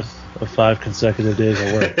 4th of 5 consecutive days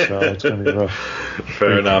of work, so it's going to be rough.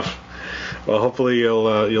 Fair enough. Well, hopefully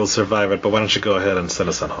you'll survive it, but why don't you go ahead and send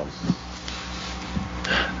us on home?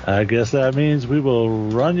 I guess that means we will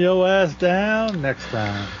run your ass down next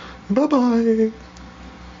time. Bye-bye.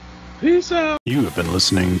 Peace out. You have been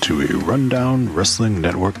listening to a Rundown Wrestling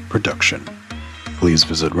Network production. Please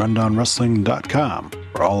visit rundownwrestling.com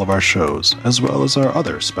for all of our shows, as well as our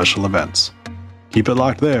other special events. Keep it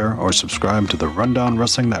locked there, or subscribe to the Rundown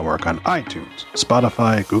Wrestling Network on iTunes,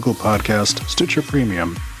 Spotify, Google Podcast, Stitcher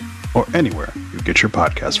Premium, or anywhere you get your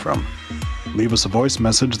podcast from. Leave us a voice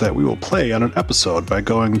message that we will play on an episode by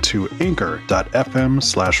going to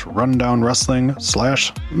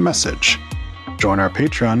anchor.fm/rundownwrestling/message. Join our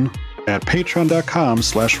Patreon at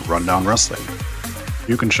patreon.com/rundownwrestling.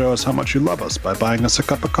 You can show us how much you love us by buying us a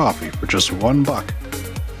cup of coffee for just $1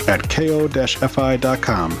 at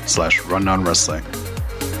ko-fi.com/rundownwrestling.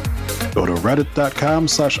 Go to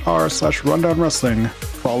reddit.com/r/rundownwrestling.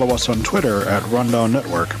 Follow us on Twitter at Rundown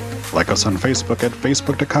Network. Like us on Facebook at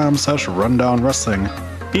facebook.com/rundownwrestling.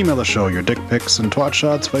 Email the show your dick pics and twat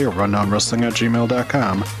shots via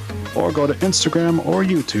rundownwrestling@gmail.com. Or go to Instagram or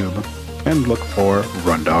YouTube and look for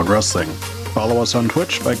Rundown Wrestling. Follow us on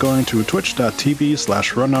Twitch by going to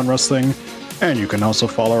twitch.tv/rundownwrestling. And you can also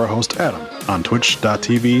follow our host Adam on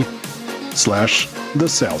twitch.tv/The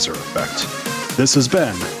Salzer Effect. This has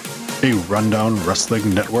been a Rundown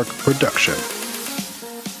Wrestling Network production.